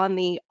matches on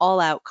the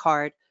All Out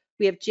card.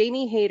 We have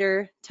Jamie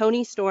Hayter,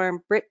 Toni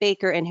Storm, Britt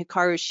Baker, and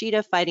Hikaru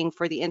Shida fighting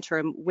for the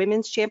interim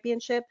women's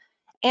championship,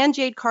 and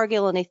Jade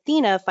Cargill and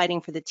Athena fighting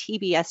for the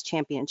TBS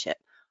championship.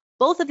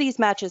 Both of these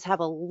matches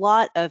have a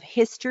lot of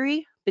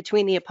history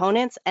between the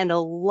opponents and a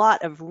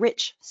lot of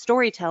rich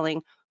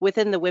storytelling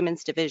within the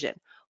women's division.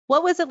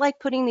 What was it like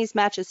putting these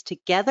matches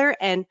together,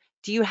 and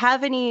do you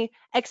have any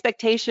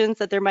expectations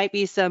that there might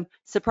be some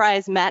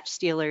surprise match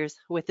stealers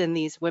within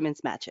these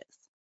women's matches?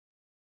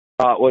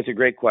 Well, it's a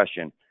great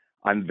question.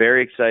 I'm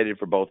very excited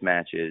for both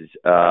matches.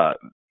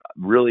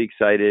 Really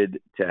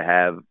excited to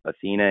have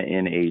Athena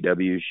in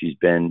AEW. She's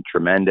been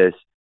tremendous.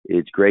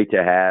 It's great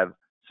to have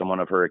someone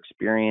of her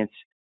experience,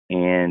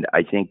 and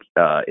I think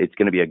it's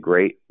going to be a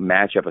great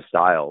matchup of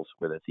styles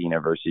with Athena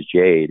versus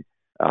Jade.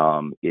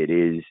 It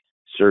is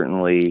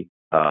certainly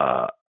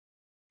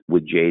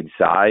with Jade's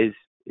size.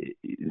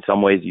 In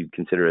some ways, you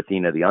consider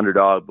Athena the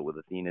underdog, but with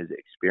Athena's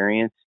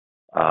experience,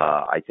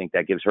 I think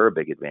that gives her a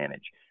big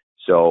advantage.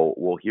 So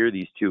we'll hear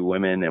these two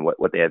women and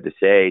what they have to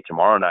say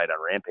tomorrow night on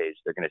Rampage.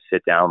 They're going to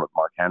sit down with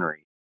Mark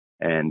Henry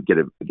and get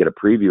a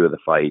preview of the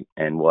fight,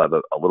 and we'll have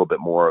a little bit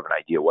more of an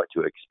idea what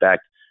to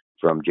expect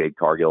from Jade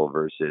Cargill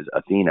versus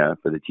Athena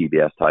for the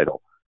TBS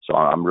title. So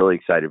I'm really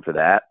excited for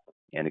that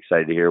and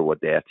excited to hear what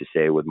they have to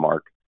say with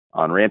Mark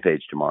on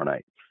Rampage tomorrow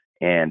night.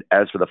 And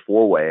as for the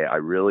four-way, I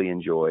really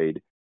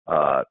enjoyed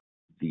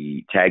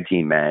the tag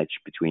team match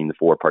between the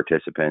four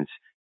participants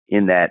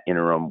in that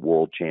interim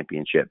world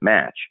championship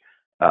match.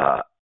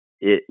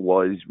 It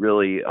was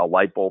really a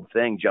light bulb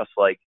thing, just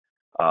like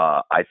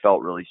I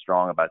felt really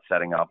strong about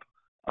setting up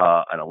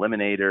an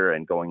eliminator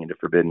and going into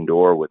Forbidden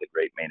Door with a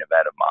great main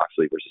event of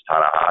Moxley versus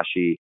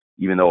Tanahashi,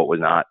 even though it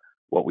was not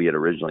what we had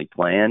originally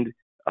planned.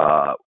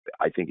 I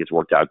think it's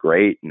worked out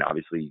great. And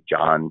obviously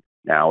John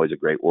now is a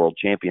great world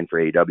champion for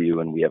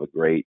AEW, and we have a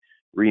great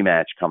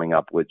rematch coming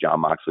up with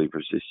Jon Moxley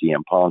versus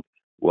CM Punk.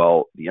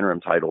 Well, the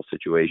interim title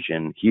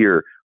situation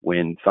here,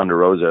 when Thunder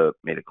Rosa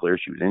made it clear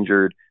she was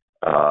injured,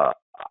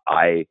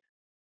 I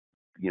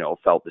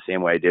felt the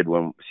same way I did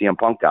when CM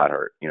Punk got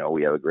hurt.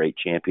 We have a great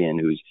champion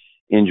who's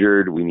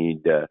injured. We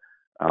need to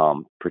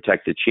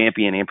protect the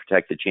champion and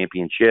protect the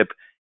championship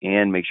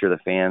and make sure the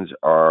fans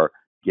are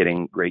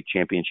getting great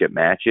championship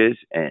matches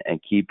and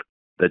keep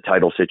the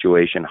title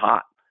situation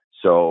hot.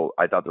 So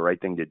I thought the right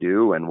thing to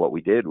do, and what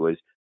we did was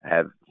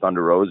have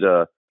Thunder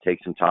Rosa take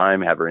some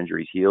time, have her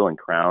injuries heal, and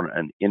crown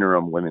an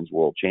interim women's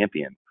world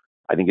champion.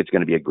 I think it's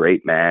going to be a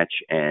great match,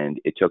 and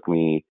it took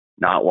me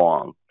not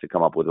long to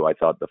come up with who I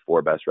thought the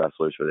four best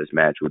wrestlers for this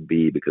match would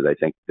be, because I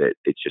think that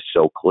it's just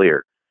so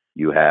clear.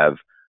 You have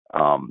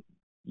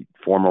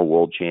former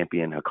world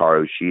champion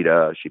Hikaru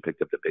Shida. She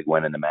picked up the big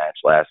win in the match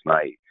last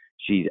night.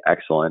 She's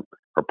excellent.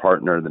 Her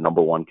partner, the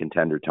number one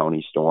contender,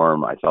 Toni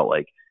Storm, I felt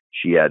like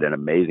she had an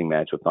amazing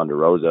match with Thunder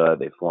Rosa.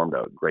 They formed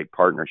a great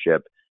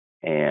partnership,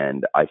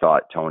 and I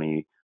thought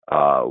Toni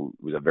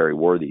was a very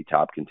worthy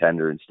top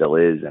contender and still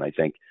is. And I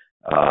think,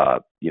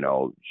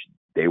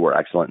 they were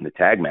excellent in the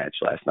tag match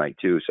last night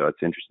too. So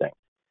it's interesting.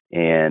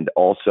 And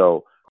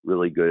also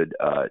really good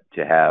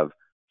to have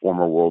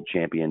former world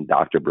champion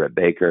Dr. Britt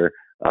Baker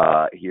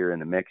here in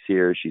the mix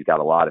here. She's got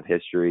a lot of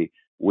history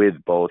with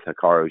both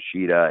Hikaru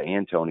Shida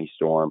and Toni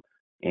Storm,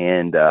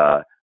 and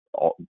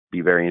be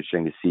very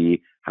interesting to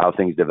see how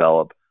things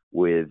develop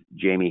with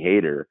Jamie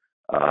Hayter.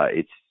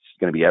 It's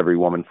going to be every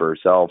woman for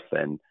herself,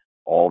 and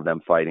all of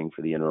them fighting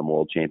for the interim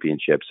world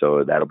championship.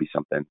 So that'll be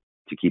something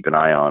to keep an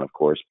eye on, of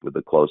course, with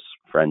the close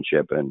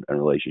friendship and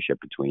relationship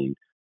between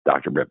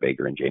Dr. Britt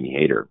Baker and Jamie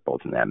Hayter,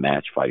 both in that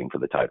match fighting for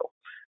the title.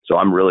 So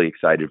I'm really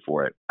excited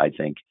for it. I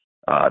think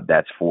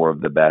that's four of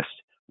the best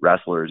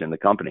wrestlers in the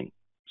company.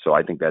 So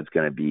I think that's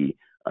going to be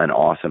an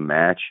awesome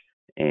match.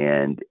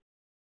 And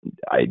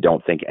I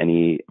don't think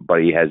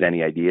anybody has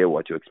any idea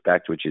what to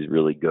expect, which is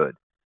really good.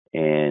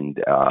 And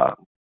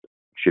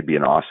should be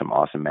an awesome,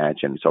 awesome match.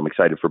 And so I'm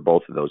excited for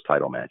both of those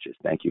title matches.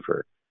 Thank you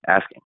for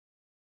asking.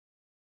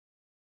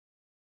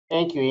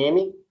 Thank you,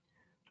 Amy.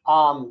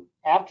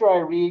 After I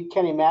read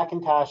Kenny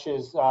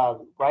McIntosh's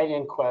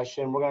write-in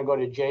question, we're going to go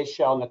to Jay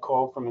Shell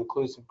Nicole from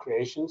Inclusive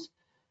Creations.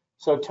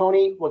 So,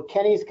 Tony, what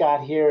Kenny's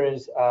got here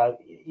is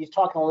he's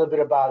talking a little bit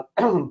about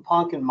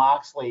Punk and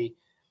Moxley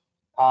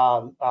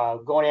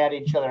going at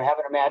each other,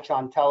 having a match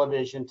on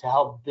television to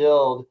help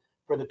build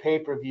for the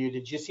pay-per-view.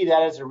 Did you see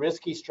that as a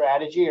risky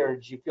strategy, or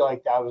did you feel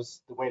like that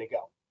was the way to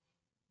go?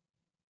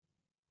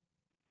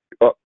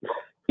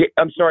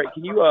 I'm sorry.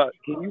 Can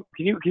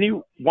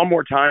you one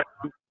more time?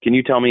 Can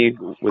you tell me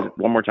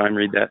one more time?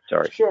 Read that.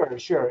 Sorry.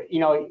 Sure.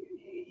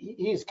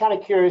 He's kind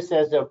of curious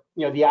as to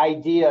the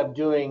idea of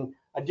doing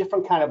a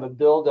different kind of a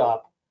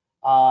build-up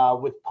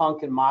with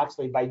Punk and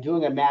Moxley by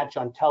doing a match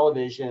on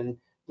television,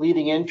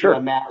 leading into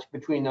a match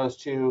between those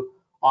two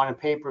on a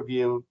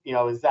pay-per-view.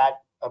 Is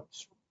that a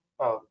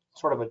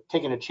sort of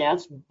taking a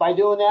chance by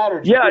doing that,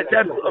 or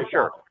definitely.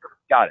 Sure.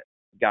 Got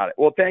it.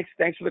 Well,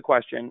 thanks for the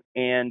question,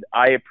 and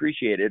I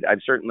appreciate it.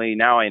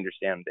 Now I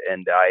understand,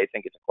 and I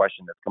think it's a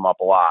question that's come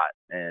up a lot,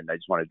 and I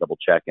just want to double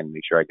check and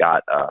make sure I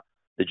got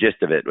the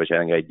gist of it, which I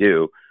think I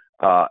do.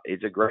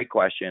 It's a great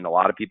question. A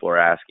lot of people are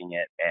asking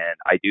it, and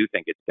I do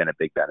think it's been a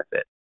big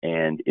benefit.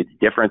 And it's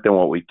different than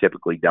what we've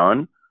typically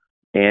done.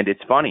 And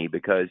it's funny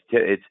because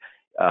it's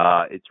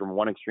from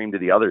one extreme to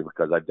the other,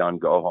 because I've done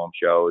go-home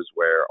shows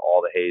where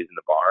all the hay's in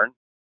the barn,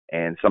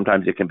 and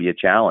sometimes it can be a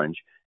challenge.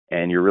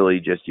 And you're really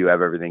just, you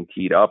have everything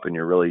teed up, and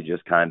you're really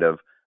just kind of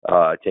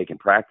taking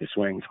practice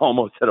swings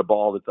almost at a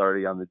ball that's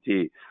already on the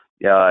tee.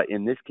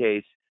 In this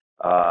case,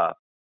 I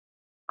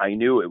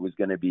knew it was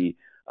going to be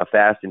a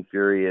fast and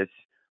furious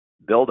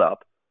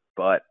build-up,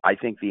 but I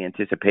think the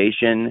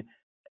anticipation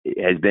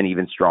has been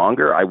even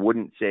stronger. I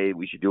wouldn't say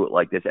we should do it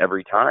like this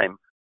every time,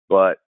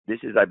 but this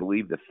is, I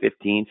believe, the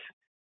 15th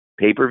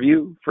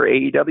pay-per-view for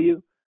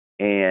AEW,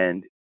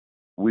 and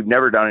we've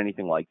never done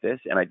anything like this,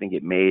 and I think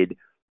it made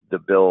the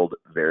build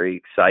very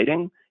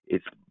exciting.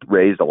 It's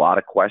raised a lot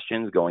of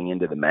questions going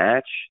into the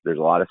match. There's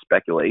a lot of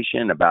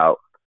speculation about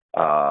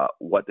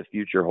what the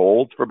future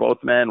holds for both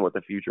men, what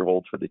the future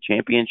holds for the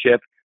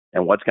championship,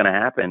 and what's going to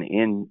happen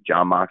in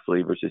Jon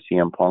Moxley versus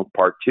CM Punk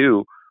Part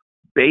 2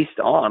 based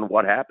on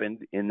what happened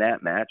in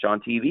that match on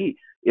TV.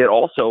 It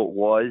also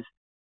was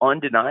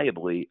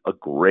undeniably a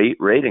great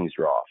ratings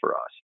draw for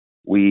us.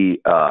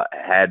 We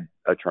had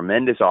a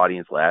tremendous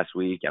audience last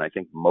week, and I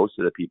think most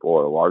of the people,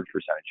 or a large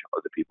percentage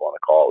of the people on the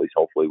call, at least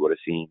hopefully, would have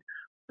seen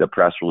the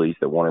press release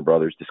that Warner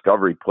Brothers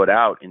Discovery put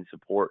out in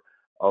support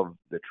of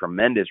the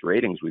tremendous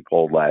ratings we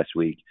pulled last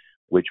week,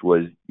 which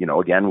was,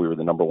 again, we were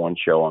the number one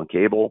show on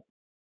cable,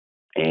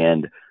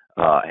 and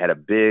had a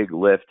big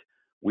lift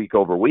week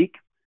over week.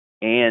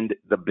 And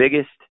the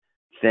biggest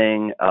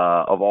thing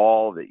of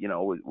all that,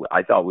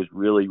 I thought was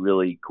really,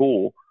 really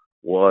cool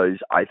was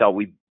I thought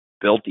we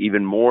built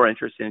even more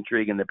interest and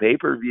intrigue in the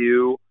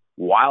pay-per-view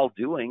while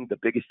doing the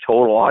biggest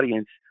total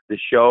audience the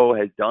show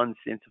has done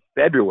since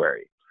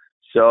February.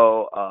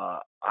 So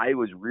I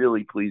was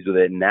really pleased with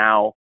it.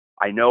 Now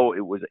I know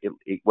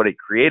what it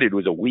created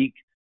was a week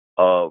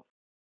of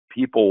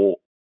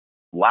people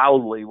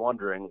loudly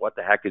wondering what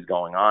the heck is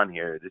going on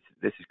here.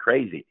 This is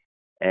crazy.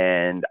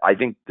 And I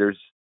think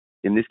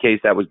in this case,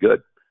 that was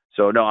good.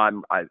 So no,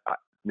 I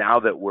now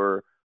that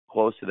we're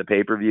close to the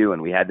pay-per-view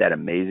and we had that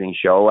amazing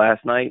show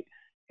last night,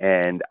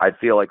 and I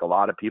feel like a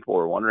lot of people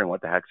are wondering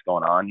what the heck's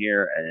going on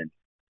here. And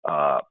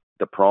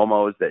the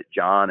promos that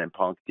John and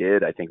Punk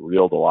did, I think,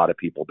 reeled a lot of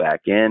people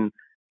back in.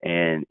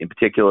 And in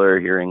particular,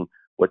 hearing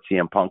what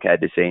CM Punk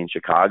had to say in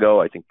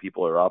Chicago, I think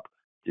people are up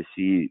to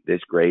see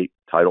this great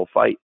title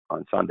fight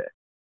on Sunday.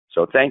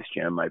 So thanks,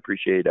 Jim. I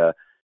appreciate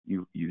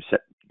you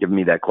giving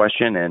me that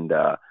question. And,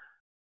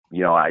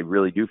 I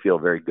really do feel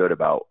very good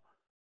about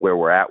where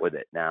we're at with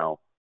it now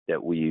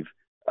that we've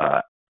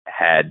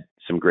had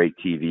some great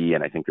TV,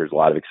 and I think there's a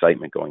lot of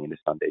excitement going into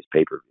Sunday's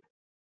pay-per-view.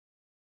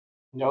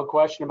 No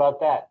question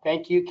about that.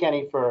 Thank you,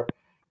 Kenny, for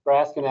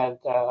asking that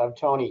of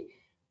Tony.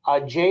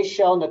 Jay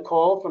Shell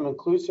Nicole from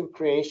Inclusive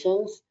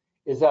Creations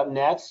is up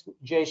next.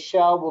 Jay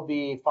Shell will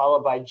be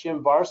followed by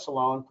Jim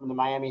Barcelone from the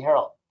Miami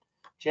Herald.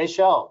 Jay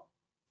Shell.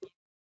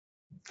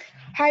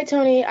 Hi,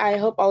 Tony. I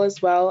hope all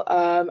is well.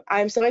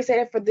 I'm so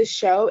excited for this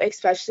show,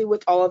 especially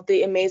with all of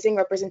the amazing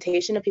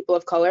representation of people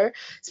of color,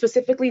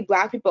 specifically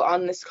Black people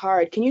on this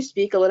card. Can you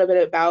speak a little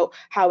bit about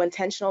how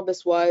intentional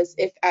this was,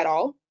 if at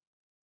all?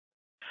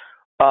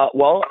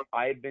 Well,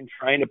 I've been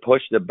trying to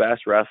push the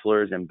best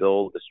wrestlers and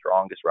build the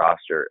strongest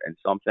roster, and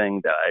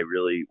something that I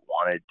really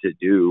wanted to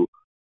do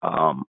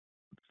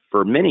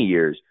for many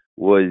years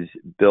was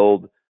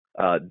build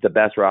the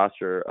best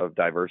roster of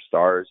diverse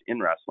stars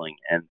in wrestling.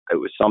 And it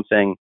was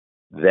something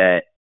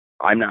that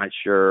I'm not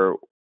sure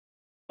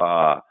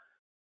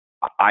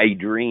I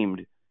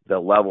dreamed the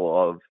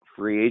level of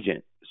free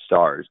agent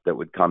stars that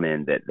would come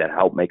in that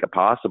helped make it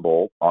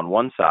possible on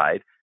one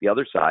side. The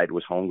other side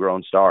was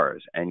homegrown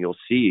stars. And you'll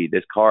see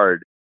this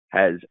card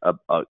has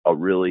a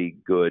really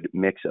good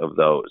mix of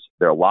those.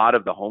 There are a lot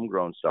of the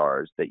homegrown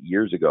stars that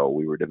years ago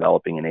we were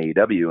developing in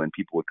AEW, and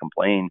people would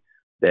complain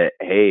that,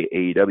 hey,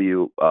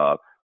 AEW,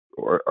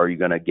 or are you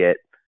going to get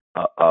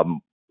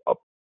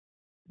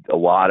a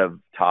lot of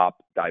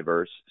top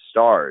diverse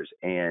stars?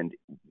 And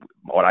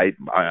what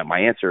my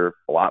answer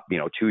a lot,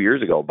 2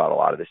 years ago about a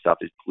lot of this stuff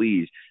is,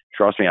 please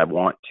trust me. I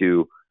want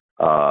to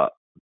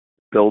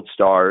build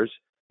stars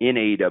in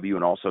AEW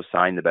and also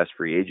sign the best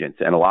free agents.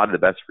 And a lot of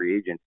the best free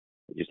agents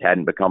just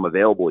hadn't become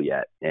available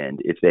yet.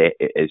 And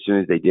as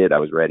soon as they did, I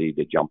was ready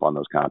to jump on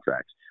those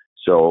contracts.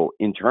 So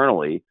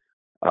internally,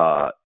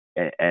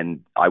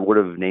 and I would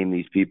have named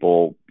these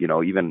people,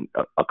 even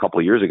a couple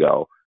of years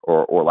ago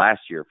or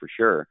last year for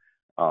sure,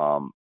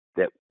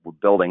 that we're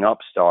building up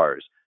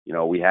stars.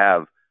 We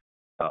have,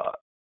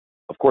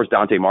 of course,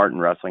 Dante Martin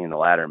wrestling in the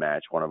ladder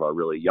match, one of our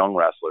really young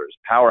wrestlers.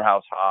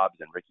 Powerhouse Hobbs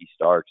and Ricky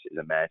Starks is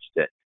a match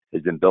that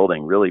has been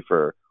building really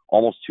for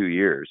almost 2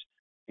 years.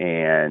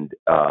 And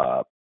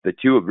the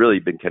two have really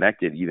been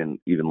connected even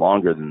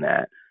longer than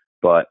that.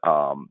 But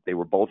they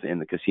were both in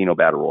the Casino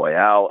Battle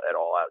Royale at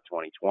All Out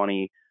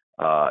 2020.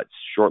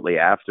 Shortly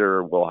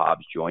after, Will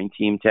Hobbs joined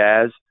Team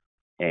Taz,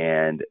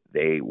 and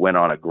they went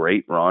on a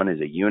great run as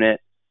a unit,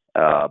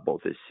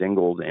 both as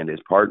singles and as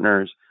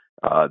partners.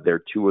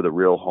 They're two of the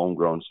real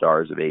homegrown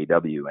stars of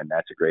AEW, and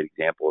that's a great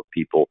example of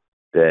people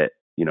that,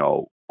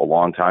 a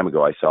long time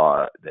ago I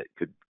saw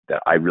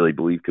that I really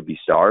believe could be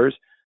stars,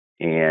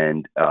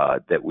 and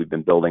that we've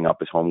been building up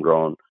as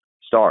homegrown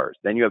stars.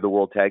 Then you have the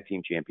World Tag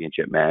Team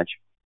Championship match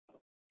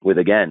with,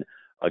 again,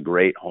 a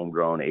great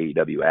homegrown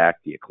AEW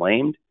act, The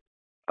Acclaimed,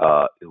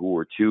 who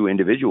were two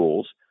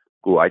individuals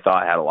who I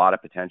thought had a lot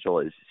of potential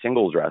as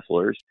singles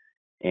wrestlers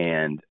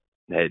and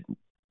had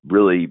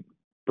really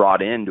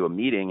brought into a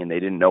meeting, and they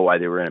didn't know why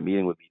they were in a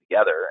meeting with me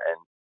together. And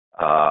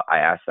I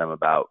asked them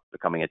about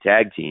becoming a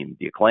tag team,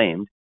 The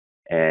Acclaimed,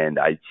 and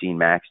I'd seen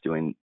Max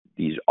doing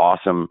these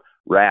awesome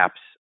raps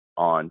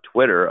on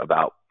Twitter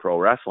about pro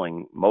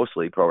wrestling,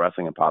 mostly pro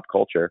wrestling and pop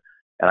culture.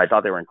 And I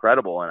thought they were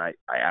incredible. And I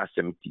asked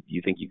him, do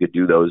you think you could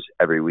do those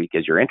every week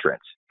as your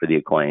entrance for The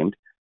Acclaimed?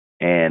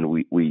 And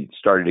we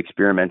started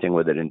experimenting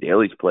with it in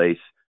Daly's Place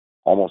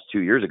almost 2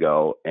 years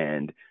ago.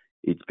 And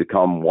it's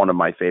become one of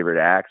my favorite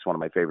acts, one of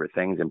my favorite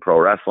things in pro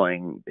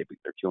wrestling. They're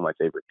two of my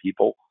favorite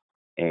people.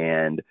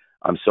 And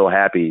I'm so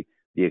happy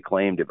The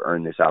Acclaimed have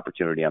earned this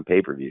opportunity on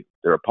pay-per-view.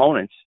 Their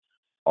opponents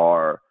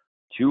are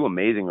two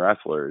amazing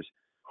wrestlers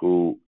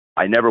who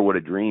I never would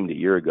have dreamed a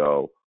year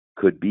ago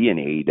could be in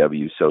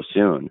AEW so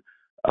soon.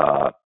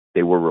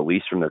 They were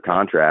released from their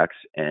contracts,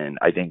 and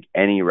I think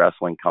any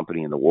wrestling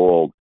company in the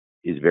world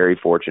is very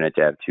fortunate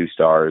to have two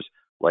stars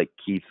like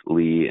Keith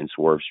Lee and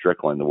Swerve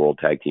Strickland, the World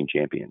Tag Team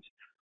Champions.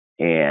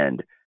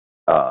 And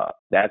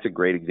that's a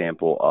great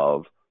example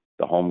of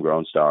the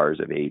homegrown stars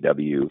of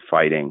AEW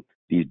fighting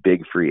these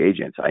big free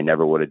agents I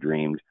never would have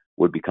dreamed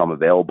would become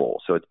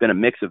available. So it's been a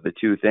mix of the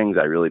two things,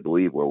 I really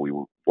believe, where we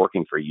were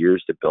working for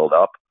years to build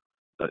up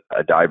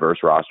a diverse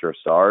roster of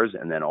stars,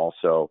 and then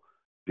also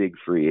big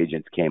free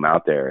agents came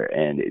out there,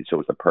 and so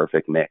it's a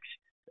perfect mix.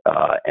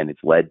 And it's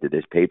led to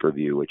this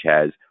pay-per-view, which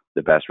has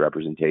the best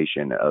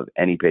representation of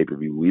any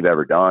pay-per-view we've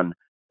ever done.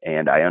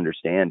 And I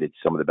understand it's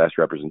some of the best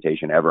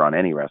representation ever on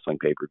any wrestling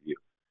pay-per-view.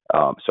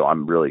 So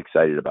I'm really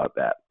excited about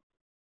that.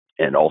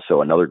 And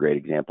also another great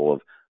example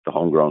of the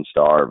homegrown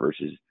star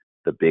versus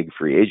the big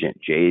free agent,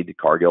 Jade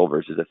Cargill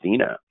versus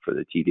Athena for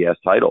the TBS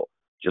title.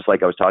 Just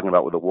like I was talking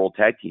about with the World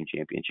Tag Team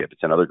Championship,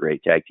 it's another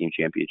great tag team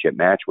championship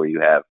match where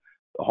you have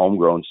the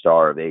homegrown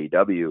star of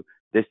AEW.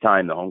 This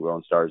time the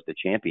homegrown star is the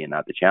champion,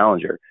 not the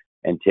challenger,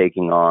 and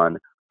taking on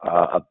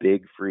a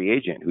big free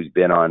agent who's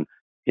been on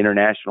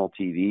international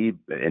TV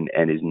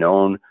and is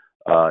known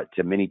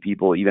to many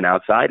people even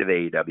outside of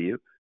AEW,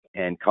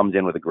 and comes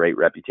in with a great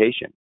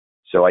reputation.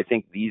 So I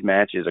think these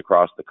matches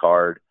across the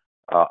card,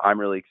 I'm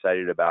really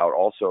excited about.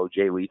 Also,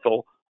 Jay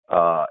Lethal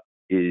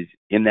is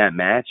in that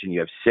match, and you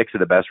have 6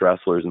 of the best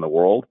wrestlers in the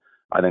world.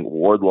 I think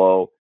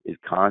Wardlow is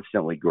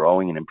constantly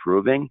growing and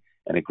improving,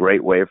 and a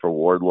great way for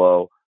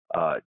Wardlow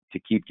to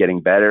keep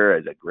getting better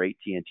as a great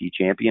TNT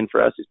champion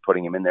for us is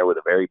putting him in there with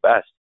the very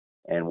best.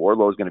 And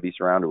Wardlow is going to be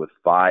surrounded with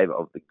 5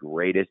 of the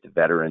greatest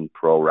veteran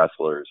pro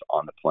wrestlers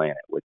on the planet,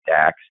 with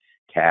Dax,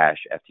 Cash,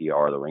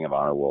 FTR, the Ring of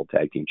Honor World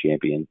Tag Team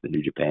Champions, the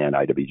New Japan,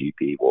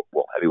 IWGP, World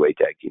Heavyweight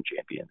Tag Team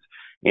Champions,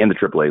 and the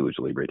AAA Lucha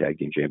Libre Tag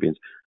Team Champions.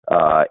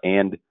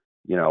 And,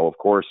 of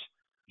course,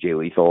 Jay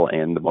Lethal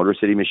and the Motor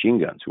City Machine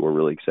Guns, who we're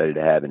really excited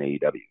to have in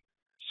AEW.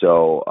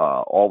 So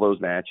all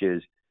those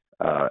matches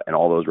and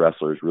all those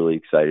wrestlers, really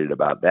excited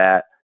about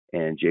that.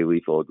 And Jay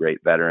Lethal, a great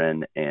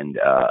veteran, and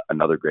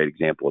another great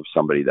example of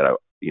somebody that a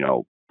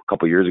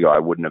couple years ago I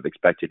wouldn't have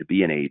expected to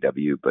be in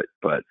AEW,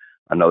 but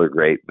another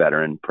great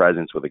veteran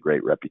presence with a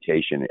great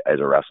reputation as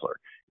a wrestler.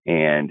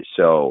 And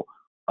so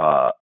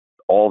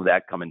all of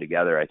that coming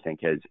together, I think,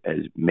 has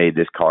made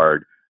this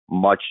card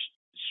much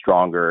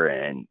stronger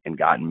and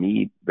gotten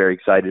me very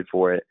excited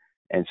for it.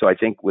 And so I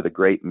think with a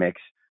great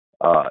mix,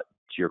 to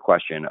your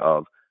question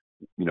of,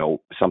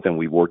 something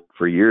we worked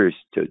for years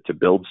to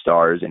build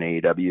stars in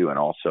AEW and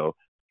also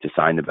to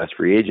sign the best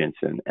free agents.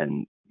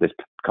 And this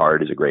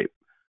card is a great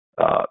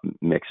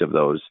mix of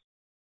those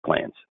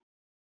plans.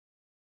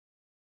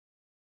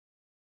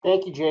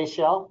 Thank you, Jay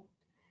Shell.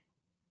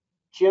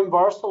 Jim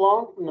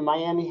Barcelone from the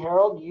Miami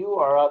Herald, you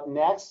are up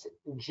next.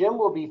 Jim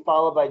will be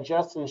followed by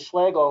Justin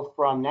Schlegel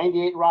from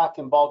 98 Rock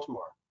in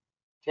Baltimore.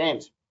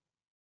 James.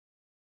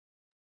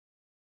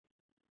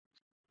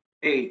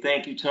 Hey,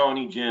 thank you,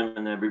 Tony, Jim,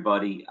 and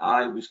everybody.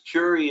 I was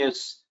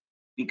curious,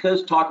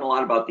 because talking a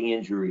lot about the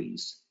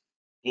injuries,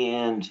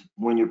 and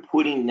when you're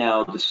putting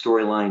now the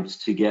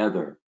storylines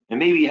together, and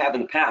maybe you have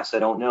in the past, I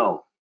don't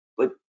know,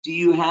 but do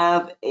you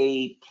have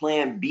a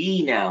plan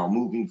B now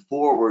moving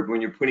forward when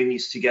you're putting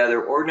these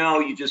together, or no,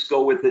 you just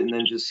go with it and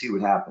then just see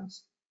what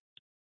happens?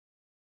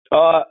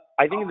 I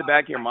think in the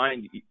back of your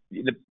mind,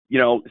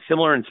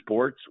 similar in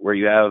sports where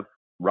you have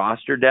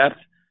roster depth,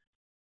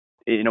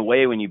 in a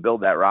way, when you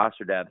build that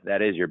roster depth,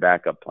 that is your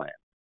backup plan.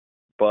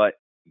 But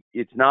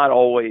it's not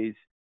always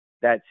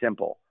that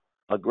simple.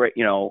 A great,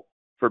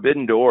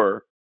 Forbidden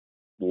Door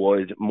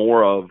was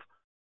more of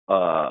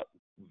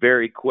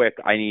very quick.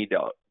 I need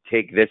to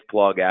take this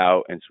plug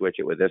out and switch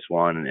it with this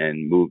one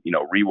and move,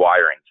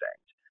 rewiring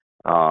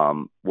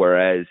things.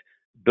 Whereas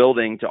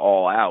building to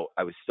All Out,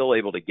 I was still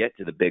able to get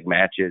to the big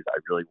matches I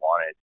really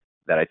wanted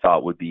that I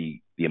thought would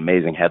be the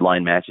amazing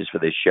headline matches for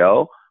this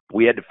show.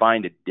 We had to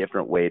find a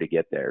different way to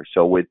get there.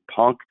 So with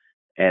Punk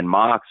and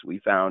Mox, we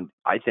found,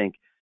 I think,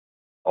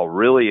 a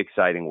really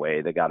exciting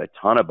way that got a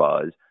ton of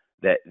buzz,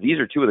 that these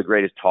are two of the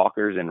greatest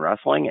talkers in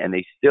wrestling, and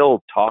they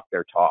still talk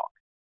their talk.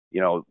 You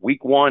know,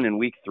 week 1 and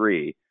week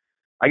 3,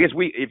 I guess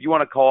if you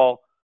want to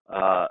call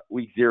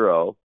week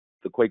 0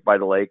 the Quake by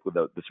the Lake with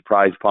the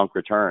surprise Punk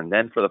return,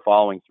 then for the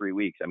following 3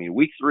 weeks, I mean,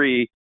 week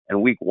 3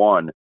 and week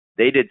 1,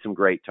 they did some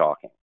great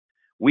talking.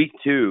 Week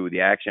 2, the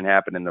action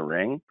happened in the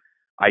ring.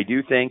 I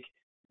do think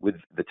with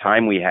the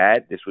time we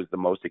had, this was the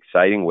most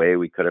exciting way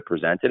we could have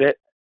presented it.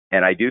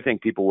 And I do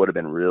think people would have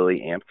been really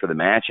amped for the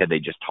match had they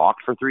just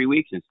talked for 3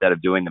 weeks instead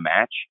of doing the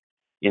match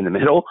in the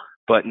middle.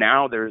 But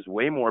now there's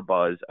way more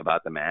buzz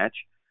about the match,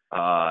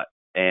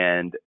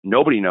 and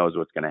nobody knows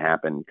what's going to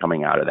happen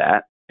coming out of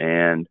that.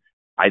 And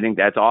I think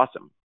that's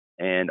awesome.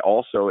 And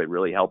also, it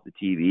really helped the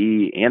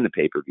TV and the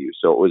pay-per-view.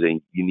 So it was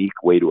a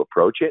unique way to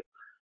approach it.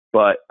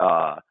 But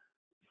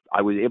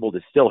I was able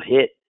to still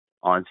hit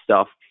on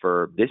stuff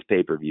for this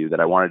pay-per-view that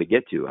I wanted to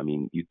get to. I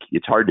mean,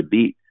 it's hard to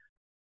beat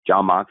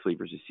Jon Moxley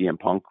versus CM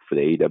Punk for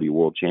the AEW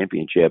World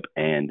Championship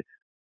and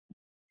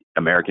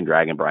American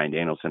Dragon Bryan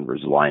Danielson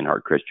versus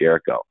Lionheart Chris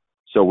Jericho.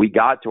 So we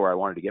got to where I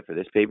wanted to get for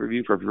this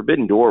pay-per-view. For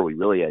Forbidden Door, we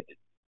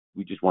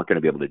just weren't going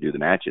to be able to do the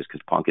matches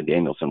because Punk and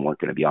Danielson weren't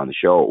going to be on the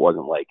show. It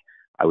wasn't like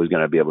I was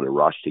going to be able to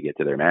rush to get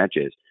to their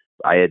matches.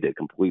 I had to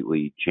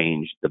completely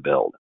change the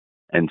build.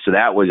 And so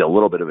that was a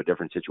little bit of a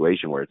different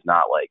situation where it's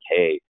not like,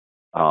 hey,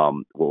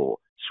 we'll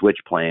switch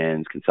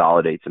plans,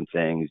 consolidate some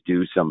things,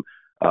 do some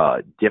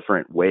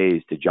different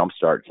ways to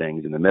jumpstart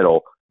things in the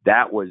middle.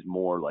 That was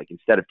more like,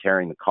 instead of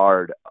tearing the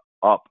card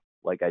up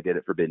like I did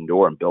at Forbidden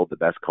Door and build the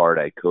best card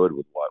I could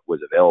with what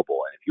was available.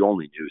 And if you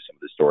only knew some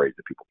of the stories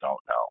that people don't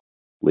know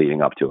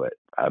leading up to it,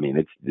 I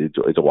mean,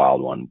 it's a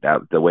wild one.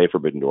 The way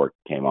Forbidden Door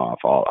came off,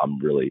 I'm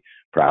really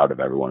proud of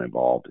everyone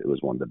involved. It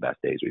was one of the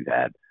best days we've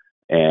had.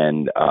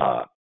 And,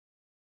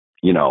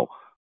 you know,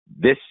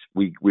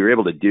 we were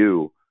able to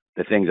do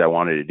the things I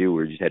wanted to do.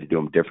 We just had to do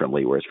them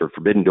differently. Whereas for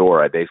Forbidden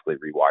Door, I basically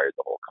rewired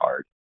the whole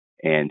card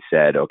and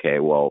said, okay,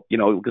 well, you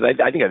know, because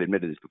I think I've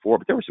admitted this before,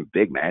 but there were some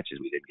big matches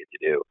we didn't get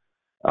to do.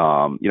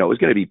 You know, it was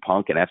going to be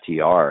Punk and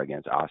FTR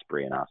against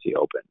Ospreay and Aussie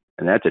Open,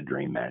 and that's a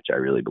dream match, I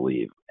really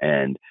believe.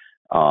 And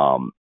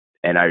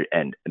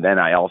then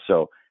I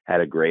also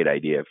had a great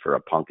idea for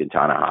a Punk and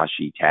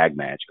Tanahashi tag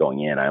match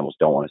going in. I almost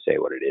don't want to say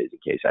what it is in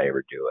case I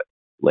ever do it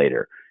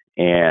later.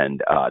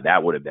 And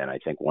that would have been, I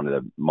think, one of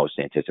the most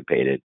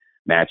anticipated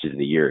matches of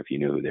the year if you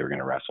knew who they were going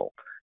to wrestle.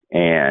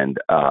 And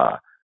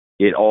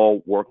it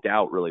all worked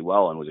out really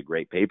well and was a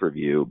great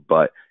pay-per-view,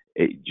 but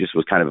it just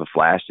was kind of a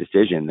flash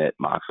decision that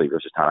Moxley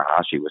versus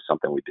Tanahashi was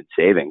something we've been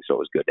saving. So it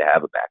was good to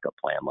have a backup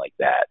plan like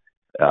that,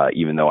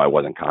 even though I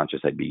wasn't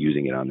conscious I'd be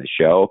using it on this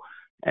show.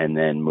 And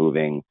then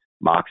moving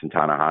Mox and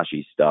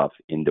Tanahashi stuff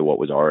into what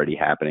was already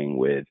happening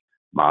with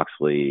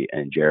Moxley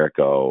and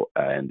Jericho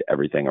and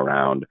everything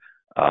around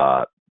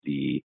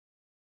the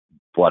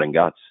blood and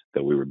guts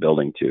that we were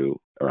building to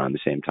around the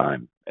same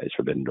time as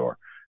Forbidden Door.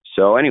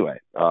 So anyway,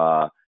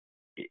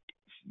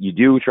 you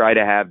do try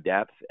to have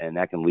depth, and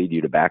that can lead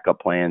you to backup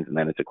plans. And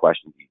then it's a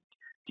question,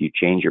 do you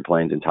change your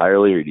plans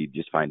entirely, or do you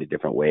just find a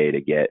different way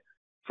to get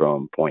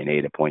from point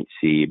A to point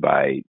C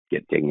by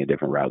taking a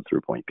different route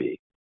through point B?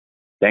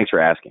 Thanks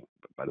for asking.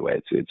 By the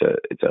way,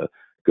 it's a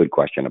good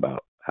question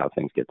about how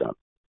things get done.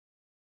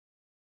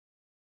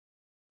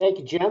 Thank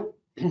you, Jim.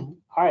 All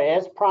right,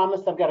 as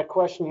promised, I've got a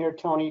question here,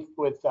 Tony,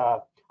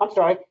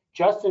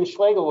 Justin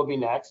Schlegel will be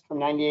next from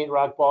 98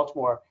 Rock,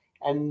 Baltimore.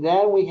 And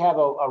then we have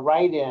a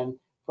write-in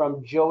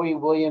from Joey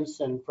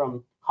Williamson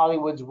from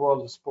Hollywood's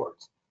World of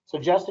Sports. So,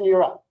 Justin,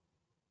 you're up.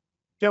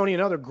 Tony,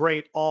 another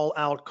great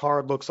all-out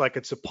card looks like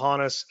it's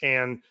upon us.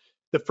 And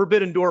the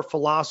Forbidden Door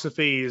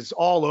philosophy is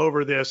all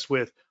over this,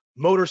 with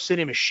Motor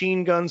City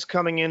Machine Guns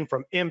coming in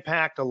from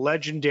Impact, a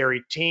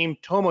legendary team.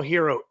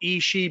 Tomohiro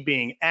Ishii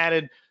being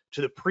added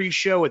to the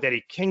pre-show with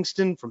Eddie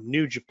Kingston from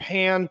New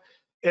Japan.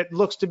 It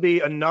looks to be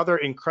another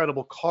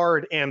incredible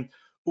card. And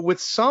with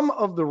some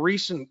of the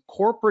recent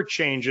corporate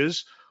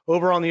changes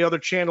over on the other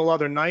channel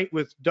other night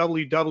with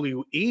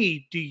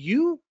WWE, do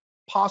you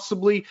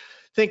possibly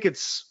think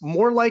it's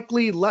more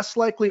likely, less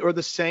likely, or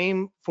the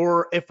same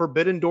for a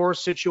Forbidden Door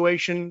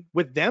situation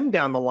with them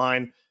down the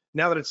line,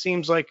 now that it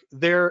seems like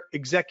their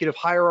executive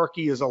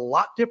hierarchy is a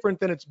lot different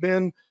than it's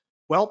been,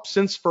 well,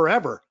 since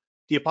forever?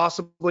 Do you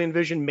possibly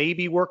envision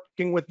maybe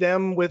working with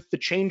them with the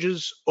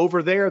changes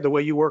over there the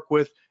way you work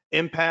with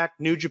Impact,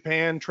 New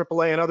Japan,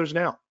 AAA, and others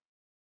now?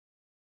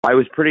 I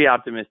was pretty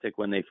optimistic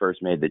when they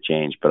first made the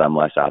change, but I'm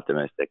less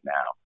optimistic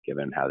now,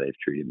 given how they've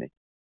treated me.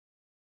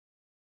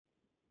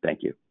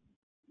 Thank you.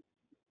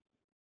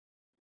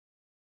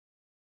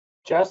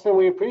 Justin,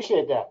 we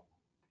appreciate that.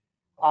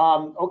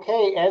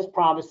 Okay, as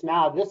promised,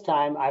 now this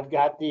time I've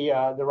got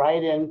the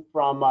write-in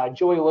from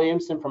Joey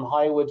Williamson from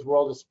Hollywood's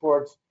World of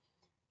Sports,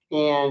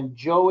 and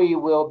Joey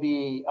will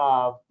be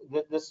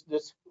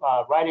this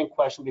write-in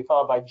question will be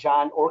followed by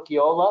John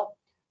Orchiola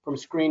from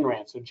Screen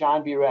Rant. So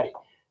John, be ready.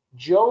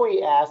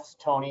 Joey asks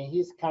Tony,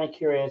 he's kind of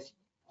curious.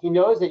 He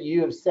knows that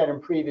you have said in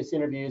previous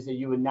interviews that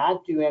you would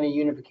not do any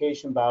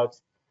unification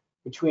bouts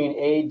between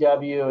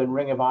AEW and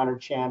Ring of Honor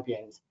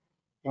champions.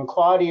 And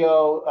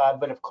Claudio,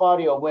 but if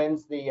Claudio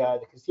wins the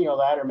casino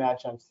ladder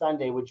match on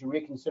Sunday, would you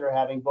reconsider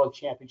having both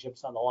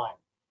championships on the line?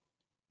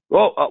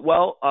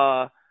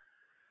 Well,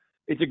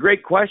 it's a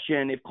great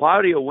question. If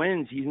Claudio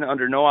wins, he's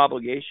under no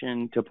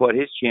obligation to put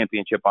his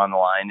championship on the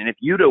line. And if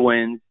Yuta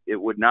wins,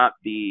 it would not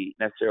be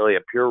necessarily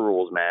a pure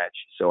rules match.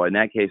 So in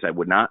that case, I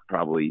would not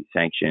probably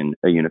sanction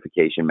a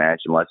unification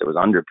match unless it was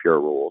under pure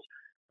rules.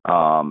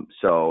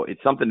 So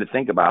it's something to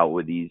think about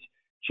with these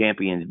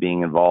champions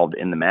being involved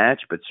in the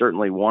match. But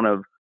certainly one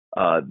of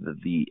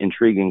the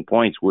intriguing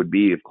points would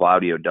be if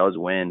Claudio does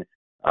win,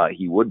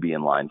 he would be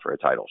in line for a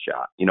title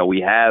shot. You know,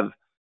 we have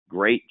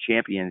great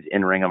champions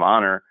in Ring of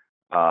Honor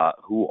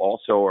who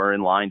also are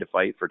in line to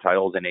fight for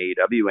titles in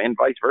AEW and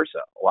vice versa.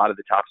 A lot of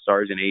the top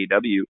stars in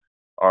AEW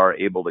are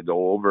able to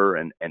go over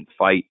and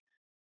fight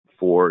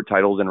for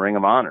titles in Ring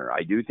of Honor.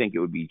 I do think it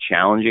would be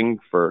challenging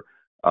for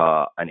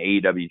an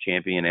AEW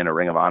champion and a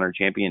Ring of Honor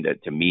champion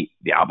to meet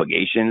the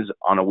obligations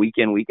on a week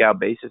in, week out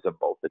basis of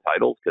both the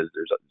titles, because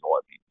there's a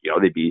lot, you know,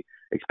 they'd be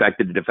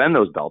expected to defend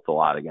those belts a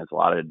lot against a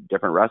lot of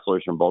different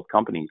wrestlers from both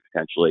companies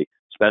potentially,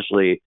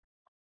 especially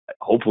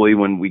hopefully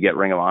when we get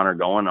Ring of Honor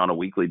going on a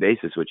weekly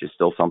basis, which is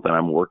still something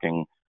I'm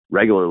working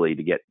regularly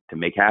to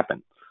make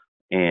happen.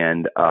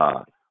 And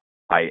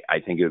I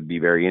think it would be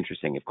very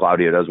interesting if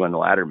Claudio does win the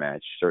ladder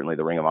match. Certainly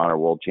the Ring of Honor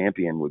World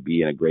Champion would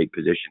be in a great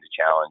position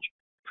to challenge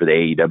for the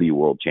AEW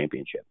World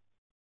Championship.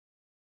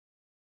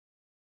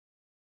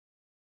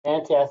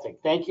 Fantastic.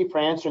 Thank you for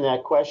answering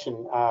that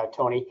question,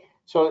 Tony.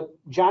 So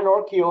John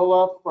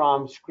Orchiola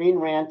from Screen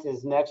Rant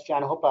is next.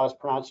 John, I hope I was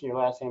pronouncing your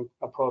last name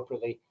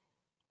appropriately.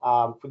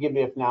 Forgive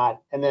me if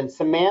not. And then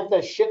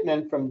Samantha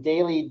Shipman from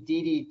Daily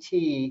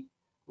DDT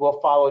will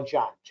follow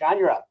John. John,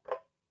 you're up.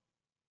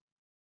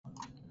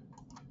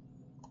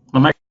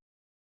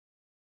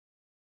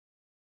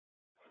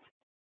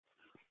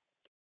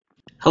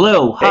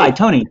 Hello. Hi, Hey.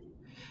 Tony.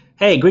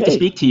 Hey, great to Hey.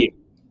 speak to you.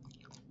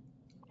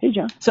 Hey,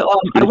 John. So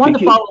I wanted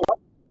to follow up.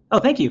 Oh,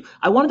 thank you.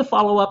 I wanted to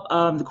follow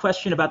up the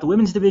question about the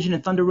women's division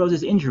and Thunder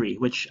Rosa's injury,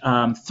 which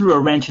threw a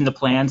wrench in the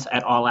plans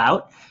at All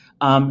Out.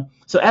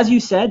 So as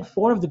you said,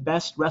 4 of the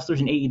best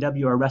wrestlers in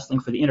AEW are wrestling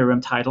for the interim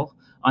title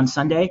on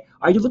Sunday.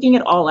 Are you looking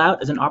at All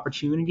Out as an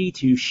opportunity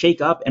to shake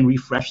up and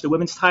refresh the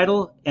women's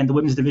title and the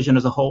women's division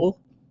as a whole?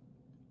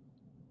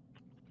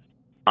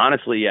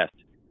 Honestly, yes,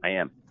 I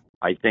am.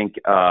 I think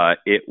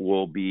it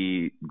will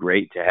be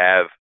great to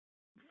have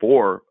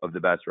 4 of the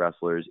best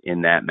wrestlers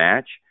in that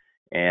match.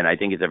 And I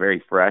think it's a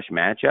very fresh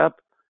matchup.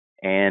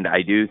 And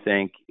I do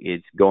think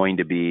it's going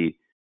to be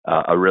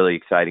a really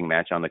exciting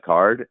match on the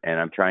card. And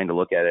I'm trying to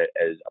look at it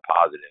as a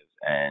positive.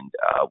 And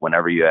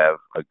whenever you have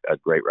a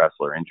great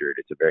wrestler injured,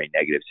 it's a very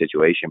negative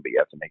situation, but you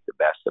have to make the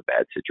best of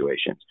bad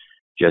situations.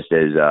 Just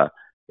as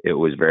it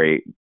was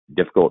very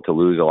difficult to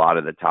lose a lot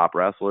of the top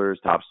wrestlers,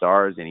 top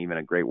stars, and even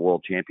a great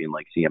world champion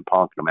like CM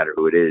Punk, no matter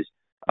who it is,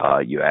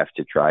 you have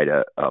to try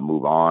to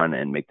move on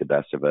and make the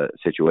best of a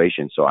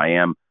situation. So I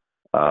am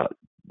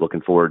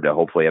looking forward to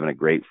hopefully having a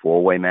great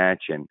 4-way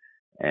match.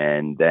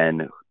 And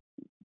then,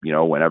 you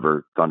know,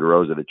 whenever Thunder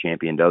Rosa, the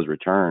champion, does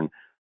return,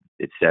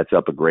 it sets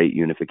up a great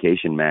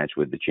unification match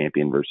with the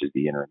champion versus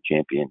the interim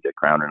champion to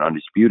crown an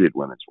undisputed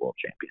women's world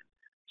champion.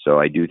 So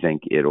I do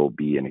think it'll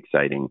be an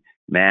exciting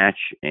match.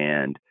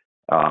 And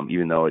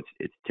even though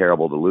it's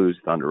terrible to lose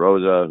Thunder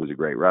Rosa, who's a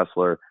great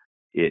wrestler,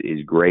 it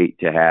is great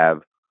to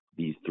have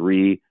these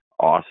 3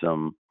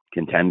 awesome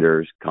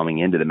contenders coming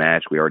into the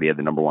match. We already had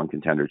the number 1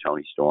 contender,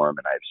 Toni Storm,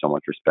 and I have so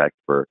much respect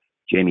for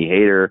Jamie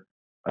Hayter,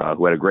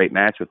 who had a great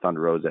match with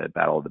Thunder Rosa at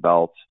Battle of the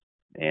Belts,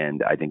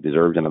 and I think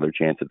deserves another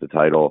chance at the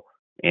title,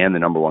 and the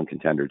number 1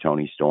 contender,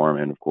 Toni Storm,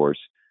 and of course,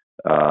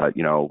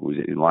 you know, who's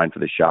in line for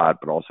the shot,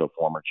 but also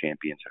former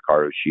champion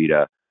Hikaru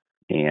Shida,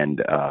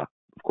 and of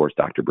course,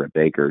 Dr. Britt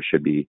Baker.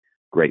 Should be a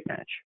great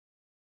match.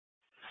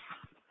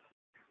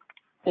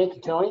 Thank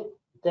you, Tony.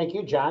 Thank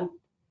you, John.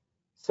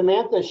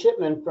 Samantha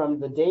Shipman from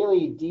the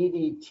Daily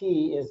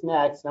DDT is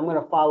next. I'm going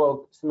to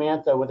follow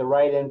Samantha with a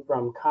write-in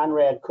from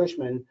Conrad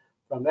Cushman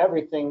from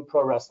Everything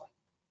Pro Wrestling.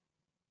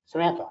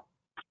 Samantha.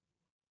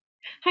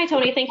 Hi,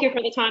 Tony. Thank you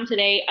for the time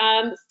today.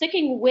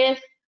 Sticking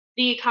with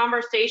the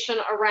conversation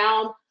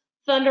around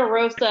Thunder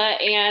Rosa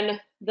and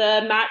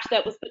the match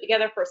that was put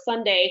together for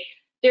Sunday,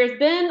 there's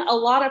been a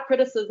lot of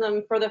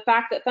criticism for the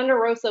fact that Thunder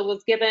Rosa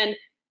was given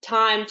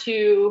time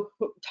to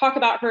talk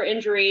about her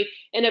injury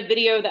in a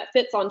video that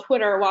fits on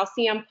Twitter, while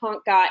CM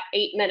Punk got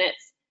 8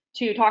 minutes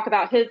to talk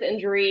about his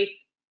injury.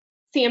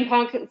 CM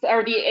Punk,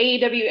 or the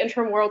AEW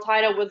interim world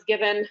title, was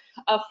given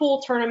a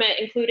full tournament,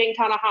 including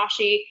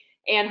Tanahashi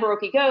and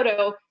Hiroki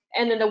Goto.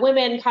 And then the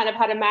women kind of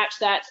had a match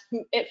that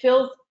it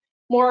feels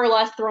more or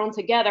less thrown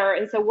together.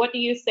 And so what do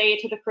you say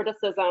to the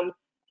criticism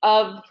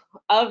of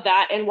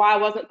that, and why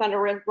wasn't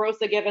Thunder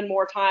Rosa given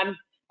more time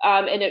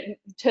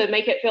to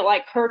make it feel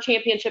like her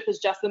championship is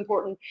just as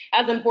important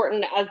as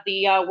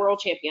the world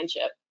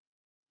championship?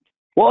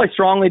 Well, I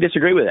strongly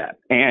disagree with that.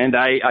 And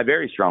I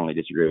very strongly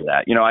disagree with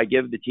that. You know, I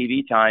give the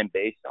TV time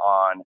based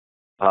on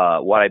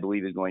what I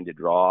believe is going to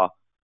draw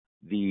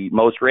the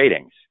most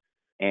ratings.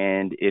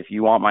 And if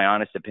you want my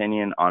honest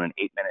opinion on an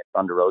 8-minute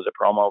Thunder Rosa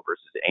promo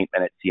versus an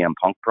 8-minute CM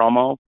Punk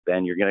promo,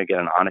 then you're going to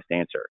get an honest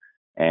answer.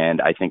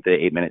 And I think the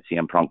 8-minute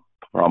CM Punk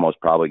promo is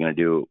probably going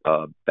to do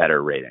a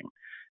better rating.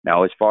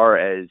 Now, as far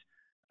as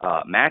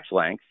match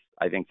length,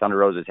 I think Thunder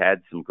Rosa's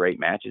had some great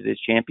matches as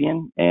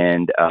champion,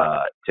 and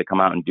to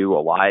come out and do a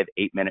live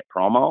 8-minute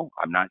promo,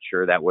 I'm not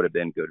sure that would have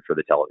been good for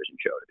the television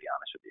show, to be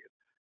honest with you.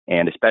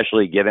 And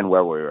especially given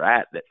where we were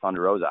at, that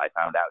Thunder Rosa, I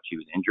found out she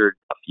was injured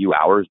a few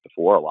hours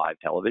before a live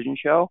television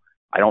show.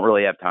 I don't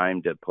really have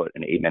time to put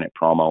an 8-minute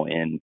promo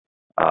in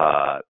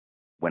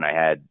when I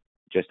had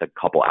just a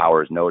couple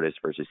hours notice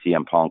versus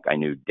CM Punk. I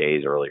knew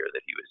days earlier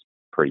that he was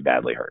pretty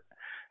badly hurt.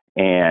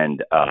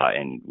 And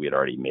we had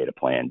already made a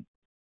plan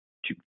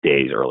 2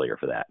 days earlier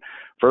for that.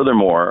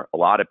 Furthermore, a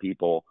lot of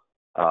people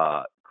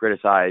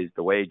criticized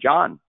the way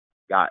John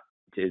got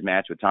to his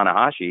match with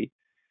Tanahashi.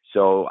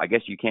 So I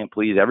guess you can't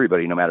please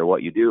everybody no matter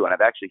what you do. And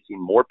I've actually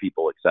seen more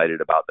people excited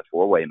about the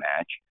 4-way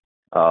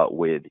match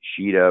with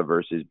Shida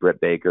versus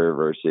Britt Baker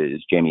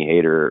versus Jamie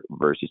Hayter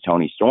versus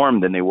Toni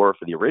Storm than they were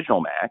for the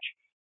original match.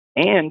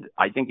 And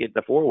I think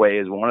the 4-way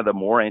is one of the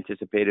more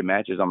anticipated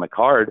matches on the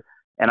card.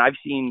 And I've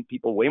seen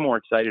people way more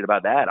excited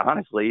about that,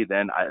 honestly,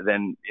 than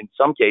in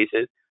some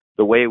cases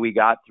the way we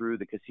got through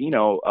the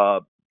Casino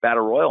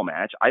Battle Royal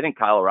match. I think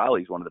Kyle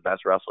O'Reilly is one of the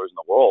best wrestlers in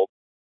the world,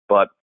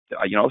 but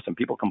you know, some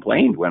people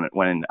complained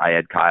when I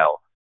had Kyle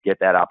get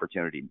that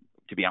opportunity.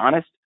 To be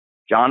honest,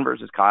 John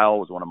versus Kyle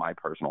was one of my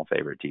personal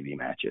favorite TV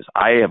matches.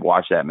 I have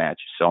watched that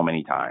match so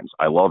many times.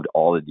 I loved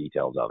all the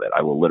details of it.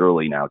 I will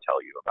literally now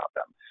tell you about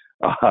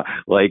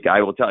them. Like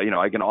I will tell, you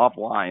know, I can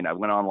offline. I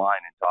went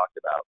online and talked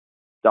about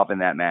stuff in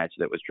that match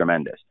that was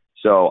tremendous.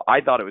 So I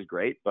thought it was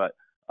great, but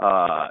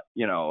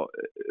you know,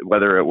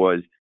 whether it was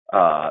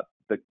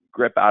the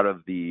grip out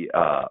of the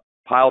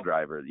pile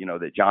driver, you know,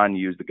 that John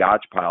used the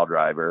Gotch pile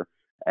driver,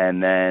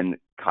 and then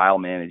Kyle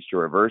managed to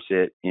reverse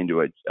it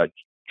into a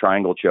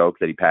triangle choke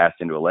that he passed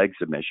into a leg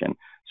submission.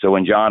 So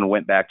when John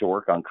went back to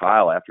work on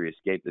Kyle after he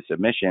escaped the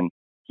submission,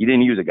 he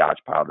didn't use a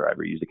Gotch pile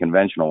driver. He used a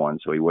conventional one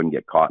so he wouldn't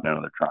get caught in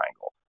another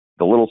triangle.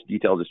 The little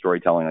details of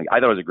storytelling, like, I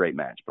thought it was a great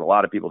match, but a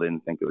lot of people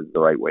didn't think it was the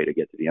right way to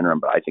get to the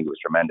interim, but I think it was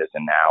tremendous.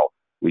 And now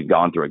we've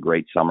gone through a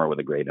great summer with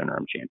a great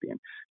interim champion.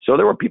 So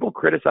there were people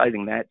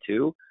criticizing that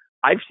too.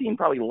 I've seen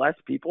probably less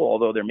people,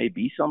 although there may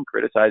be some,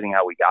 criticizing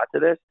how we got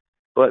to this.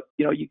 But,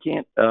 you know, you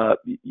can't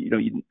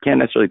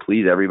necessarily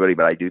please everybody.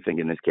 But I do think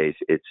in this case,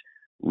 it's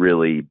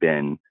really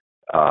been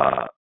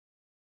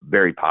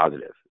very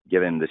positive,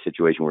 given the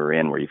situation we're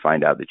in, where you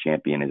find out the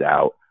champion is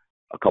out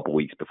a couple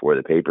weeks before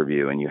the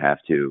pay-per-view and you have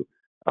to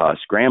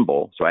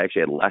scramble. So I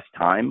actually had less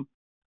time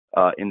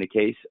in the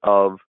case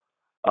of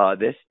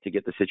this to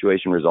get the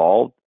situation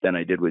resolved than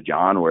I did with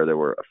John, where there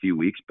were a few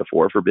weeks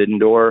before Forbidden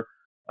Door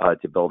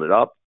to build it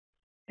up.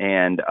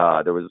 And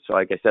there was, so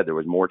like I said, there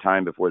was more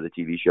time before the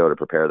TV show to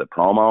prepare the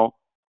promo.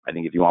 I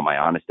think if you want my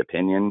honest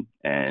opinion,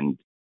 and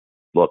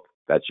look,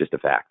 that's just a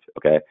fact,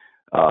 okay?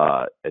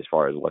 As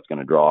far as what's going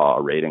to draw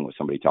a rating with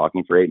somebody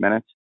talking for 8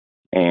 minutes.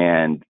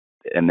 And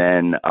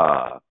then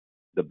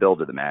the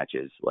build of the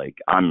matches, like,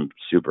 I'm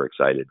super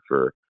excited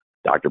for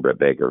Dr. Britt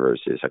Baker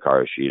versus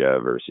Hikaru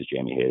Shida versus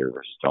Jamie Hayter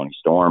versus Toni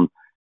Storm.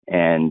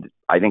 And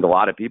I think a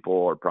lot of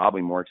people are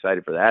probably more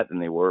excited for that than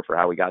they were for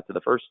how we got to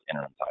the first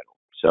interim title.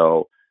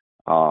 So,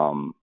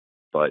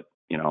 but,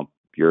 you know,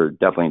 you're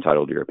definitely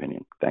entitled to your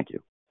opinion. Thank you.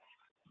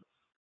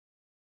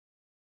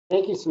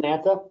 Thank you,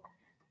 Samantha.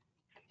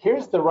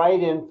 Here's the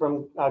write-in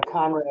from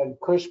Conrad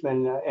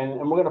Cushman, and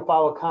we're going to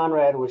follow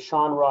Conrad with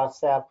Sean Ross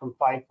Sapp from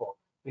Fightful.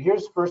 But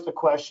here's first a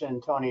question,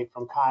 Tony,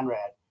 from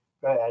Conrad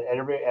at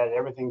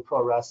Everything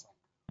Pro Wrestling.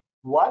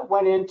 What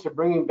went into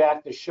bringing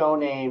back the show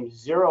name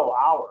 0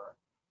 Hour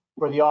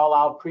for the All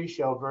Out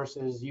pre-show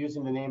versus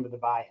using the name of the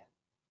buy-in?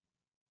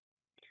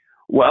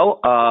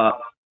 Well,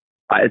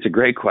 it's a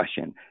great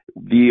question.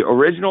 The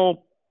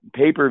original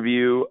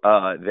pay-per-view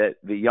that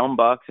the Young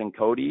Bucks and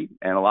Cody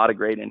and a lot of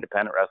great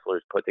independent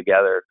wrestlers put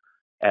together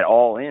at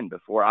All In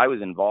before I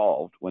was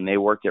involved, when they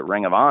worked at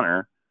Ring of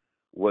Honor,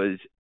 was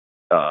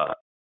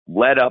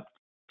led up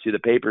to the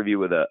pay-per-view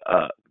with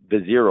the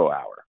 0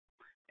 Hour.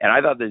 And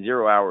I thought the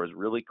 0 Hour was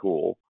really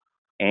cool.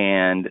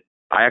 And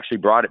I actually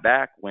brought it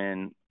back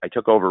when I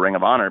took over Ring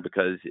of Honor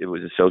because it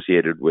was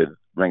associated with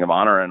Ring of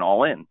Honor and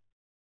All In.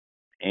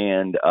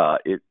 And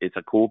it's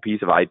a cool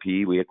piece of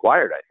IP we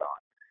acquired, I thought.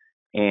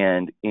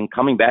 And in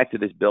coming back to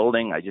this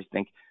building, I just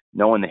think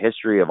knowing the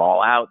history of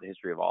All Out, the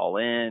history of All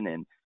In,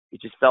 and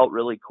it just felt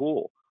really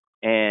cool.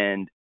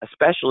 And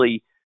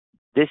especially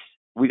this,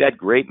 we've had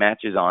great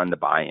matches on the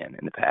buy-in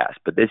in the past,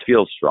 but this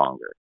feels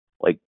stronger.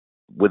 Like,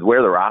 with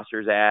where the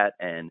roster's at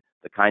and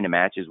the kind of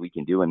matches we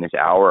can do in this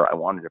hour, I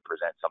wanted to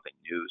present something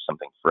new,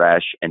 something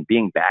fresh. And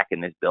being back in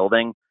this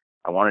building,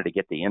 I wanted to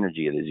get the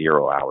energy of the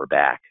 0 Hour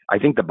back. I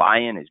think the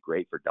buy-in is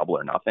great for Double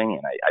or Nothing,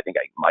 and I think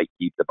I might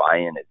keep the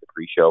buy-in as the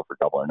pre-show for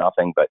Double or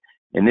Nothing. But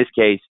in this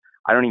case,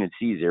 I don't even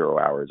see Zero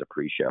Hour as a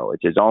pre-show.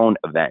 It's his own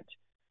event.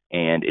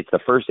 And it's the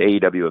first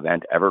AEW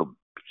event ever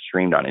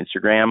streamed on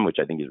Instagram, which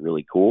I think is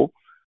really cool.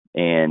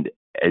 And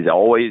as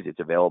always, it's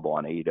available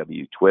on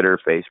AEW Twitter,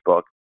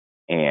 Facebook,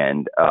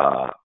 and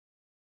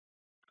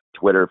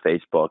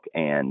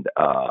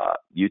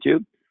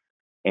YouTube.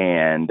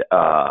 And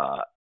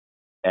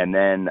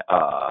then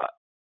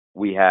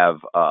we have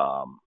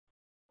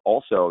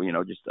also,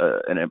 just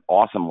an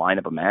awesome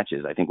lineup of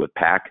matches. I think with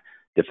Pac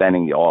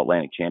defending the All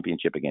Atlantic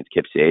Championship against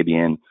Kip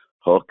Sabian,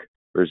 Hook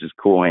versus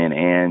Cool Hand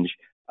Ange.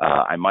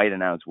 I might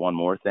announce one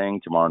more thing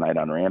tomorrow night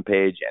on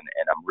Rampage,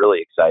 and I'm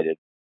really excited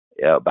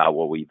about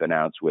what we've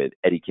announced with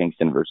Eddie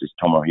Kingston versus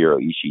Tomohiro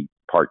Ishii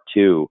Part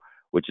 2,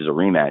 which is a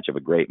rematch of a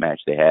great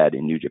match they had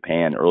in New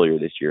Japan earlier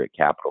this year at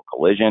Capital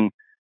Collision,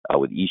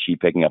 with Ishii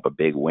picking up a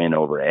big win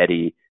over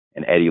Eddie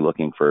and Eddie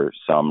looking for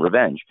some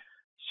revenge.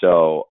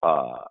 So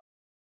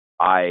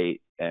I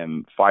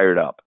am fired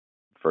up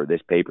for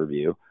this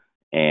pay-per-view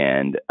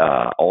and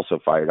also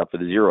fired up for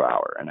the 0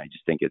 Hour. And I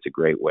just think it's a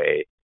great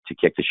way to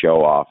kick the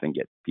show off and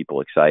get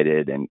people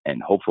excited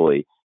and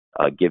hopefully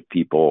give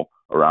people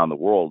around the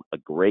world a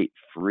great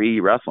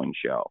free wrestling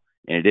show.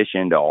 In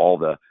addition to all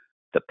the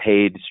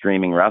paid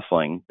streaming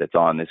wrestling that's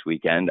on this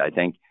weekend, I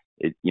think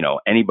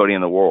anybody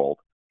in the world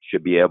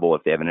should be able,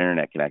 if they have an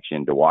internet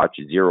connection, to watch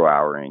 0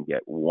 Hour and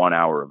get 1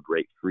 hour of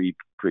great free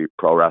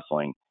pro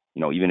wrestling,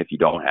 even if you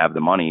don't have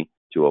the money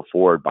to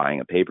afford buying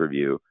a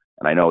pay-per-view.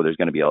 And I know there's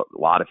going to be a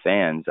lot of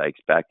fans. I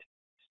expect,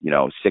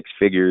 6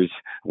 figures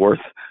worth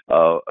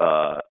of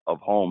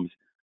homes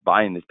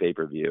buying this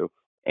pay-per-view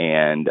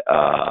and,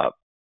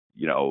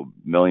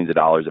 millions of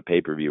dollars of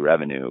pay-per-view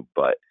revenue.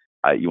 But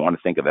you want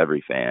to think of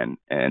every fan.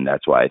 And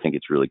that's why I think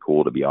it's really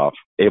cool to be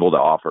able to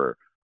offer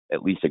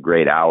at least a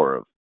great hour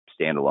of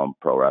standalone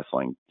pro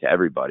wrestling to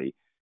everybody.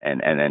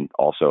 And then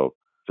also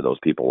for those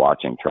people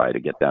watching, try to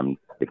get them,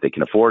 if they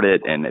can afford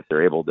it and if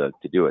they're able to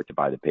do it, to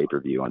buy the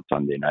pay-per-view on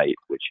Sunday night,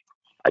 which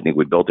I think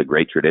we built a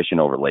great tradition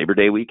over Labor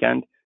Day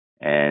weekend.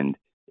 And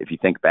if you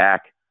think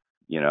back,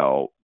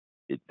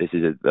 this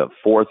is the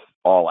fourth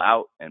All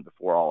Out, and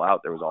before All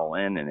Out, there was All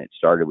In, and it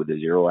started with the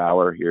 0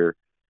 Hour here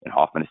in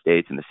Hoffman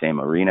Estates in the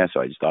same arena. So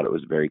I just thought it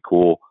was a very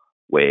cool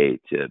way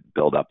to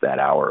build up that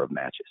hour of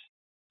matches.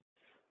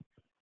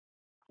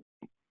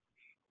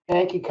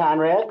 Thank you,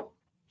 Conrad.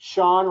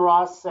 Sean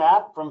Ross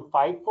Sapp from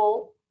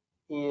Fightful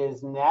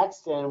is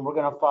next, and we're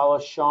going to follow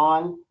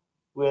Sean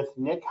with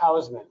Nick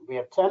Hausman. We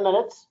have 10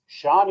 minutes.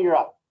 Sean, you're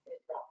up.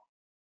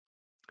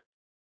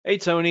 Hey,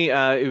 Tony.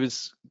 It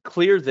was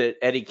clear that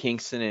Eddie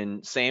Kingston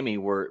and Sammy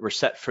were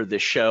set for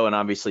this show, and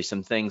obviously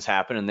some things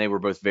happened, and they were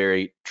both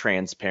very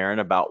transparent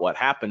about what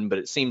happened, but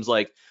it seems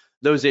like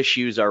those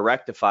issues are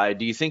rectified.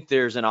 Do you think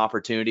there's an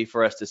opportunity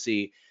for us to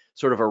see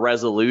sort of a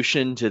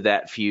resolution to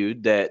that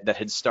feud that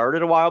had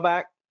started a while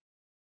back?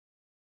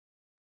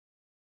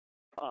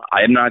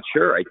 I am not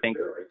sure. I think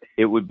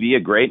it would be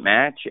a great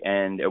match,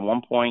 and at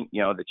one point,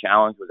 the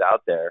challenge was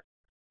out there,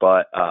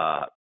 but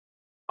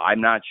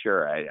I'm not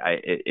sure.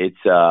 It's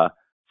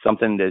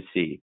something to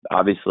see.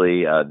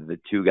 Obviously, the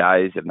two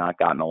guys have not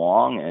gotten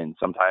along, and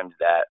sometimes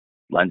that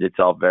lends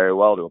itself very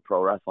well to a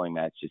pro wrestling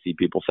match, to see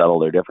people settle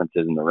their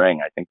differences in the ring.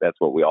 I think that's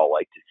what we all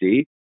like to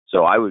see.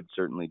 So I would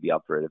certainly be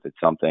up for it if it's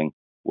something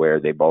where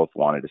they both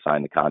wanted to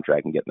sign the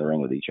contract and get in the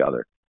ring with each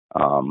other.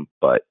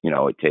 But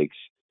it takes,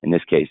 in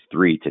this case,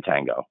 3 to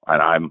tango,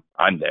 and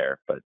I'm there,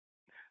 but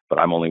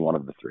I'm only one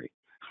of the 3.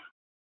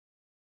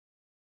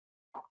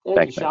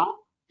 Thanks, you, Sean.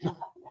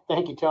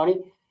 Thank you, Tony.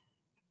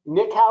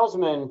 Nick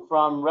Hausman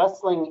from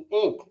Wrestling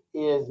Inc.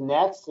 is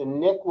next, and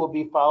Nick will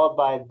be followed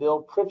by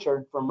Bill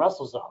Pritchard from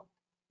WrestleZone.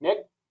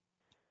 Nick?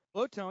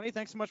 Hello, Tony.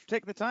 Thanks so much for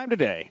taking the time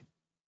today.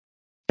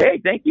 Hey,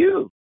 thank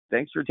you.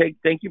 Thank you for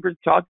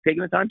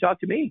taking the time to talk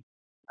to me.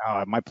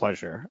 My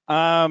pleasure.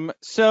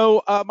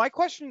 So my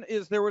question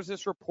is, there was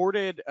this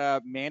reported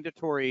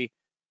mandatory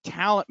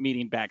talent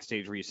meeting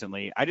backstage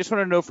recently. I just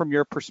want to know from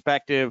your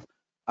perspective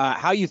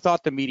how you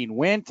thought the meeting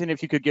went, and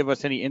if you could give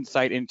us any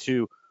insight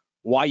into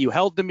why you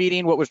held the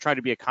meeting, what was trying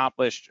to be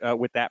accomplished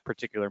with that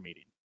particular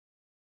meeting.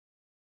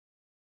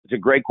 It's a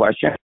great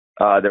question.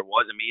 There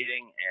was a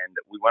meeting, and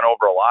we went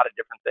over a lot of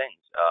different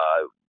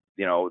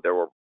things. There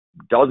were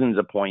dozens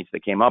of points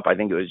that came up. I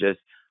think it was just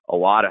a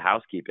lot of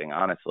housekeeping,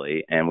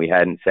 honestly, and we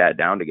hadn't sat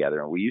down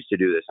together. And we used to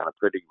do this on a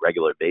pretty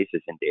regular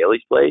basis in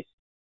Daly's place,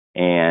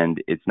 and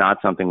it's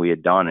not something we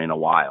had done in a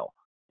while.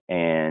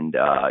 And,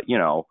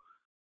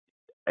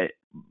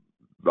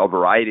 a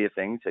variety of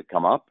things had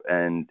come up,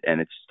 and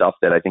it's stuff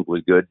that I think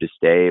was good to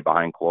stay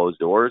behind closed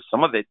doors.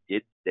 Some of it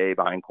did stay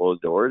behind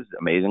closed doors,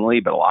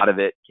 amazingly, but a lot of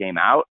it came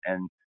out,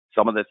 and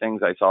some of the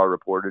things I saw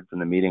reported from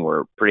the meeting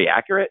were pretty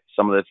accurate.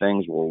 Some of the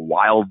things were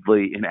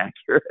wildly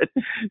inaccurate.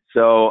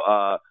 So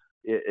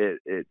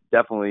it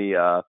definitely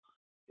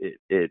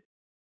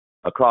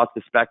across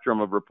the spectrum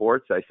of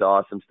reports, I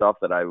saw some stuff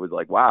that I was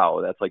like,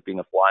 wow, that's like being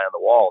a fly on the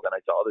wall. Then I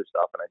saw other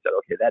stuff, and I said,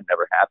 okay, that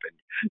never happened.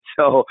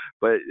 So,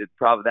 but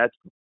that's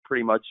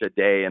pretty much a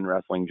day in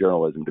wrestling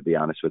journalism, to be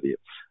honest with you.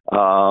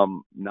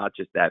 Not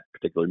just that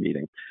particular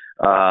meeting.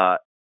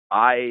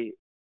 I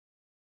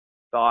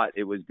thought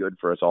it was good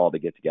for us all to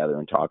get together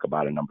and talk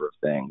about a number of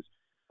things.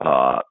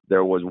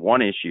 There was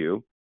one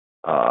issue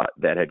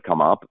that had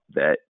come up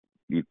that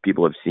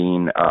people have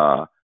seen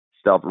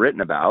stuff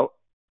written about,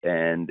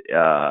 and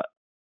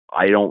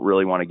I don't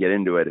really want to get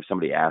into it. If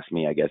somebody asked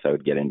me, I guess I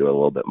would get into it a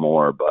little bit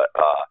more, but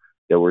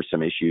there were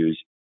some issues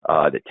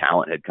that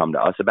talent had come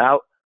to us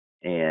about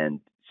and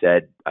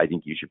said, I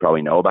think you should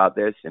probably know about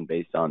this. And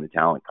based on the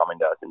talent coming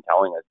to us and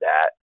telling us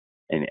that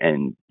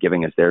and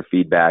giving us their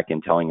feedback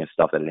and telling us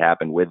stuff that had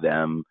happened with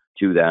them,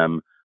 to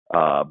them,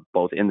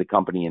 both in the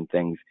company and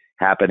things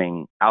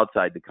happening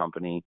outside the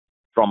company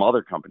from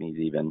other companies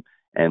even.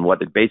 And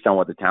based on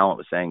what the talent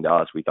was saying to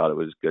us, we thought it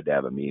was good to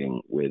have a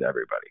meeting with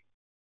everybody.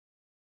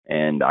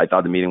 And I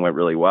thought the meeting went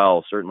really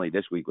well. Certainly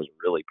this week was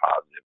really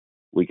positive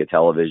week of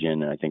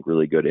television, and I think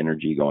really good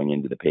energy going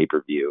into the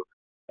pay-per-view.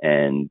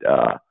 And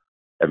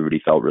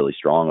everybody felt really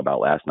strong about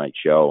last night's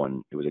show,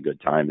 and it was a good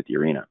time at the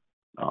arena.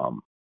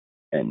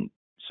 And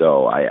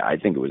so I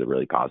think it was a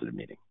really positive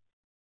meeting.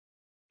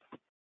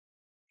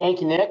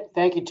 Thank you, Nick.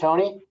 Thank you,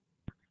 Tony.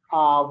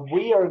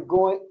 We're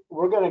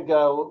going to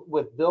go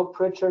with Bill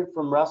Pritchard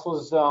from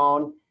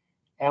WrestleZone,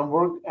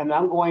 and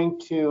I'm going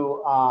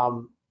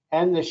to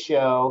end the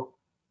show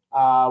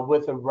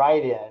with a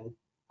write-in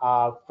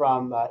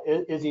from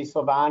Izzy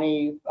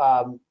Slavani.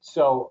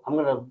 So I'm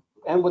going to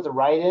end with a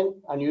write-in,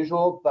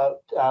 unusual,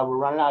 but we're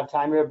running out of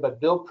time here.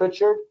 But Bill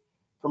Pritchard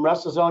from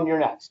WrestleZone, you're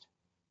next.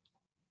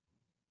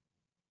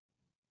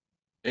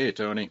 Hey,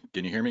 Tony,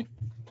 can you hear me?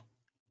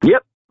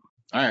 Yep.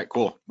 All right,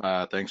 cool.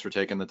 Thanks for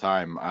taking the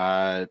time.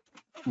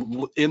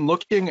 In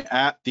looking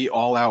at the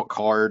All Out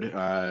card,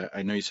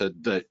 I know you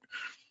said that,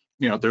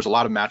 there's a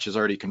lot of matches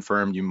already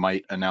confirmed. You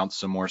might announce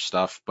some more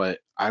stuff, but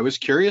I was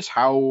curious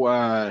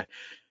how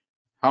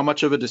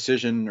much of a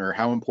decision or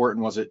how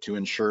important was it to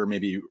ensure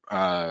maybe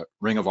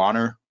Ring of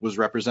Honor was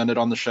represented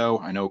on the show?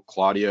 I know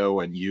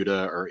Claudio and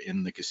Yuta are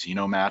in the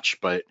casino match,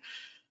 but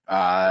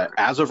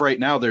as of right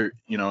now,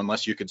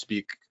 unless you could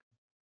speak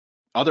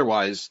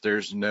otherwise,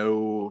 there's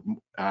no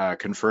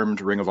confirmed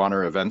Ring of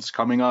Honor events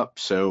coming up.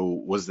 So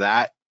was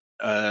that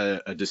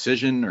a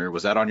decision, or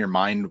was that on your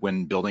mind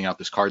when building out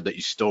this card, that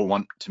you still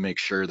want to make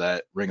sure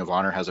that Ring of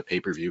Honor has a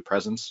pay-per-view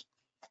presence?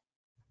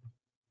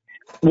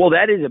 Well,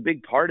 that is a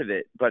big part of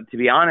it. But to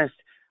be honest,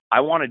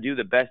 I want to do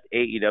the best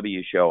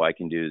AEW show I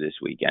can do this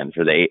weekend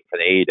for the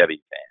AEW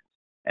fans.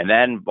 And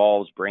that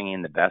involves bringing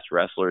in the best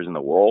wrestlers in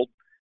the world.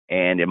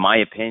 And in my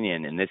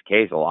opinion, in this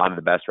case, a lot of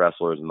the best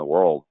wrestlers in the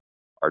world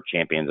are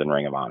champions in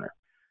Ring of Honor.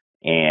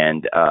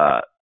 And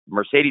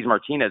Mercedes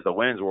Martinez, the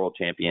women's world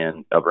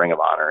champion of Ring of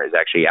Honor, is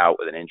actually out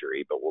with an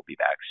injury, but will be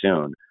back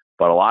soon.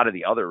 But a lot of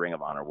the other Ring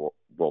of Honor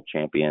world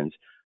champions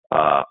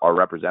are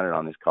represented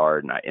on this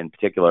card. And in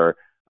particular,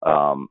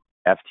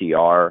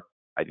 FTR,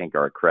 I think,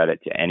 are a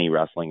credit to any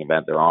wrestling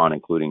event they're on,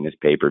 including this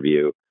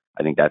pay-per-view.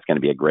 I think that's going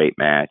to be a great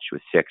match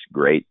with 6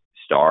 great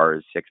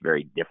stars, 6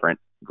 very different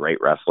great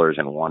wrestlers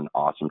in one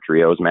awesome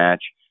trios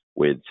match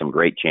with some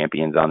great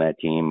champions on that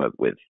team,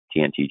 with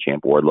TNT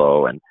champ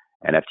Wardlow and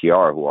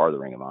FTR, who are the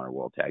Ring of Honor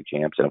World Tag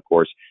Champs. And of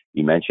course,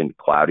 you mentioned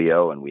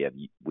Claudio, and we have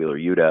Wheeler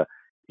Yuta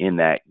in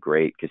that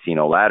great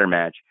casino ladder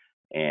match.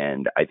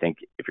 And I think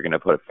if you're going to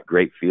put a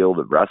great field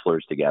of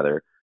wrestlers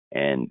together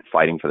and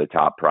fighting for the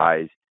top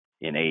prize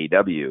in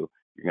AEW,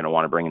 you're going to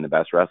want to bring in the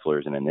best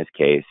wrestlers. And in this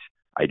case,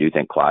 I do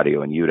think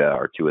Claudio and Yuta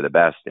are 2 of the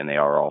best, and they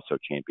are also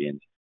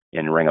champions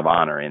in Ring of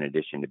Honor, in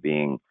addition to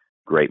being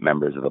great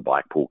members of the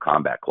Blackpool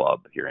Combat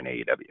Club here in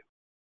AEW.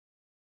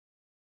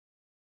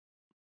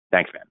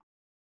 Thanks, man.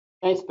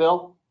 Thanks,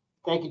 Bill.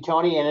 Thank you,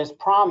 Tony. And as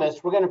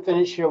promised, we're going to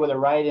finish here with a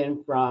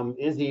write-in from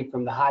Izzy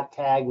from the Hot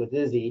Tag with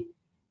Izzy.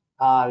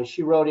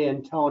 She wrote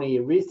in, Tony,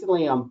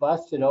 recently on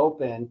Busted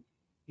Open,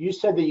 you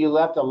said that you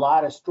left a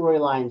lot of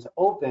storylines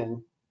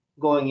open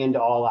going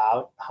into All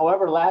Out.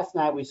 However, last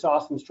night we saw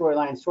some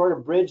storylines sort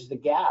of bridge the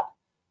gap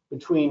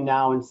between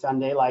now and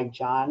Sunday, like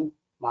Jon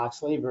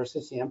Moxley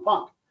versus CM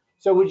Punk.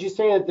 So would you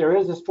say that there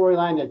is a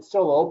storyline that's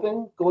still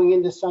open going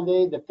into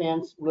Sunday that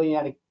fans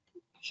really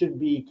should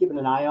be keeping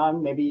an eye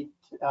on, maybe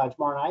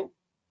tomorrow night?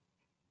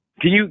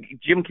 Can you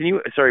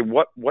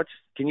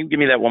give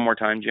me that one more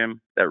time,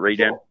 Jim? That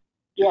write-in? Sure.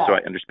 Yeah. So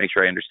I make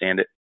sure I understand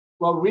it.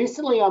 Well,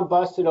 recently on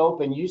Busted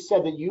Open, you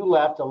said that you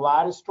left a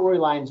lot of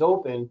storylines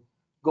open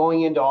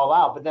going into All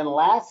Out, but then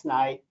last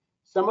night,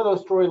 some of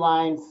those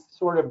storylines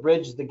sort of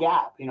bridged the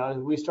gap.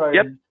 We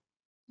started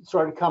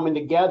coming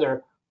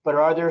together. But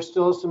are there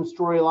still some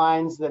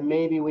storylines that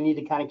maybe we need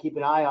to kind of keep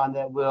an eye on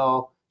that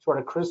will sort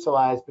of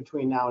crystallize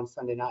between now and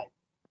Sunday night?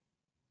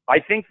 I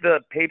think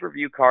the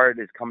pay-per-view card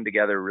has come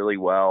together really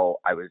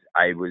well.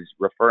 I was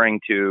referring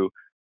to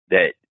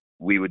that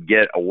we would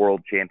get a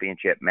world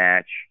championship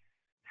match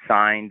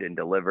signed and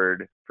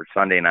delivered for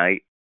Sunday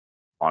night.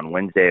 On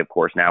Wednesday, of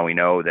course, now we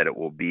know that it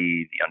will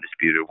be the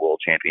undisputed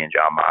world champion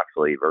Jon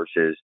Moxley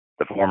versus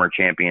the former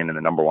champion and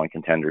the number 1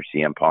 contender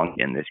CM Punk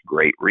in this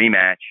great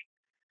rematch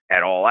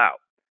at All Out.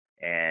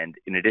 And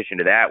in addition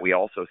to that, we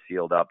also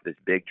sealed up this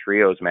big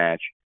trios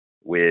match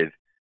with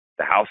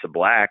the House of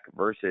Black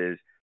versus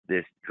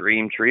this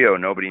dream trio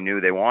nobody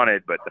knew they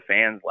wanted, but the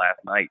fans last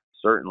night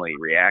certainly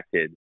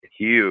reacted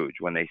huge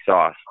when they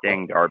saw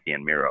Sting, Darby,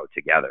 and Miro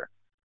together.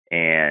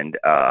 And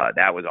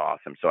that was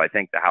awesome. So I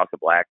think the House of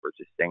Black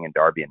versus Sting and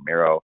Darby and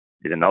Miro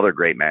is another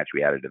great match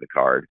we added to the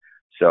card.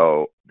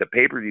 So the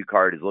pay-per-view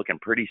card is looking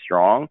pretty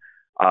strong.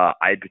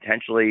 I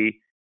potentially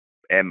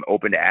am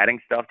open to adding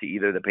stuff to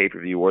either the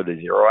pay-per-view or the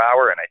 0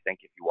 hour. And I think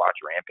if you watch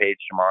Rampage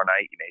tomorrow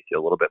night, you may see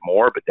a little bit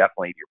more, but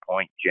definitely to your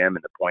point, Jim,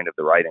 and the point of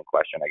the write-in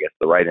question, I guess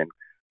the write-in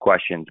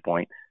question's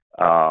point,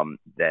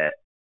 that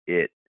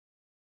it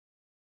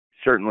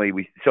certainly,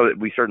 we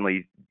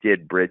certainly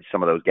did bridge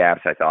some of those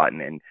gaps, I thought,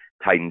 and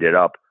tightened it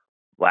up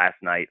last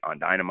night on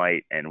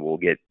Dynamite, and we'll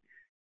get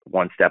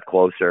one step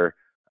closer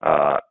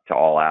to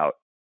All Out.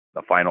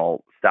 The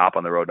final stop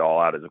on the road to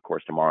All Out is, of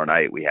course, tomorrow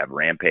night. We have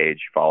Rampage,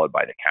 followed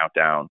by the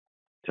countdown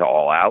to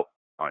All Out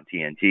on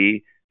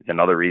TNT. It's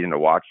another reason to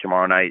watch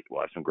tomorrow night.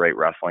 We'll have some great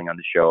wrestling on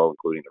the show,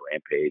 including the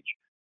Rampage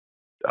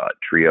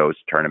Trios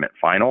Tournament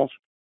Finals.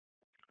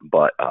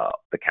 But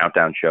the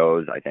countdown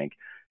shows, I think,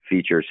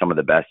 feature some of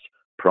the best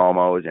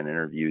promos and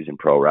interviews in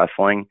pro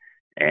wrestling,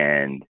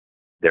 and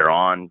they're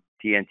on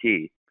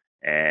TNT.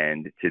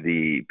 And to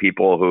the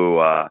people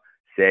who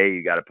say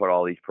you got to put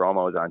all these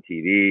promos on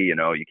TV,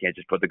 you can't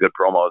just put the good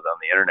promos on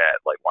the internet.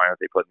 Like, why aren't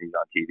they putting these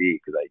on TV?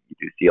 Because you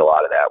do see a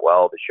lot of that.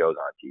 Well, the show's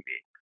on TV.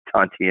 It's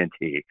on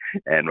TNT,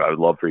 and I would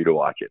love for you to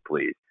watch it,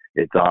 please.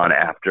 It's on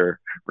after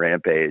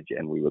Rampage,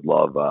 and we would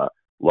love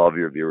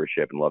your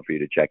viewership and love for you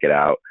to check it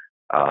out.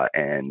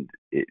 And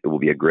it will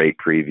be a great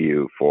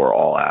preview for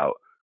All Out,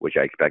 which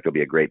I expect will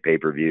be a great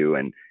pay-per-view.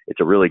 And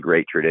it's a really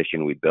great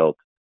tradition we built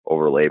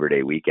over Labor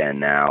Day weekend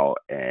now,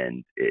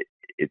 and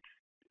it's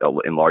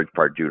in large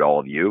part due to all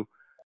of you.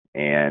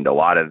 And a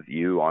lot of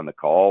you on the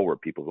call were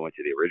people who went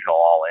to the original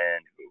All In,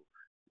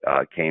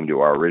 who came to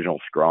our original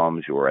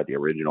scrums, who were at the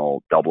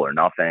original Double or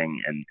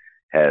Nothing, and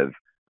have,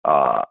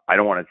 I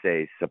don't want to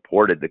say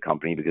supported the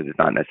company because it's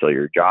not necessarily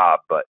your job,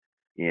 but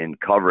in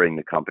covering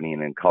the company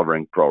and in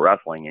covering pro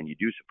wrestling, and you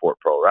do support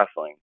pro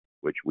wrestling,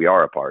 which we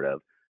are a part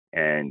of.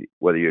 And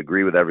whether you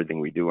agree with everything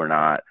we do or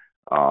not,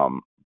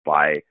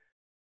 by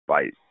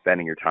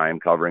spending your time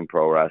covering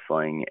pro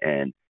wrestling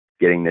and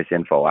getting this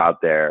info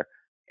out there,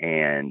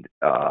 and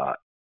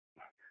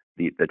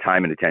the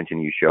time and attention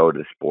you show to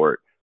the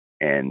sport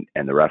and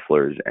the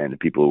wrestlers and the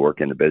people who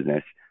work in the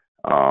business,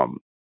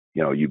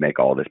 you make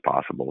all this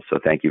possible. So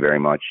thank you very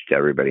much to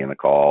everybody on the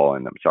call.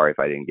 And I'm sorry if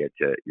I didn't get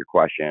to your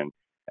question.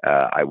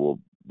 I will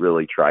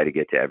really try to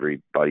get to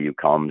everybody who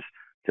comes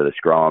to the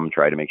scrum,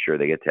 try to make sure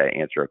they get to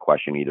answer a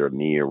question either of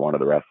me or one of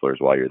the wrestlers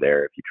while you're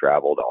there if you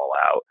traveled All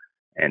Out.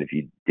 And if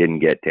you didn't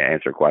get to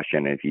answer a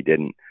question, and if you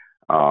didn't,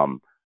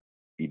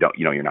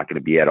 you're not going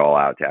to be at All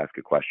Out to ask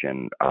a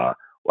question. Well,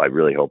 I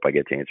really hope I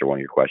get to answer one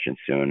of your questions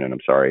soon, and I'm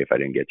sorry if I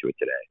didn't get to it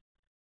today.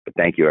 But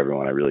thank you,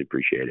 everyone. I really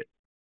appreciate it.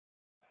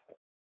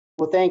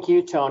 Well, thank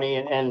you, Tony.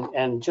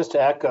 And just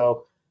to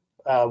echo,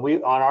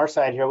 we on our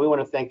side here, we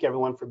want to thank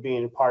everyone for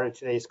being a part of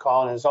today's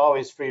call, and as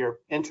always for your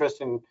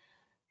interest in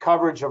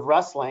coverage of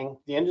wrestling,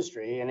 the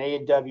industry, and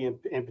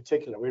AEW in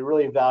particular. We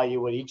really value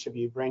what each of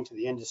you bring to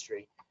the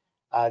industry.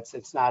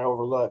 It's not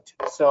overlooked.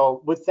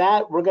 So with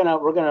that, we're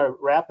gonna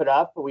wrap it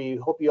up. We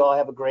hope you all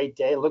have a great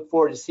day. Look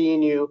forward to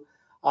seeing you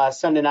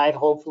Sunday night,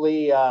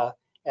 hopefully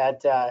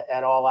at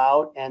All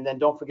Out, and then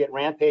don't forget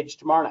Rampage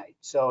tomorrow night.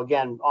 So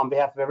again, on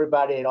behalf of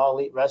everybody at All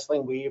Elite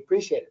Wrestling, we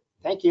appreciate it.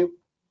 Thank you.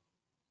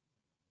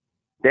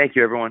 Thank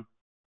you, everyone.